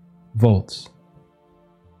vaults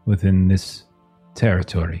within this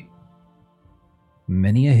territory.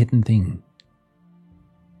 Many a hidden thing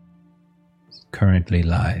currently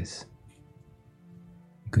lies.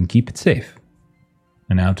 You can keep it safe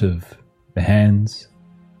and out of the hands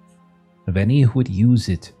of any who would use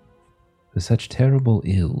it for such terrible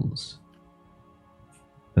ills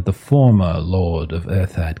that the former Lord of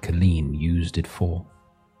Erthad Celyn used it for.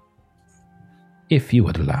 If you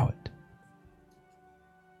would allow it.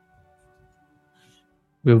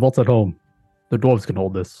 We have vaults at home. The dwarves can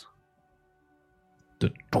hold this.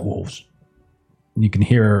 The dwarves. You can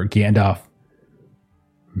hear Gandalf.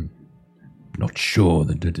 Not sure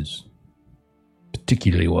that it is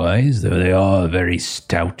particularly wise, though they are very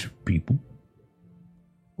stout people.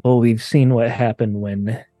 Well, we've seen what happened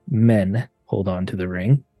when men hold on to the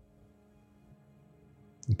ring.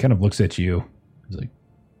 He kind of looks at you. He's like,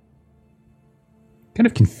 kind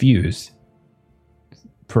of confused.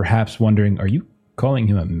 Perhaps wondering, are you calling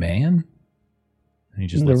him a man? And he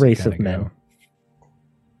just The lets it race kinda of men. go.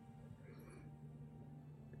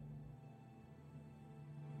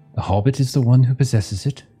 The Hobbit is the one who possesses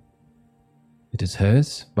it. It is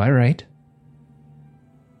hers by right.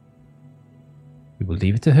 We will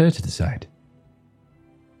leave it to her to decide.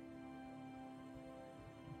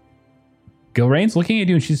 Gilrain's looking at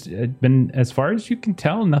you, and she's been, as far as you can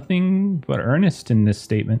tell, nothing but earnest in this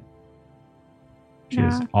statement. She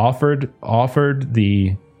has offered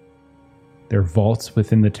their vaults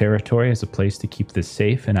within the territory as a place to keep this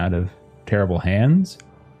safe and out of terrible hands.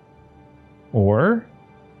 Or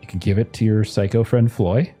you can give it to your psycho friend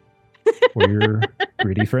Floy, or your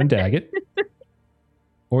greedy friend Daggett.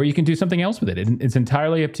 Or you can do something else with it. It's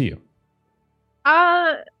entirely up to you.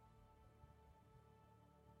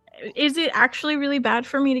 Is it actually really bad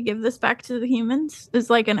for me to give this back to the humans? Is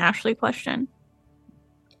like an Ashley question.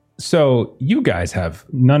 So you guys have,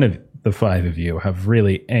 none of the five of you have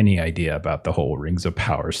really any idea about the whole Rings of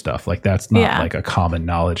Power stuff. Like that's not like a common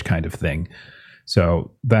knowledge kind of thing.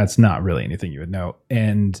 So that's not really anything you would know.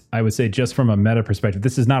 And I would say just from a meta perspective,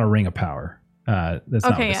 this is not a Ring of Power. That's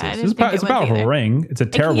not what this is. It's a powerful ring. It's a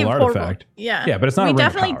terrible artifact. Yeah, but it's not a ring of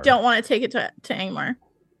definitely power. don't want to take it to Angmar.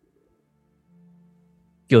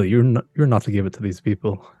 Gilly, you're not to give it to these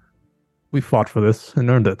people. We fought for this and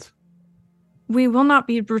earned it. We will not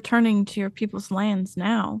be returning to your people's lands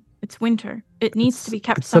now. It's winter. It needs to be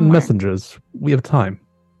kept Send somewhere. messengers. We have time.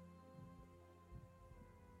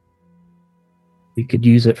 We could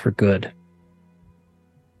use it for good.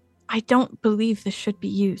 I don't believe this should be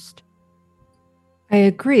used. I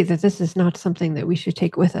agree that this is not something that we should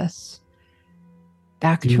take with us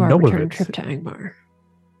back You to our know of return it. trip to Angmar.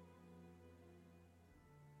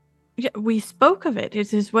 Yeah, we spoke of it.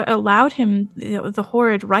 It is what allowed him the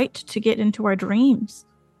horrid right to get into our dreams.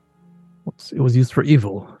 It was used for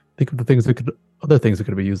evil. Think of the things other things it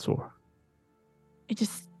could be used for. It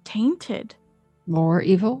is tainted. More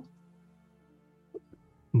evil?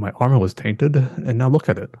 My armor was tainted, and now look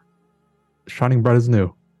at it. Shining bright as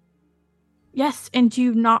new. Yes, and do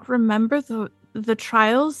you not remember the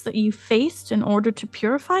trials that you faced in order to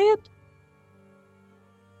purify it?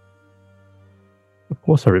 Of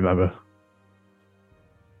course I remember.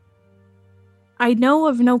 I know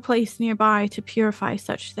of no place nearby to purify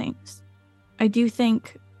such things. I do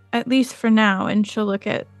think, at least for now, and she'll look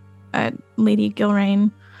at Lady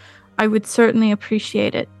Gilrain, I would certainly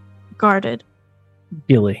appreciate it guarded.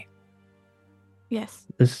 Gilly, Yes.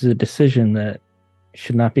 this is a decision that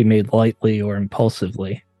should not be made lightly or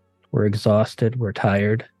impulsively. We're exhausted. We're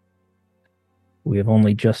tired. We have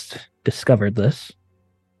only just discovered this.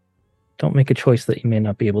 Don't make a choice that you may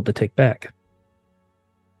not be able to take back.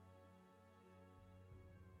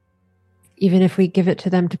 Even if we give it to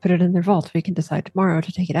them to put it in their vault, we can decide tomorrow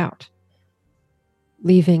to take it out.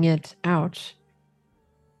 Leaving it out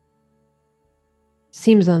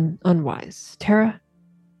seems unwise. Tara,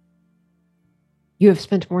 you have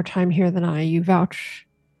spent more time here than I. You vouch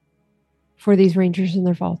for these rangers in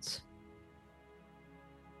their vaults.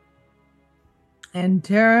 And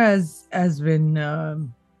Tara has been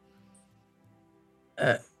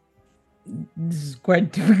this is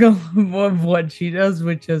quite typical of what she does,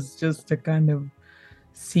 which is just to kind of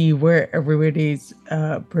see where everybody's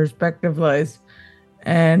perspective lies.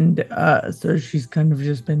 And so she's kind of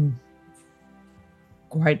just been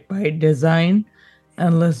quite by design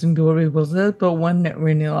and listening to what people say. But when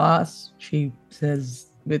Rennie asks, she says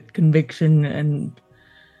with conviction and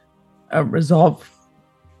resolve,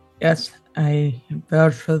 yes, I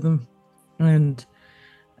vouch for them. And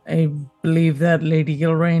I believe that Lady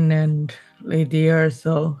Gilrain and Lady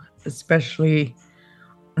Ursel, especially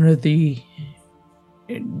under the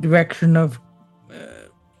direction of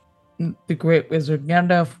the Great Wizard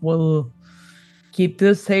Gandalf, will keep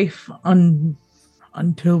this safe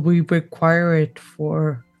until we require it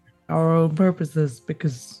for our own purposes,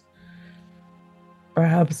 because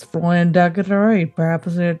perhaps Floy and Daggett are right.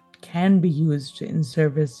 Perhaps it can be used in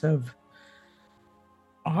service of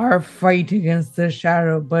our fight against the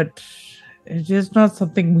shadow, but it's just not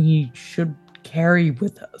something we should carry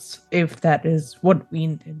with us if that is what we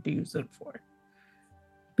intend to use it for.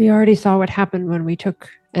 We already saw what happened when we took,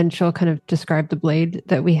 and she'll kind of describe the blade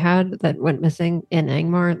that we had that went missing in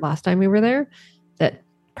Angmar last time we were there, that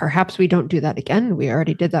perhaps we don't do that again. We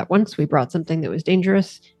already did that once. We brought something that was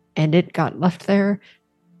dangerous and it got left there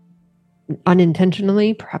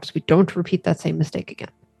unintentionally. Perhaps we don't repeat that same mistake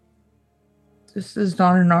again. This is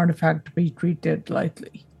not an artifact to be treated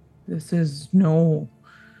lightly. This is no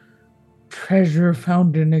treasure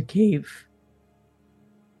found in a cave.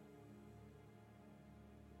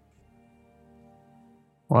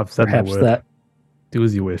 Well, I've said Perhaps my word. that Do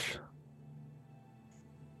as you wish.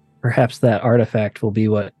 perhaps that artifact will be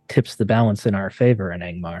what tips the balance in our favor in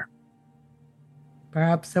Angmar.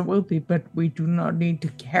 Perhaps it will be, but we do not need to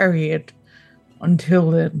carry it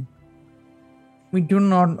until then. We do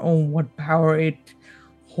not know what power it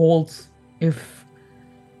holds. If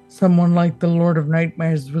someone like the Lord of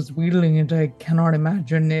Nightmares was wielding it, I cannot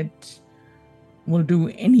imagine it will do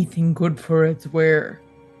anything good for its wearer.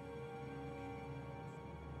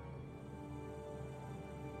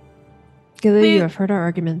 Gilly, you have heard our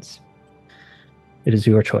arguments. It is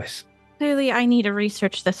your choice. Clearly, I need to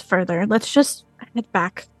research this further. Let's just head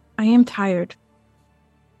back. I am tired.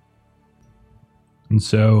 And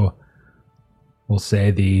so we'll say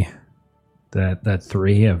that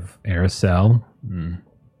three of Aracel, and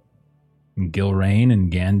Gilrain,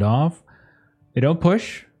 and Gandalf, they don't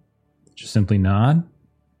push, just simply nod.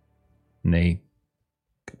 And they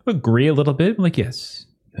agree a little bit, like, yes,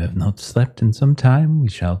 you have not slept in some time. We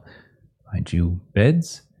shall find you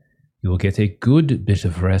beds. You will get a good bit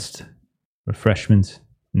of rest, refreshment,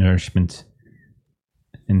 nourishment,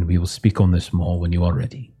 and we will speak on this more when you are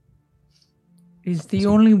ready. Is the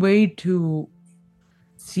only way to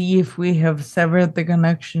see if we have severed the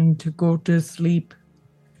connection to go to sleep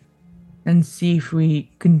and see if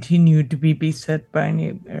we continue to be beset by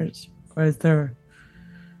nightmares? Or is there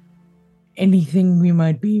anything we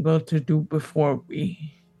might be able to do before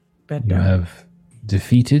we bed You down? have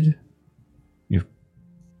defeated, you've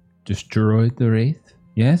destroyed the Wraith,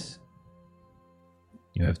 yes?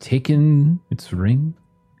 You have taken its ring.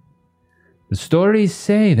 The stories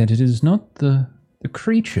say that it is not the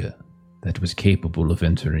creature that was capable of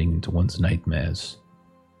entering into one's nightmares,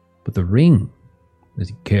 but the ring that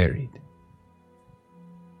he carried.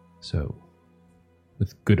 So,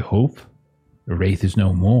 with good hope, the Wraith is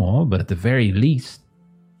no more, but at the very least,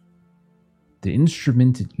 the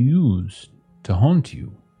instrument it used to haunt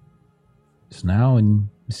you is now in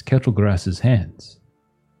Miss Kettlegrass's hands.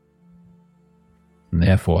 And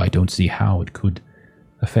therefore, I don't see how it could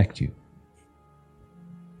affect you.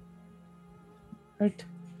 Right.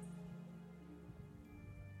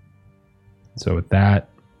 So with that,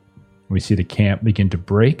 we see the camp begin to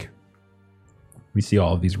break. We see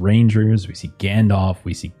all of these rangers. We see Gandalf.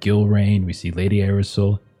 We see Gilrain. We see Lady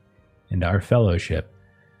Aerosol. And our fellowship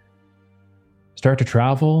start to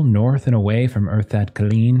travel north and away from Erthad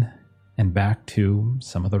Celyn and back to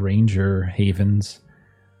some of the ranger havens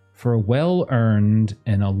for a well-earned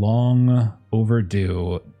and a long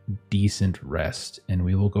overdue decent rest. And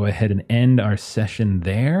we will go ahead and end our session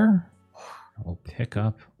there. We'll pick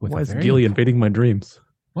up with Why is Gilly invading my dreams?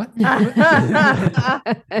 What? Yeah.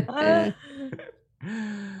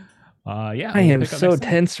 I we'll am pick up so next time.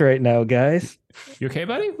 tense right now, guys. You okay,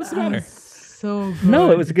 buddy? What's the matter? So good.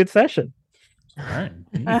 No, it was a good session. All right.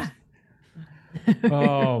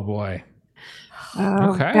 Oh boy.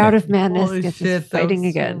 Okay. Bout of madness Holy gets shit, us that fighting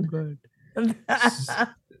was so again. good.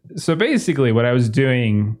 So basically, what I was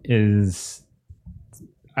doing is,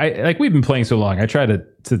 we've been playing so long. I try to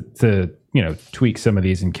tweak some of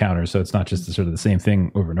these encounters so it's not just sort of the same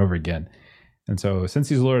thing over and over again. And so since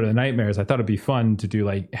he's Lord of the Nightmares, I thought it'd be fun to do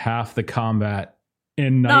like half the combat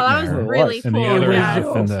in No, that Nightmare was really and cool. the other Yeah.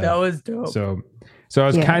 half in the. That was dope. So I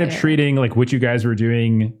was Yeah, kind of yeah. treating like what you guys were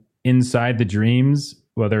doing inside the dreams,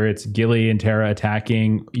 whether it's Gilly and Tara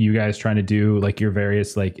attacking, you guys trying to do like your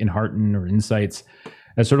various like enhearten or insights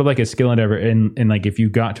as sort of like a skill endeavor. And like if you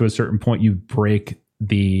got to a certain point, you break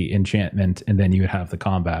the enchantment and then you would have the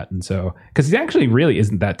combat. And so, because he actually really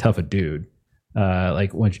isn't that tough a dude,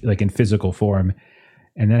 like in physical form.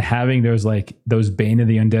 And then having those Bane of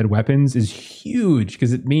the Undead weapons is huge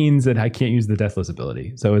because it means that I can't use the Deathless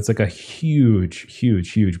ability. So it's like a huge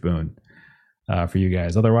boon for you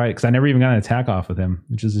guys. Otherwise, because I never even got an attack off with him,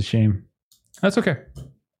 which is a shame. That's okay.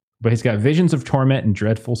 But he's got visions of torment and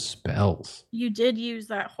dreadful spells. You did use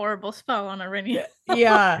that horrible spell on Aurenia.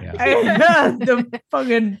 Yeah. The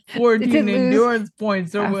fucking 14 Did lose endurance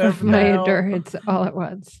points or Half whatever. of my endurance all at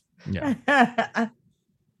once. Yeah.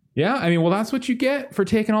 Yeah, I mean, well, that's what you get for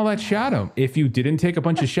taking all that shadow. If you didn't take a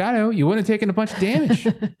bunch of shadow, you wouldn't have taken a bunch of damage.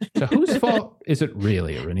 So whose fault is it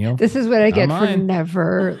really, Aurelio? This is what I get for mine.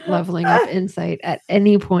 never leveling up insight at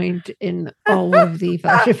any point in all of the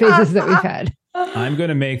fellowship phases that we've had. I'm going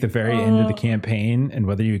to make the very end of the campaign and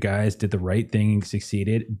whether you guys did the right thing and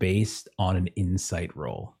succeeded based on an insight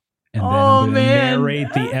roll. And then I'm going to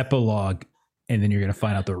narrate the epilogue and then you're going to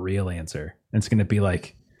find out the real answer. And it's going to be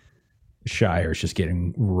like Shire's just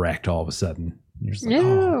getting wrecked all of a sudden. And you're just like,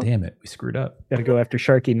 No. oh, damn it. We screwed up. Gotta go after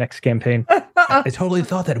Sharky next campaign. I totally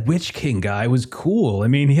thought that Witch King guy was cool. I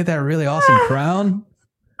mean, he had that really awesome crown.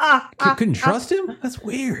 Couldn't trust him? That's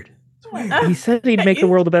weird. It's weird. He said he'd make the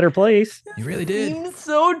world a better place. He really did. Seems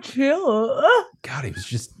so chill. God, he was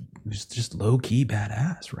just low key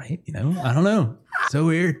badass, right? You know, I don't know. So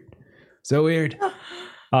weird.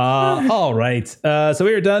 All right. So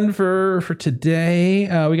we are done for today.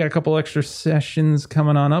 We got a couple extra sessions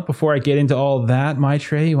coming on up. Before I get into all that,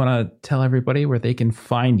 Maitre, you want to tell everybody where they can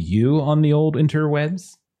find you on the old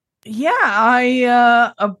interwebs? Yeah,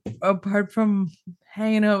 I apart from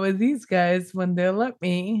hanging out with these guys when they let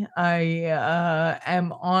me, I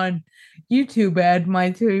am on YouTube at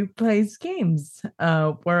Maitre Plays Games,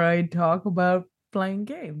 where I talk about playing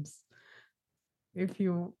games. If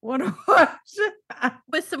you want to watch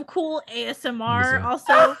With some cool ASMR Amazing.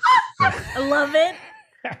 also. I love it.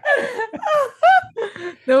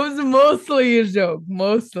 That was mostly a joke.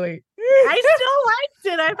 Mostly. I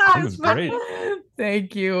still liked it. I thought That it was was fun. great.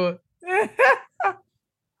 Thank you.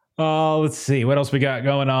 Let's see what else we got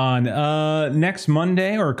going on. Next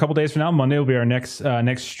Monday or a couple days from now, Monday will be our next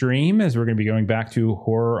stream as we're going to be going back to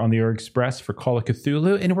Horror on the Orient Express for Call of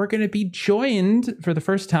Cthulhu, and we're going to be joined for the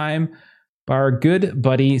first time by our good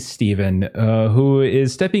buddy Steven, who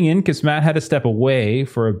is stepping in because Matt had to step away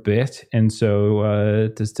for a bit, and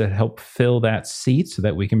so just to help fill that seat so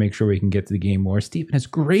that we can make sure we can get to the game more, Steven has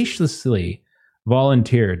graciously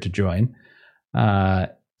volunteered to join. I'll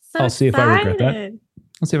see if I regret that. excited.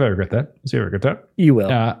 Let's see if I regret that. You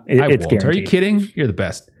will. I It's won't. Are you guaranteed. kidding? You're the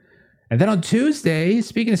best. And then on Tuesday,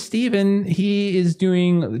 speaking of Steven, he is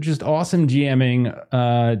doing just awesome GMing.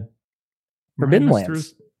 Forbidden Run us Lands.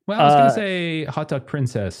 through- Well, I was going to say Hot Dog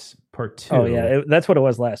Princess Part 2. Oh yeah, that's what it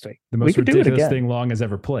was last week. The We most could do it ridiculous again. thing Long has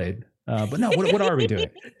ever played. But no, what are we doing?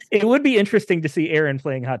 It would be interesting to see Aaron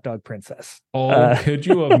playing Hot Dog Princess. Oh, could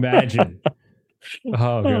you imagine?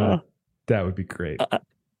 Oh, God. That would be great.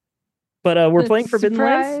 But we're playing Forbidden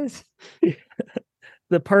Lands. Surprise.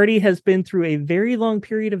 The party has been through a very long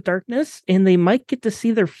period of darkness, and they might get to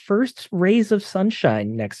see their first rays of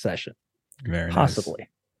sunshine next session. Very nice. Possibly.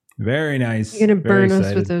 Very nice. You're going to Very burn us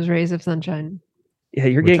excited. with those rays of sunshine. Yeah,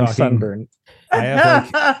 you're We're getting talking- sunburned. I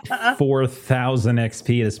have like 4,000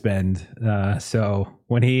 XP to spend. So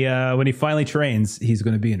when he finally trains, he's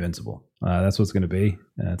going to be invincible. That's what's going to be.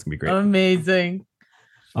 It's going to be great. Amazing.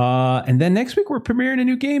 And then next week we're premiering a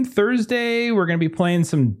new game. Thursday we're going to be playing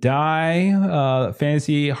some Die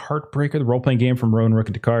Fantasy Heartbreaker, the role-playing game from Rowan Rook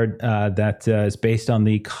and Descartes that is based on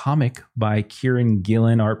the comic by Kieran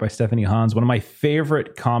Gillen, art by Stephanie Hans. One of my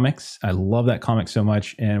favorite comics. I love that comic so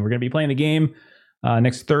much. And we're going to be playing the game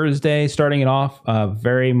next Thursday, starting it off.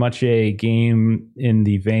 Very much a game in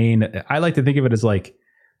the vein. I like to think of it as like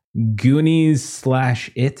Goonies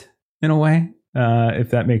 / It in a way,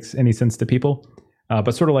 if that makes any sense to people.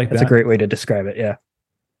 But sort of like That's that. a great way to describe it. Yeah.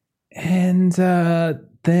 And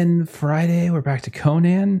then Friday, we're back to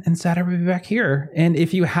Conan, and Saturday, we'll be back here. And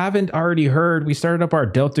if you haven't already heard, we started up our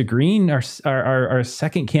Delta Green, our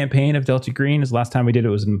second campaign of Delta Green. As last time we did it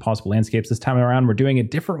was in Impossible Landscapes. This time around, we're doing a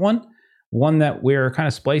different one that we're kind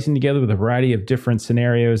of splicing together with a variety of different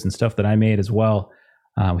scenarios and stuff that I made as well.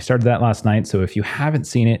 We started that last night, so if you haven't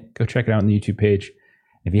seen it, go check it out on the YouTube page.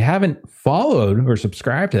 If you haven't followed or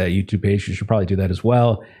subscribed to that YouTube page, you should probably do that as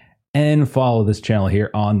well. And follow this channel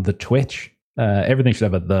here on the Twitch. Everything should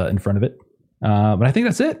have a "the" in front of it. But I think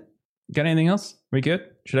that's it. Got anything else? We good?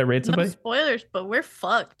 Should I raid No somebody? spoilers, but we're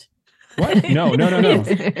fucked. What? No. In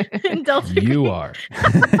Delta You Green. are.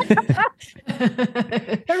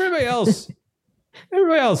 Everybody else.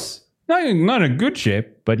 Not in a good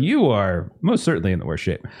shape, but you are most certainly in the worst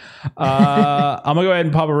shape. I'm gonna go ahead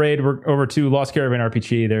and pop a raid. We're over to Lost Caravan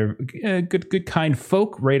RPG. They're good, kind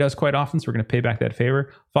folk. Raid us quite often, so we're gonna pay back that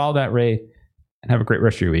favor. Follow that raid, and have a great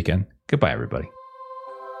rest of your weekend. Goodbye, everybody.